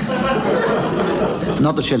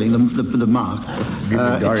 Not the shilling, the mark.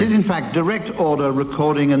 It is, in fact, direct order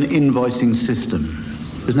recording and invoicing system.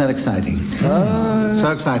 Isn't that exciting?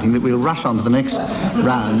 So exciting that we'll rush on to the next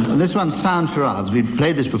round. And this one's sound charades. We've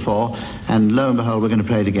played this before, and lo and behold, we're going to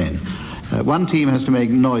play it again. One team has to make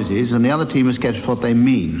noises, and the other team must guess what they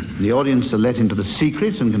mean. The audience are let into the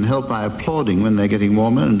secret and can help by applauding when they're getting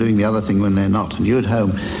warmer and doing the other thing when they're not. And you at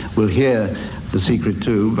home will hear the secret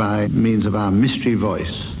too by means of our mystery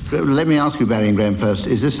voice. Let me ask you, Barry and Graeme, first.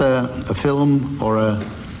 Is this a film or a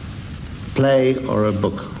play or a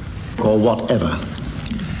book or whatever?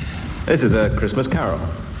 This is a Christmas carol.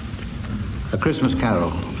 A Christmas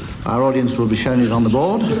carol. Our audience will be shown it on the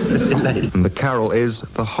board. And the carol is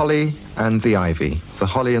The Holly and the Ivy. The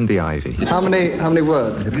Holly and the Ivy. How many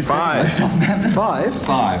words? 5. 5? 5.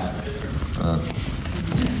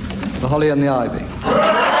 The Holly and the Ivy.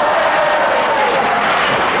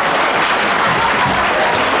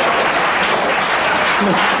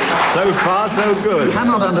 So far, so good.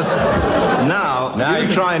 Cannot understand. Now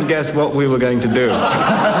you try and guess what we were going to do.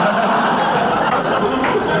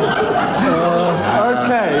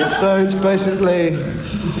 Okay, so it's basically...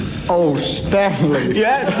 Oh, Stanley.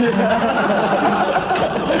 Yes.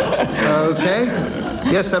 Okay.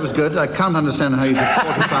 Yes, that was good. I can't understand how you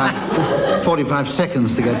took 45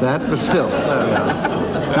 seconds to get that, but still. There we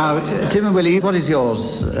are. Now, Tim and Willie, what is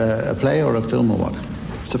yours? A play or a film or what?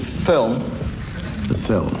 It's a film. A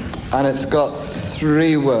film. And it's got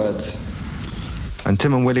 3 words. And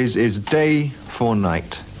Tim and Willie's is Day for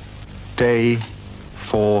Night. Day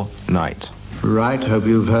for Night. Right, hope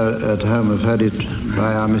you've heard, at home have heard it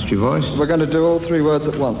by our mystery voice. We're going to do all 3 words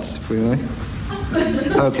at once, if we may.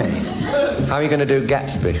 Okay. How are you going to do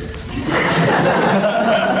Gatsby?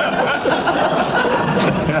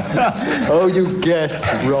 Oh, you guessed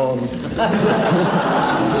wrong.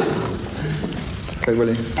 Okay,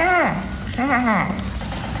 Willie.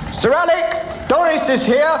 Sir Alec, Doris is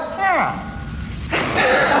here.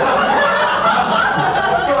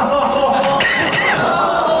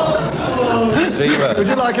 Would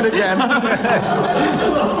you like it again?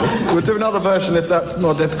 We'll do another version if that's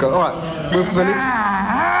more difficult. All right. Willie.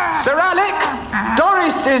 Sir Alec,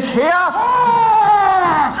 Doris is here.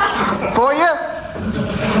 For you.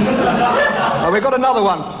 Oh, we've got another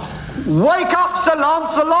one. Wake up, Sir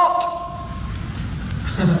Lancelot.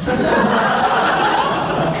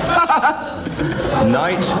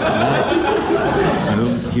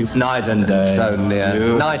 Night and day. So near.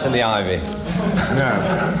 You. Night and the Ivy. No.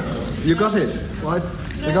 You got it. Why?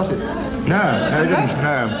 You got it. No, I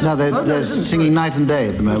didn't. No, they're singing Night and Day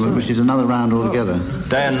at the moment, which is another round altogether.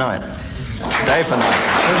 Day and night. Day for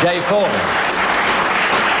night. Day for.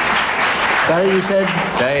 Barry, you said?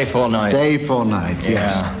 Day for night. Day for night, yes.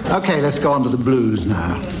 Yeah. Okay, let's go on to the blues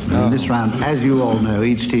now. In this round, as you all know,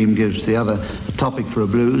 each team gives the other a topic for a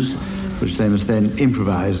blues, which they must then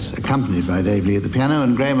improvise, accompanied by Dave Lee at the piano,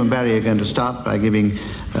 and Graeme and Barry are going to start by giving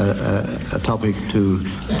a topic to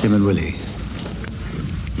Tim and Willie.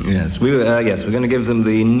 Yes, we're going to give them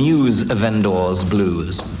the News Vendors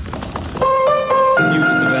Blues. News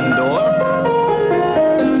Vendor.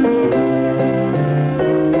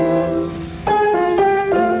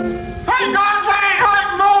 Hey guys, very good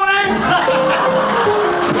morning.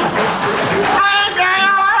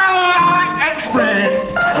 Express.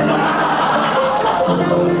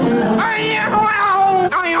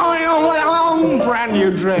 Brand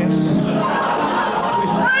new dress.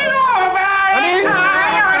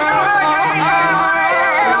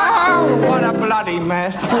 What a bloody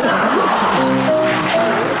mess.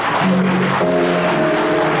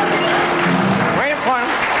 Wait for him.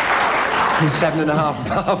 7.5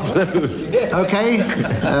 bar blues. Okay,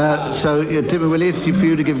 so Tim and Willie, it's for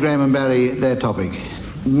you to give Graeme and Barry their topic.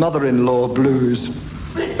 Mother-in-law blues.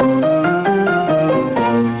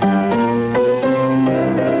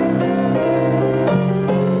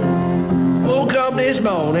 Woke up this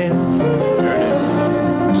morning,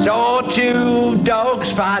 saw 2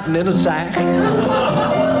 dogs fighting in a sack.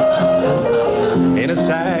 In a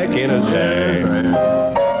sack, in a sack.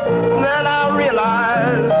 Then I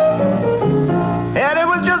realized that it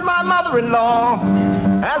was just my mother-in-law,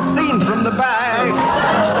 as seen from the back.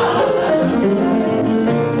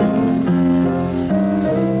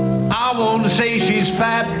 I won't say she's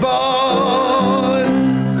fat, boy.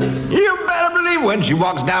 You better believe when she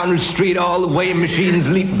walks down the street, all the weighing machines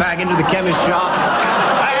leap back into the chemist shop.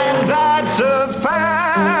 And that's a fact.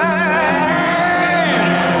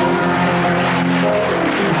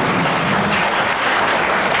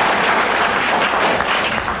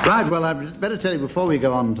 Right, well, I'd better tell you before we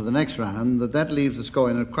go on to the next round that leaves the score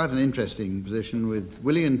in quite an interesting position with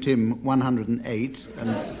Willie and Tim 108 and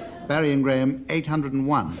Barry and Graeme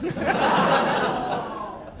 801.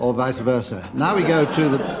 Or vice versa. Now we go to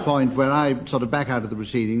the point where I sort of back out of the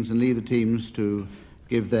proceedings and leave the teams to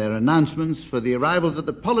give their announcements for the arrivals at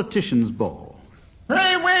the politicians' ball.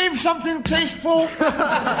 Pray wave something tasteful.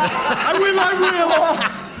 I will.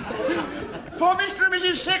 For Mr. and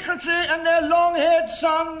Mrs. Secretary and their long-haired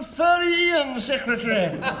son, Furry Ian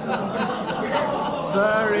Secretary.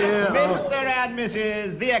 Mr. and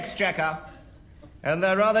Mrs. the Exchequer, and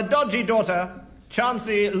their rather dodgy daughter,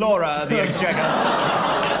 Chauncey Laura the Exchequer.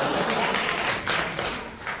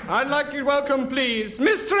 I'd like you to welcome, please,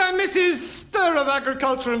 Mr. and Mrs. Stir of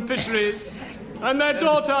Agriculture and Fisheries, and their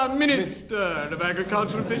daughter, Minister of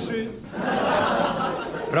Agriculture and Fisheries.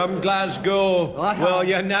 From Glasgow, well,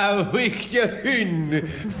 you're now weak in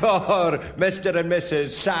for Mr. and Mrs.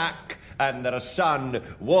 Sack and their son,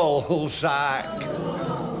 Woolsack.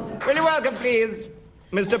 Will you welcome, please,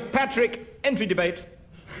 Mr. Patrick Entry Debate,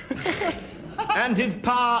 and his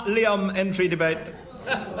Pa Liam Entry Debate.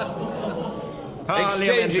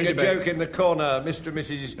 Exchanging a joke in the corner, Mr. and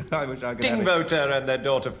Mrs. Dingvoter and their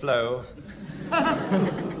daughter Flo.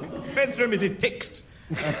 Mr. and Mrs. Tix,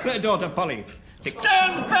 their daughter Polly.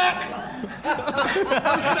 Stand back!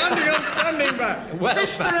 I'm standing back. Well,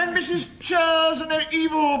 Mr. and Mrs. Churs and their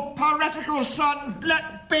evil, piratical son,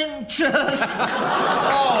 Black Ben Churs.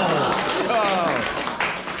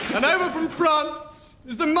 And over from France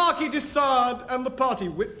is the Marquis de Sade and the party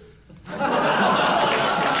whips.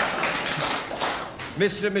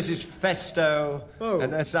 Mr. and Mrs. Festo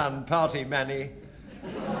and their son, Party Manny.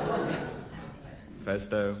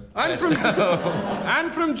 Festo.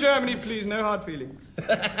 And from Germany, please, no hard feelings.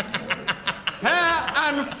 Herr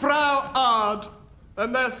and Frau Ard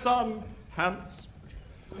and their son, Hans.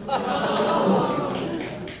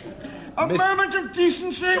 A moment of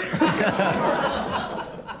decency.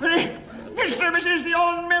 Mr. and Mrs. the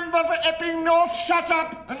old member for Epping North, shut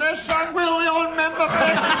up, and their son Will, the old member for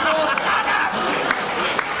Epping North, shut up.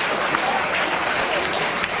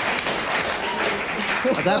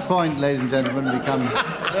 At that point, ladies and gentlemen, we come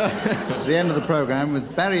to the end of the programme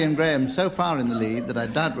with Barry and Graeme so far in the lead that I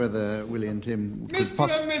doubt whether Willie and Tim could Mr.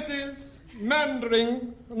 and Mrs.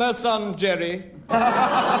 Mandering and their son Jerry. And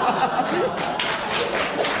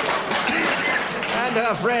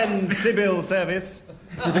her friend Sybil Service.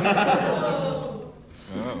 Well,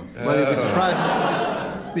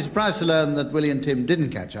 you'd be surprised to learn that Willie and Tim didn't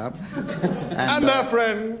catch up. And their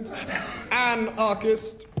friend,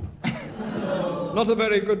 Anarchist. Not a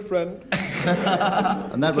very good friend.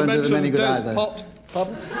 And that won't do them any good either.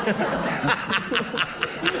 Pardon?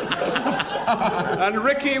 And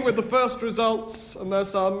Ricky with the first results, and their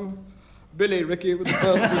son, Billy Ricky with the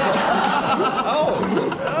first results.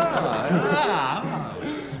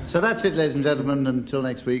 So that's it, ladies and gentlemen. Until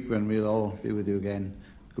next week, when we'll all be with you again.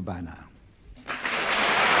 Goodbye now.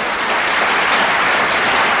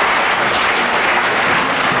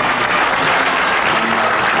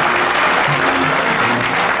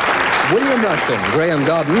 William Rushton, Graeme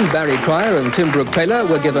Garden, Barry Cryer and Tim Brooke-Taylor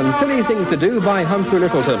were given Silly Things to Do by Humphrey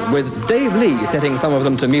Lyttleton, with Dave Lee setting some of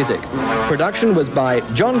them to music. Production was by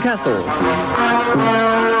John Castles.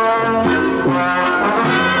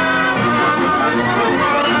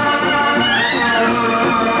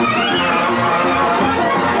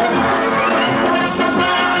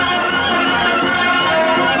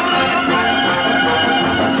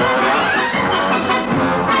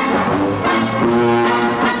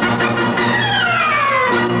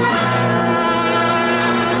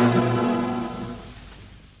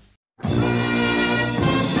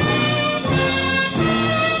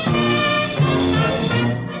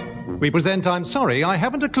 We present I'm Sorry, I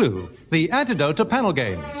Haven't a Clue, the antidote to panel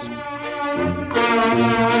games.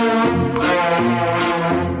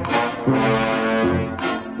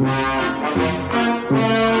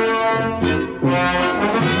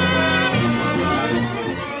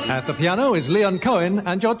 At the piano is Leon Cohen,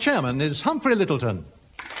 and your chairman is Humphrey Lyttleton.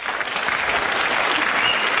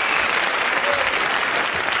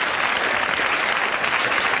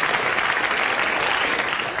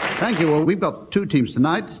 Thank you. Well, we've got two teams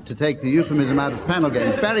tonight to take the euphemism out of panel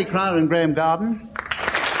games. Barry Cryer and Graeme Garden.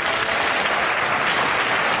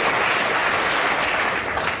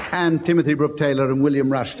 And Timothy Brooke-Taylor and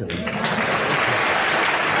William Rushton.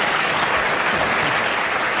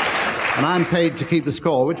 And I'm paid to keep the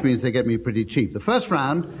score, which means they get me pretty cheap. The first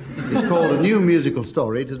round is called a new musical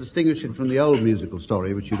story to distinguish it from the old musical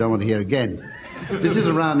story, which you don't want to hear again. This is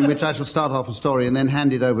a round in which I shall start off a story and then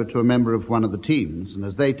hand it over to a member of one of the teams. And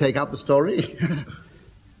as they take up the story,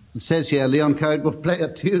 it says here, Leon Cohen will play a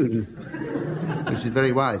tune, which is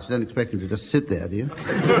very wise. You don't expect him to just sit there, do you?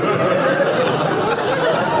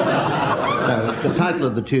 the title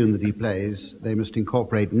of the tune that he plays, they must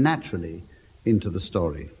incorporate naturally into the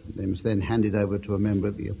story. They must then hand it over to a member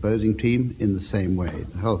of the opposing team in the same way.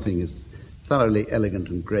 The whole thing is thoroughly elegant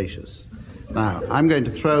and gracious. Now, I'm going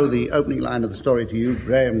to throw the opening line of the story to you,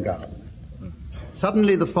 Graeme Garden.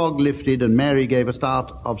 Suddenly the fog lifted and Mary gave a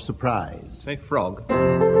start of surprise. Say frog.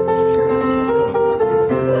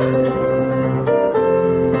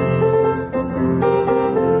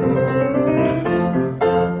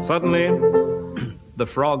 Suddenly, the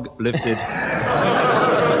frog lifted.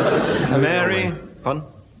 Mary... Pardon?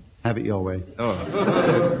 Have it your way.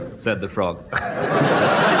 Oh, said the frog.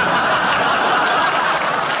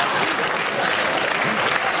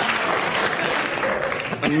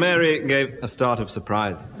 And Mary gave a start of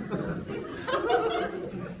surprise.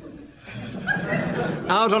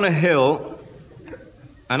 Out on a hill,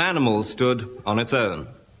 an animal stood on its own.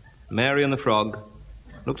 Mary and the frog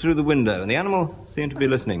looked through the window, and the animal seemed to be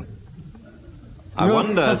listening. I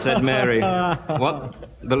wonder, said Mary, what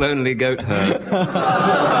the lonely goat heard.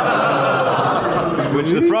 To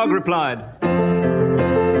which the frog replied,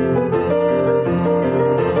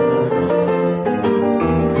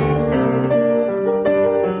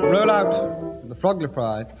 roll out. The frog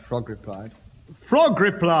replied. Frog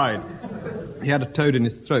replied. He had a toad in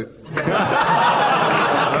his throat.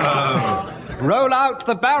 Roll out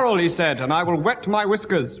the barrel, he said, and I will wet my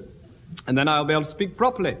whiskers, and then I'll be able to speak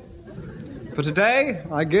properly. For today,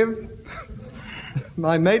 I give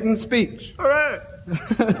my maiden speech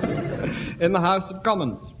in the House of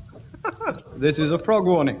Commons. This is a frog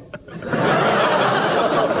warning.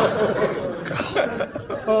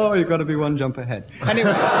 Oh, you've got to be one jump ahead.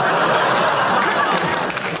 Anyway.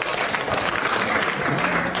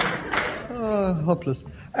 Oh, hopeless.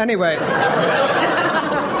 Anyway,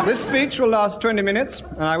 this speech will last 20 minutes,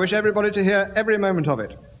 and I wish everybody to hear every moment of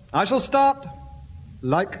it. I shall start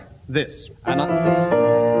like this. And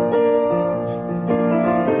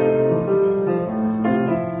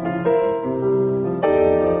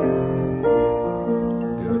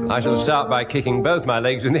I shall start by kicking both my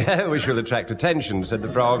legs in the air, which will attract attention, said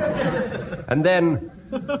the frog. And then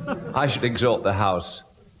I shall exhort the house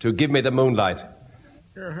to give me the moonlight.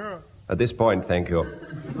 At this point, thank you.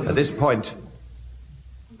 At this point,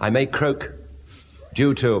 I may croak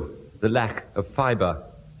due to the lack of fibre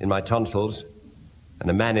in my tonsils and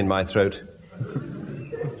a man in my throat.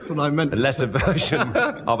 That's what I meant. A lesser version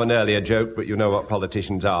of an earlier joke, but you know what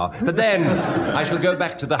politicians are. But then I shall go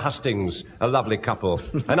back to the hustings, a lovely couple,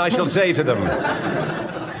 and I shall say to them,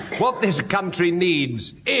 what this country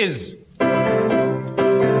needs is...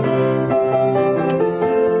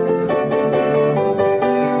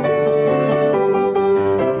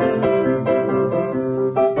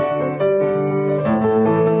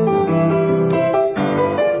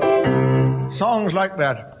 Songs like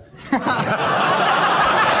that.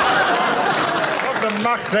 What the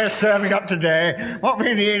muck they're serving up today. What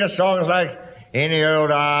we need are songs like Any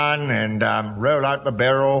Old Iron and Roll Out the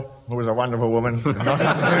Barrel, who was a wonderful woman. Not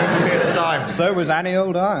at the time. So was Annie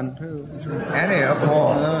Old Iron, too. Annie, of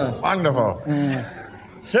course. Wonderful.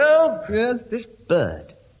 So, yes, this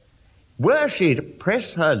bird, were she to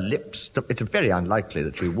press her lips to... It's very unlikely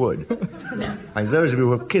that she would. And those of you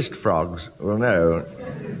who have kissed frogs will know,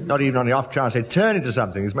 not even on the off chance they turn into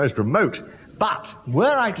something that's most remote. But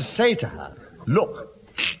were I to say to her, look...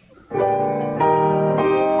 and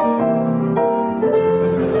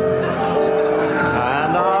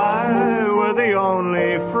I were the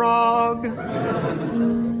only frog.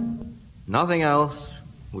 Nothing else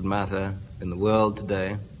would matter in the world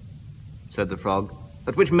today, said the frog,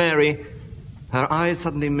 at which Mary, her eyes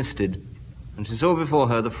suddenly misted, and she saw before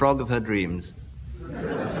her the frog of her dreams.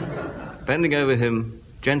 Bending over him,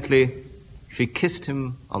 gently, she kissed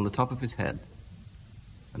him on the top of his head.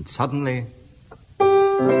 And suddenly...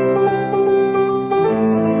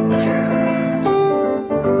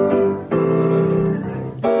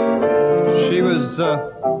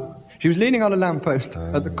 She was leaning on a lamppost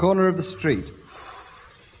at the corner of the street,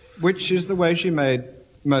 which is the way she made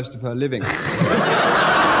most of her living.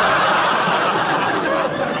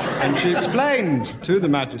 And she explained to the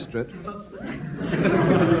magistrate,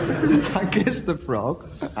 I kissed the frog.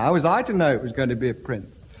 How was I to know it was going to be a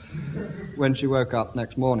prince? When she woke up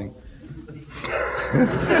next morning.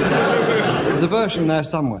 There's a version there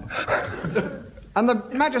somewhere. And the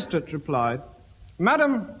magistrate replied,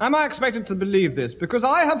 Madam, am I expected to believe this? Because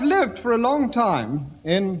I have lived for a long time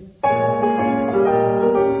in...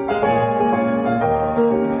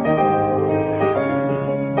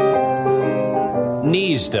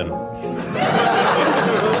 Neasden.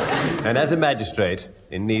 And as a magistrate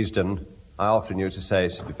in Neasden, I often used to say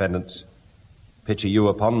to defendants, Picture you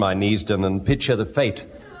upon my knees, Dun, and picture the fate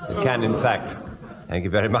that can, in fact, thank you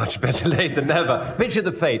very much, better late than never, picture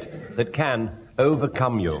the fate that can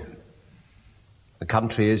overcome you. The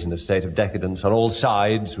country is in a state of decadence. On all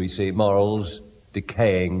sides we see morals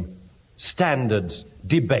decaying, standards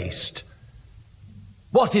debased.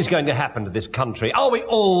 What is going to happen to this country? Are we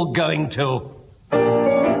all going to...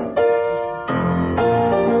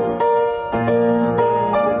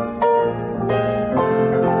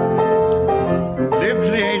 Live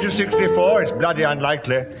to the age of 64, it's bloody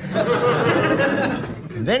unlikely.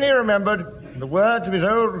 And then he remembered the words of his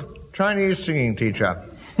old Chinese singing teacher,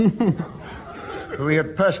 who he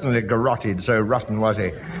had personally garroted, so rotten was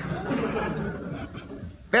he.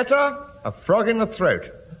 Better a frog in the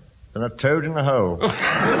throat than a toad in the hole.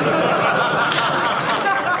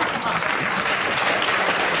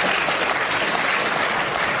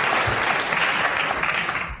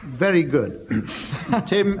 Very good.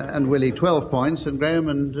 Tim and Willie, 12 points, and Graeme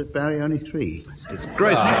and Barry only 3. It's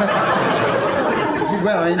disgraceful. This is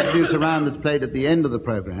where I introduce a round that's played at the end of the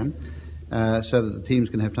programme, so that the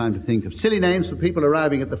teams can have time to think of silly names for people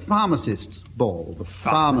arriving at the pharmacist's ball. The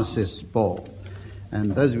pharmacist's ball.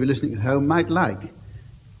 And those of you listening at home might like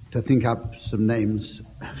to think up some names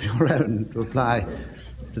of your own to apply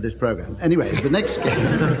to this programme. Anyway, the next game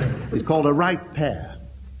is called a right pair.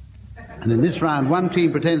 And in this round, one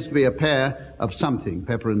team pretends to be a pair of something,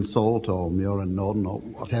 pepper and salt, or Muir and Norden, or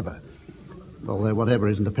whatever. Although whatever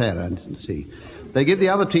isn't a pair, I see. They give the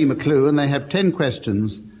other team a clue, and they have 10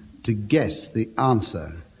 questions to guess the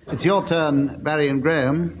answer. It's your turn, Barry and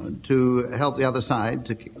Graeme, to help the other side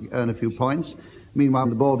to earn a few points. Meanwhile,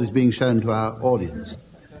 the board is being shown to our audience.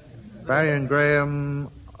 Barry and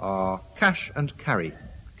Graeme are cash and carry.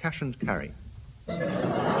 Cash and carry.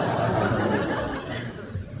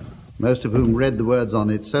 Most of whom read the words on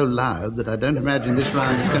it so loud that I don't imagine this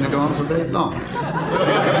round is going to go on for very long.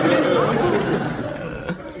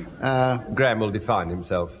 Graeme will define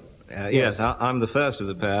himself. Yes, I'm the first of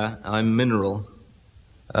the pair. I'm mineral.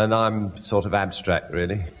 And I'm sort of abstract,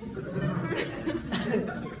 really.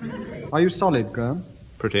 Are you solid, Graeme?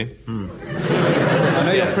 Pretty. I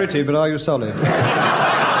know you're pretty, but are you solid?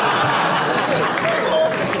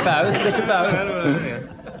 Bit of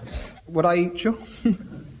both. Would I eat you?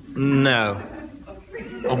 No.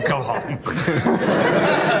 Oh, go on.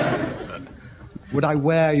 Would I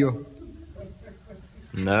wear you?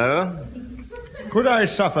 No. Could I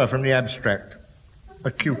suffer from the abstract?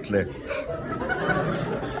 Acutely.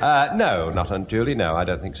 No, not unduly, no, I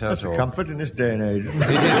don't think so That's at all. a comfort in this day and age.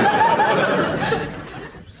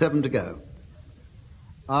 7 to go.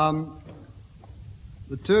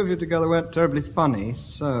 The two of you together weren't terribly funny,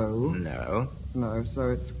 so... No. No, so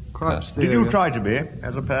it's quite serious. Did you try to be,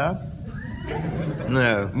 as a pair?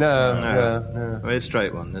 No. No. Very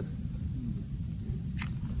straight one, this.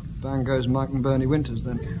 Down goes Mike and Bernie Winters,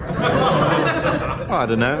 then. Oh, I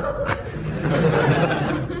don't know.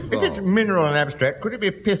 If it's mineral and abstract, could it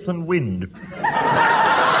be pith and wind?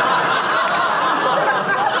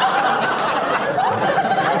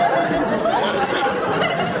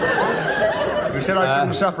 You said I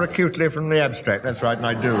didn't suffer acutely from the abstract. That's right, and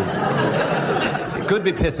I do. It could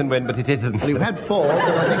be pith and wind, but it isn't. Well, you've had 4, but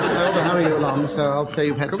I think I ought to hurry you along, so I'll say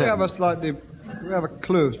you've had Could 7. we have a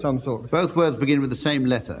clue of some sort? Both words begin with the same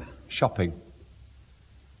letter. Shopping.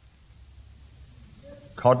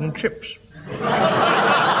 Cod and chips.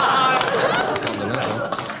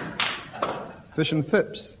 Fish and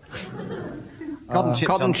Pips.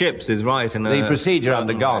 Cod and chips is right. In the procedure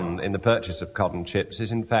undergone in the purchase of cod and chips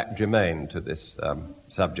is in fact germane to this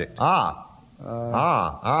subject. How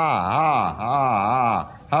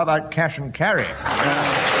about cash and carry?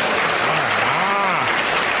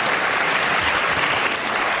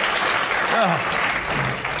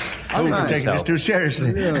 I think you're taking this too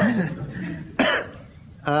seriously.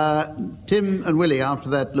 Tim and Willie, after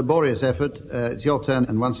that laborious effort, it's your turn,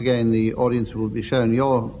 and once again the audience will be shown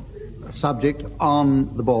your subject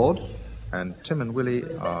on the board. And Tim and Willie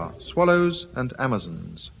are swallows and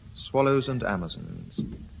Amazons. Swallows and Amazons.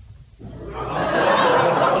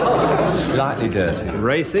 Slightly dirty.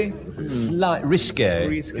 Racy?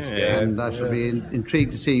 Risque. And I shall be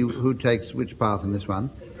intrigued to see who takes which part in this one.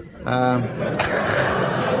 A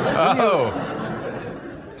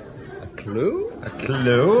clue? A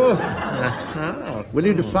clue? Will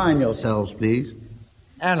you define yourselves, please?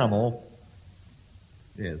 Animal.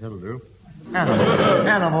 Yes, that'll do.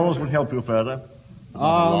 Animals would help you further.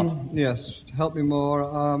 Yes, to help me more.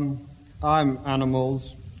 I'm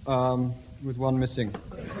animals, with one missing.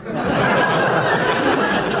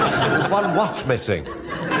 One what's missing?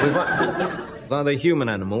 Are they human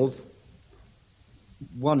animals?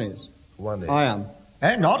 One is. One is. I am.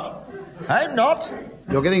 I'm not. I'm not.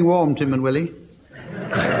 You're getting warm, Tim and Willie.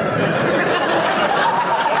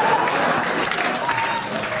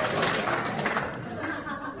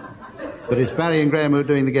 But it's Barry and Graeme who are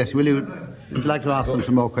doing the guessing. Willie, would you like to ask them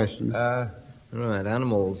some more questions? Right,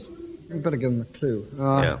 animals. You better give them a clue.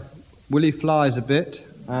 Yeah. Willie flies a bit,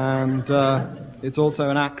 and it's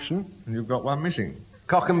also an action. And you've got one missing.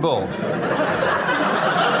 Cock and bull.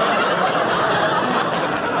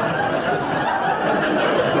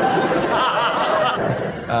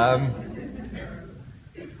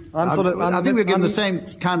 I think we're given the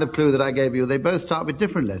same kind of clue that I gave you. They both start with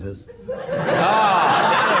different letters.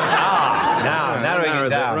 Now, narrowing it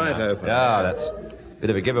down. Right open. Ah, that's a bit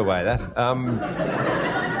of a giveaway, that.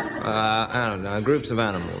 I don't know, groups of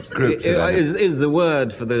animals. Groups of animals. Is the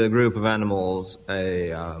word for the group of animals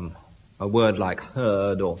a word like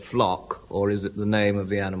herd or flock, or is it the name of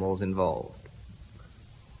the animals involved?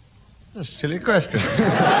 That's a silly question.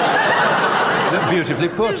 Beautifully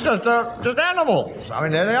put. It's just animals. I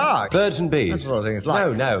mean, there they are. Birds and bees. That's the sort of thing it's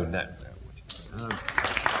like. No.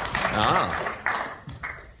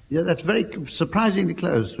 Yeah, that's very surprisingly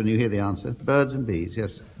close when you hear the answer. Birds and bees,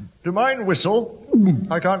 yes. Do mine whistle?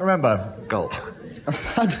 I can't remember. Gulp.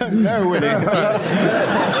 I don't know, Willie.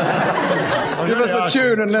 Give us a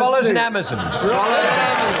tune and let's Swallows see. and Amazons.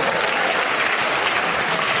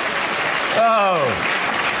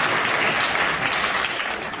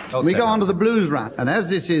 We go on to the blues round, and as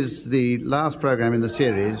this is the last program in the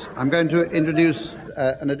series, I'm going to introduce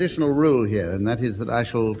an additional rule here, and that is that I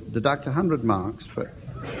shall deduct 100 marks for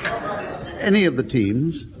any of the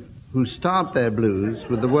teams who start their blues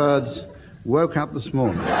with the words, "woke up this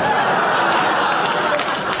morning."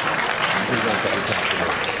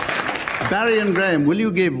 Barry and Graeme, will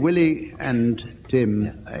you give Willie and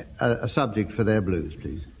Tim a subject for their blues,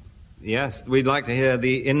 please? Yes, we'd like to hear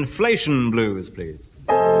the inflation blues, please.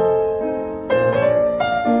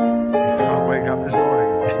 Can't wake up this morning.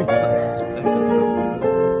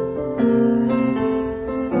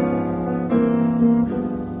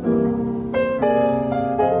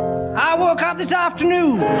 I woke up this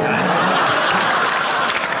afternoon.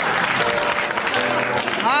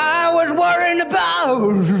 I was worrying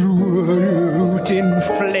about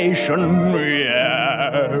inflation.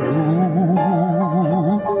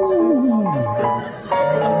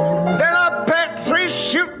 Then I packed 3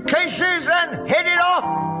 suitcases and headed off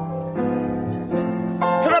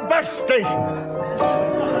to the bus station.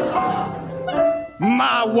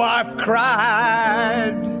 My wife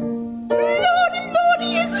cried, "Lordy,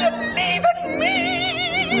 Lordy, is you leaving me?"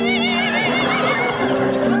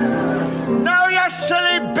 "No, you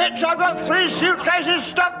silly bitch, I've got 3 suitcases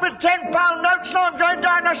stuffed with £10 notes and I'm going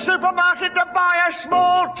down the supermarket to buy a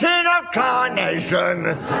small tin of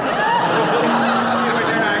carnation."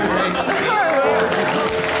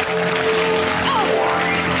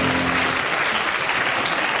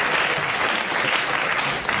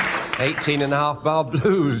 18.5-bar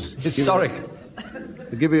blues. Historic.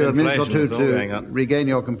 I'll give you a minute or two to regain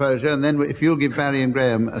your composure, and then if you'll give Barry and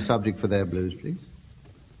Graeme a subject for their blues, please.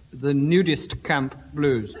 The nudist camp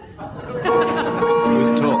blues.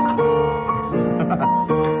 Who's talk?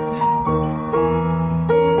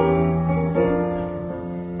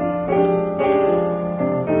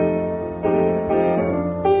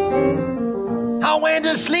 I went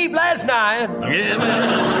to sleep last night,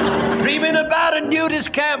 dreaming about a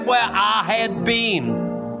nudist camp where I had been.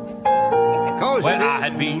 Of course, Where I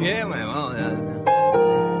had been. Yeah, well,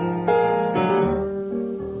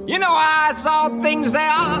 You know, I saw things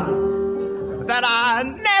there that I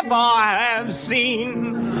never have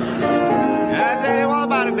seen. I'll tell you all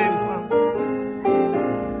about it, baby.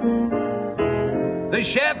 The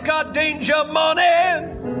chef got danger money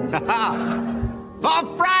for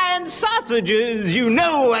frying sausages, you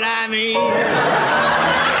know what I mean.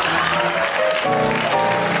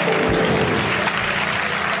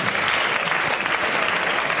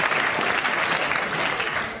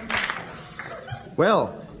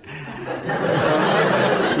 Well,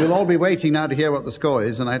 you'll all be waiting now to hear what the score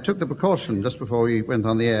is, and I took the precaution just before we went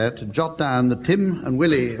on the air to jot down that Tim and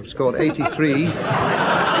Willie have scored 83,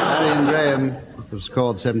 Barry and Graeme have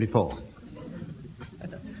scored 74.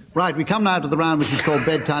 Right, we come now to the round which is called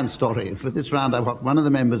Bedtime Story. And for this round, I want one of the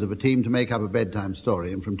members of a team to make up a bedtime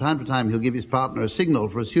story, and from time to time he'll give his partner a signal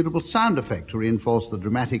for a suitable sound effect to reinforce the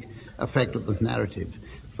dramatic effect of the narrative.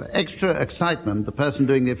 For extra excitement, the person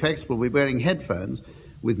doing the effects will be wearing headphones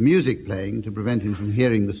with music playing to prevent him from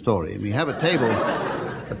hearing the story. And we have a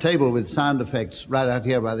table with sound effects right out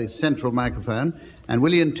here by this central microphone. And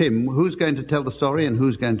Willie and Tim, who's going to tell the story and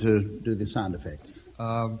who's going to do the sound effects?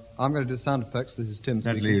 I'm going to do sound effects. This is Tim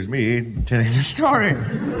That speaking. leaves me telling the story.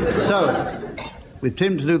 So, with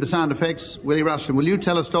Tim to do the sound effects, Willie Rushton, will you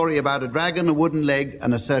tell a story about a dragon, a wooden leg,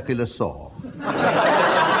 and a circular saw?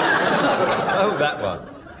 Oh, that one.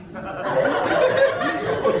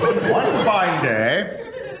 One fine day...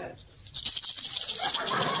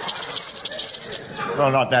 Well,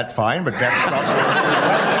 not that fine, but that's not...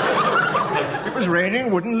 It was raining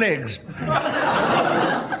wooden legs.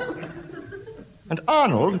 And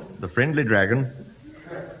Arnold, the friendly dragon,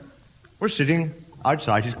 was sitting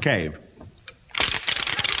outside his cave,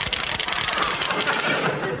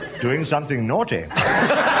 doing something naughty.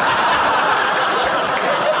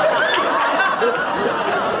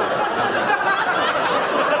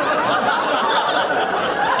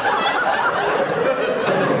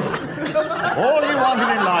 All he wanted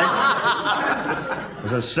in life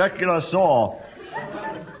was a circular saw.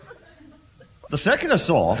 The circular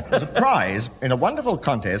saw was a prize in a wonderful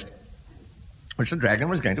contest which the dragon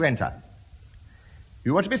was going to enter.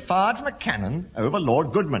 You were to be fired from a cannon over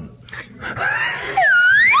Lord Goodman.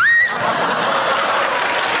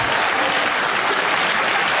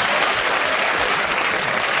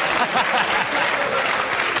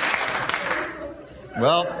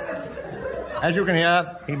 Well, as you can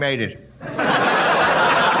hear, he made it.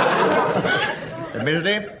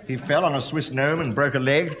 Admittedly, he fell on a Swiss gnome and broke a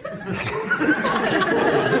leg. But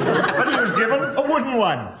he was given a wooden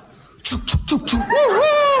one.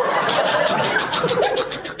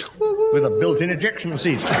 With a built-in ejection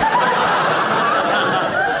seat.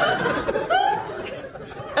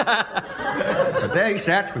 But there he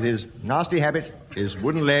sat with his nasty habit, his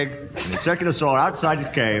wooden leg, and his circular saw outside his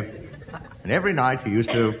cave. And every night he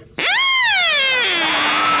used to...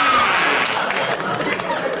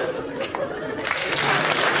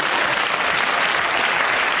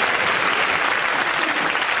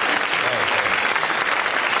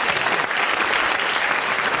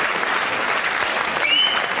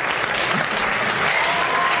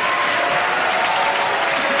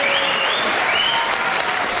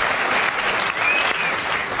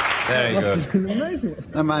 Very good.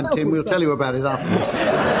 Never mind, Tim, we'll tell you about it afterwards.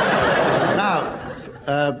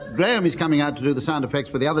 Now, Graeme is coming out to do the sound effects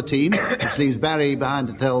for the other team, which leaves Barry behind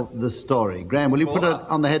to tell the story. Graeme, will you put it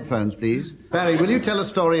on the headphones, please? Barry, will you tell a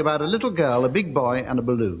story about a little girl, a big boy, and a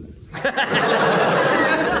balloon?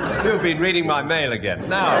 You've been reading my mail again.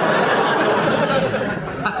 Now,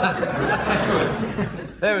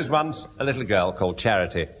 there was once a little girl called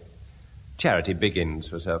Charity. Charity Biggins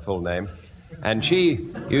was her full name. And she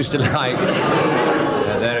used to like...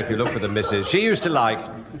 there, if you look for the missus, she used to like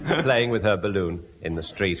playing with her balloon in the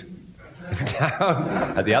street.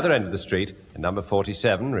 Down at the other end of the street, in number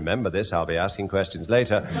 47, remember this, I'll be asking questions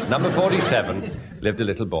later, number 47 lived a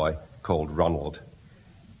little boy called Ronald.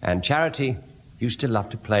 And Charity used to love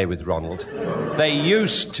to play with Ronald. They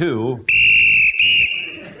used to...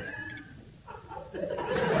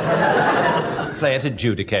 play at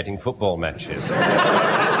adjudicating football matches.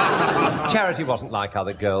 Charity wasn't like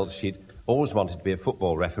other girls. She'd always wanted to be a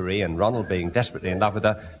football referee, and Ronald, being desperately in love with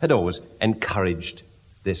her, had always encouraged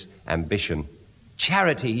this ambition.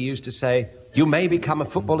 Charity, he used to say, you may become a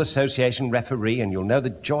Football Association referee and you'll know the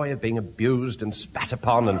joy of being abused and spat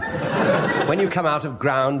upon, and when you come out of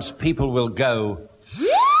grounds, people will go,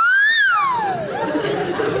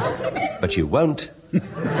 but you won't.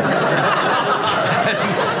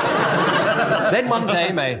 Then one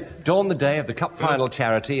day may dawn the day of the cup final,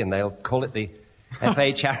 Charity, and they'll call it the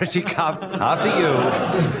FA Charity Cup after you.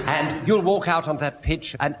 And you'll walk out on that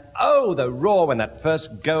pitch, and oh, the roar when that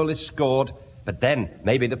first goal is scored. But then,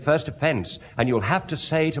 maybe the first offence, and you'll have to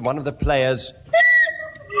say to one of the players...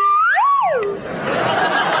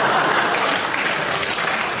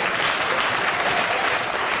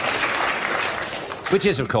 which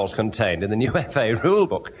is, of course, contained in the new FA rule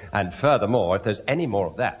book. And furthermore, if there's any more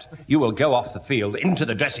of that, you will go off the field into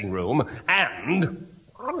the dressing room and...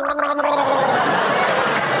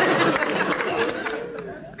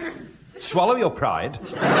 swallow your pride.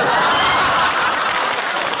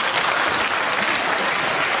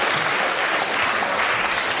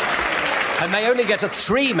 And may only get a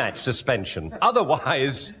 3-match suspension.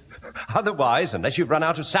 Otherwise, unless you've run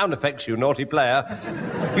out of sound effects, you naughty player,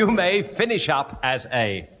 you may finish up as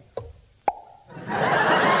a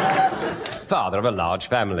father of a large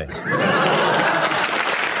family.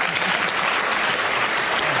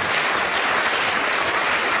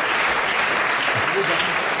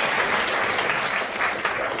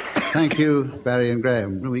 Thank you, Barry and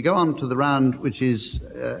Graeme. We go on to the round, which is,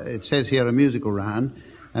 it says here, a musical round,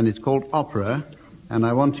 and it's called opera. And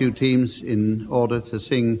I want you teams, in order, to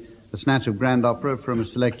sing a snatch of grand opera from a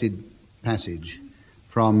selected passage.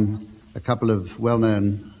 from a couple of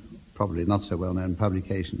well-known, probably not so well-known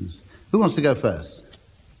publications. Who wants to go first?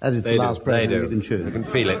 As it's the last program, you can choose. I can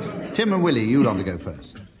feel it. Tim and Willie, you want to go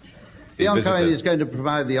first. Leon Cohen is going to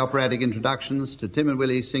provide the operatic introductions to Tim and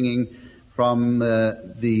Willie singing from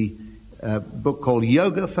the book called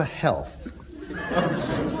Yoga for Health.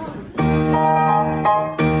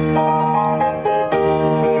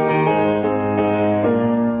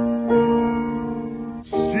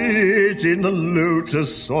 Sit in the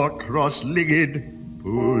lotus or cross-legged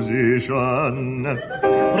position.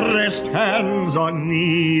 Rest hands on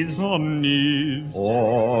knees,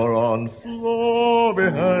 or on floor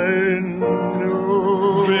behind.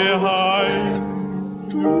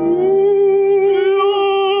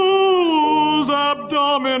 Use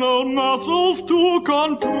abdominal muscles to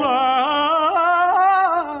contract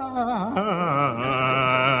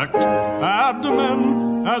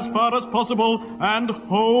abdomen as far as possible and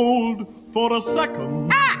hold for a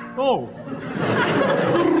second. Oh.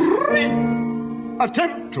 3.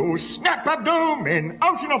 Attempt to snap abdomen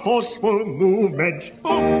out in a forceful movement.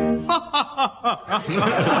 Oh.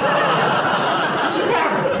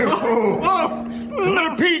 Snap. Oh.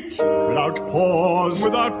 Repeat without pause.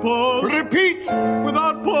 Without pause. Repeat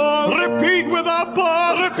without pause. Repeat without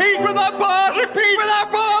pause. Repeat without pause. Repeat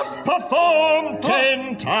without pause. Perform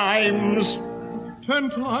 10 times. 10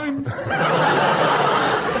 times.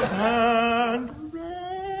 And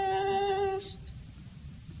rest.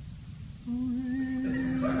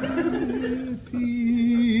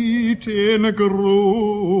 Repeat in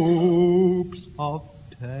groups of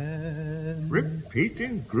 10. Repeat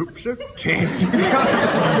in groups of 10.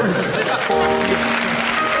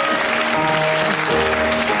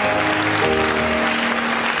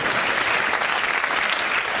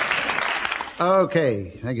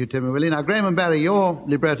 Okay, thank you, Tim and Willie. Now, Graeme and Barry, your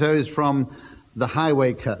libretto is from The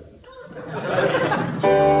Highway Code.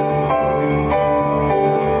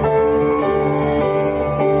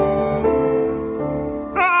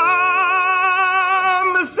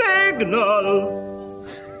 Signals.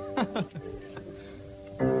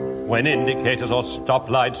 When indicators or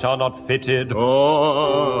stoplights are not fitted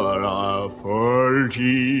or are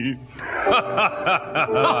faulty.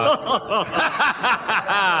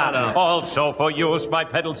 Also for use by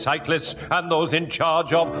pedal cyclists and those in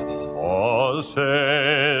charge of horses.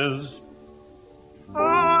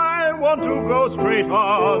 I want to go straight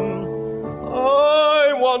on.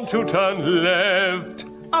 I want to turn left.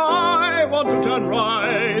 I want to turn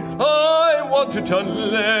right. I want to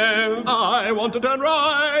turn left. I want to turn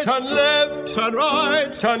right. Turn left. Turn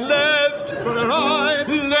right. Turn left. Turn right.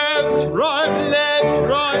 Left. Right. Left.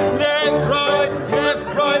 Right. Left. Right.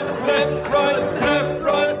 Left. Right. Left. Right. Left.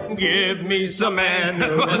 Right. Give me some man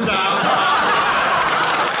who was out.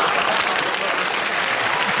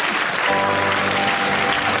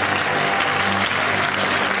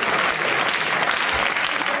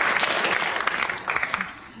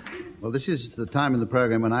 Well, this is the time in the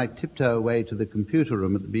program when I tiptoe away to the computer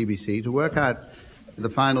room at the BBC to work out the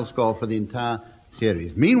final score for the entire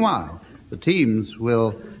series. Meanwhile, the teams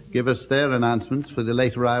will give us their announcements for the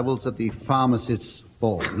late arrivals at the pharmacists'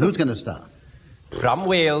 ball. And who's going to start? From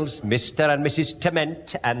Wales, Mr. and Mrs.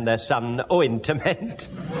 Tement and their son Owen Tement.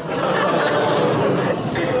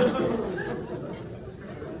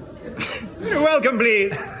 Welcome,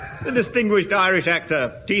 please. The distinguished Irish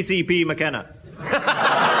actor, T.C.P. McKenna.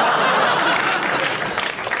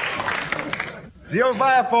 The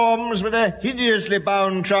oviforms with a hideously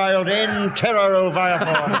bound child in terror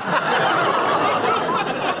oviform.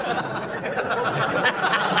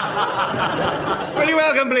 Will you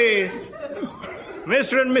welcome, please,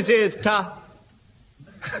 Mr. and Mrs. Ta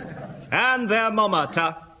and their mama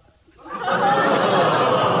Ta.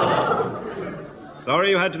 Sorry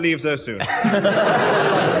you had to leave so soon.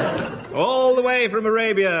 All the way from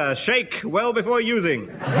Arabia, shake well before using.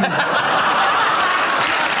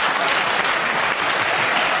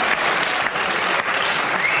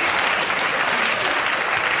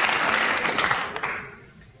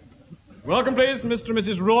 Welcome, please, Mr. and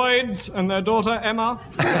Mrs. Royds and their daughter, Emma.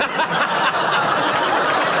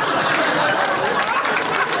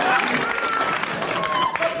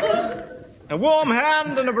 A warm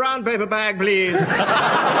hand and a brown paper bag, please. There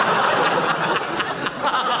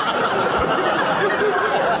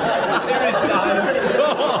is silence.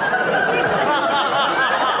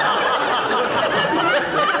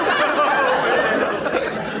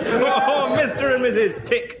 Oh, Mr. and Mrs.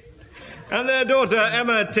 Tick. And their daughter,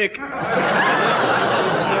 Emma Tick.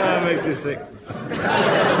 That makes you sick.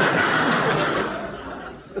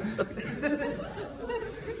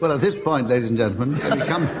 Well, at this point, ladies and gentlemen, we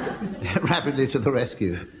come rapidly to the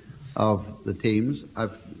rescue. of the teams.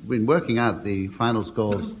 I've been working out the final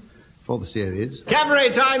scores for the series. Cabaret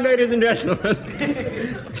time, ladies and gentlemen.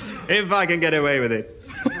 If I can get away with it.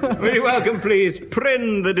 Will you welcome, please,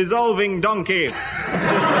 Prin, the dissolving donkey. Known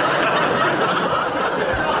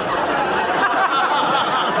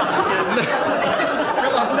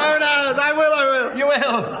as, I will. You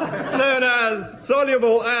will. Known as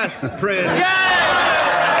soluble aspirin.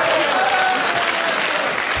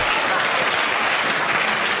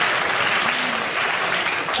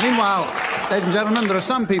 Meanwhile, ladies and gentlemen, there are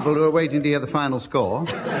some people who are waiting to hear the final score.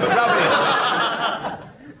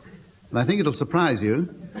 And I think it'll surprise you.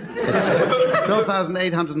 It's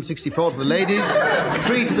 12,864 to the ladies,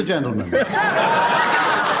 3 to the gentlemen.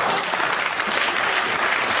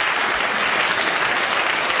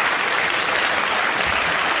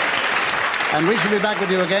 And we shall be back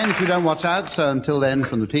with you again if you don't watch out. So until then,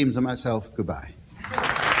 from the teams and myself, goodbye.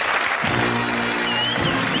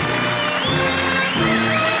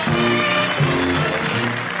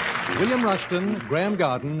 William Rushton, Graeme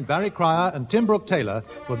Garden, Barry Cryer and Tim Brooke-Taylor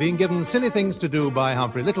were being given Silly Things to Do by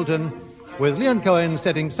Humphrey Lyttleton, with Cohen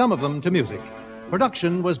setting some of them to music.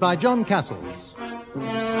 Production was by John Castles.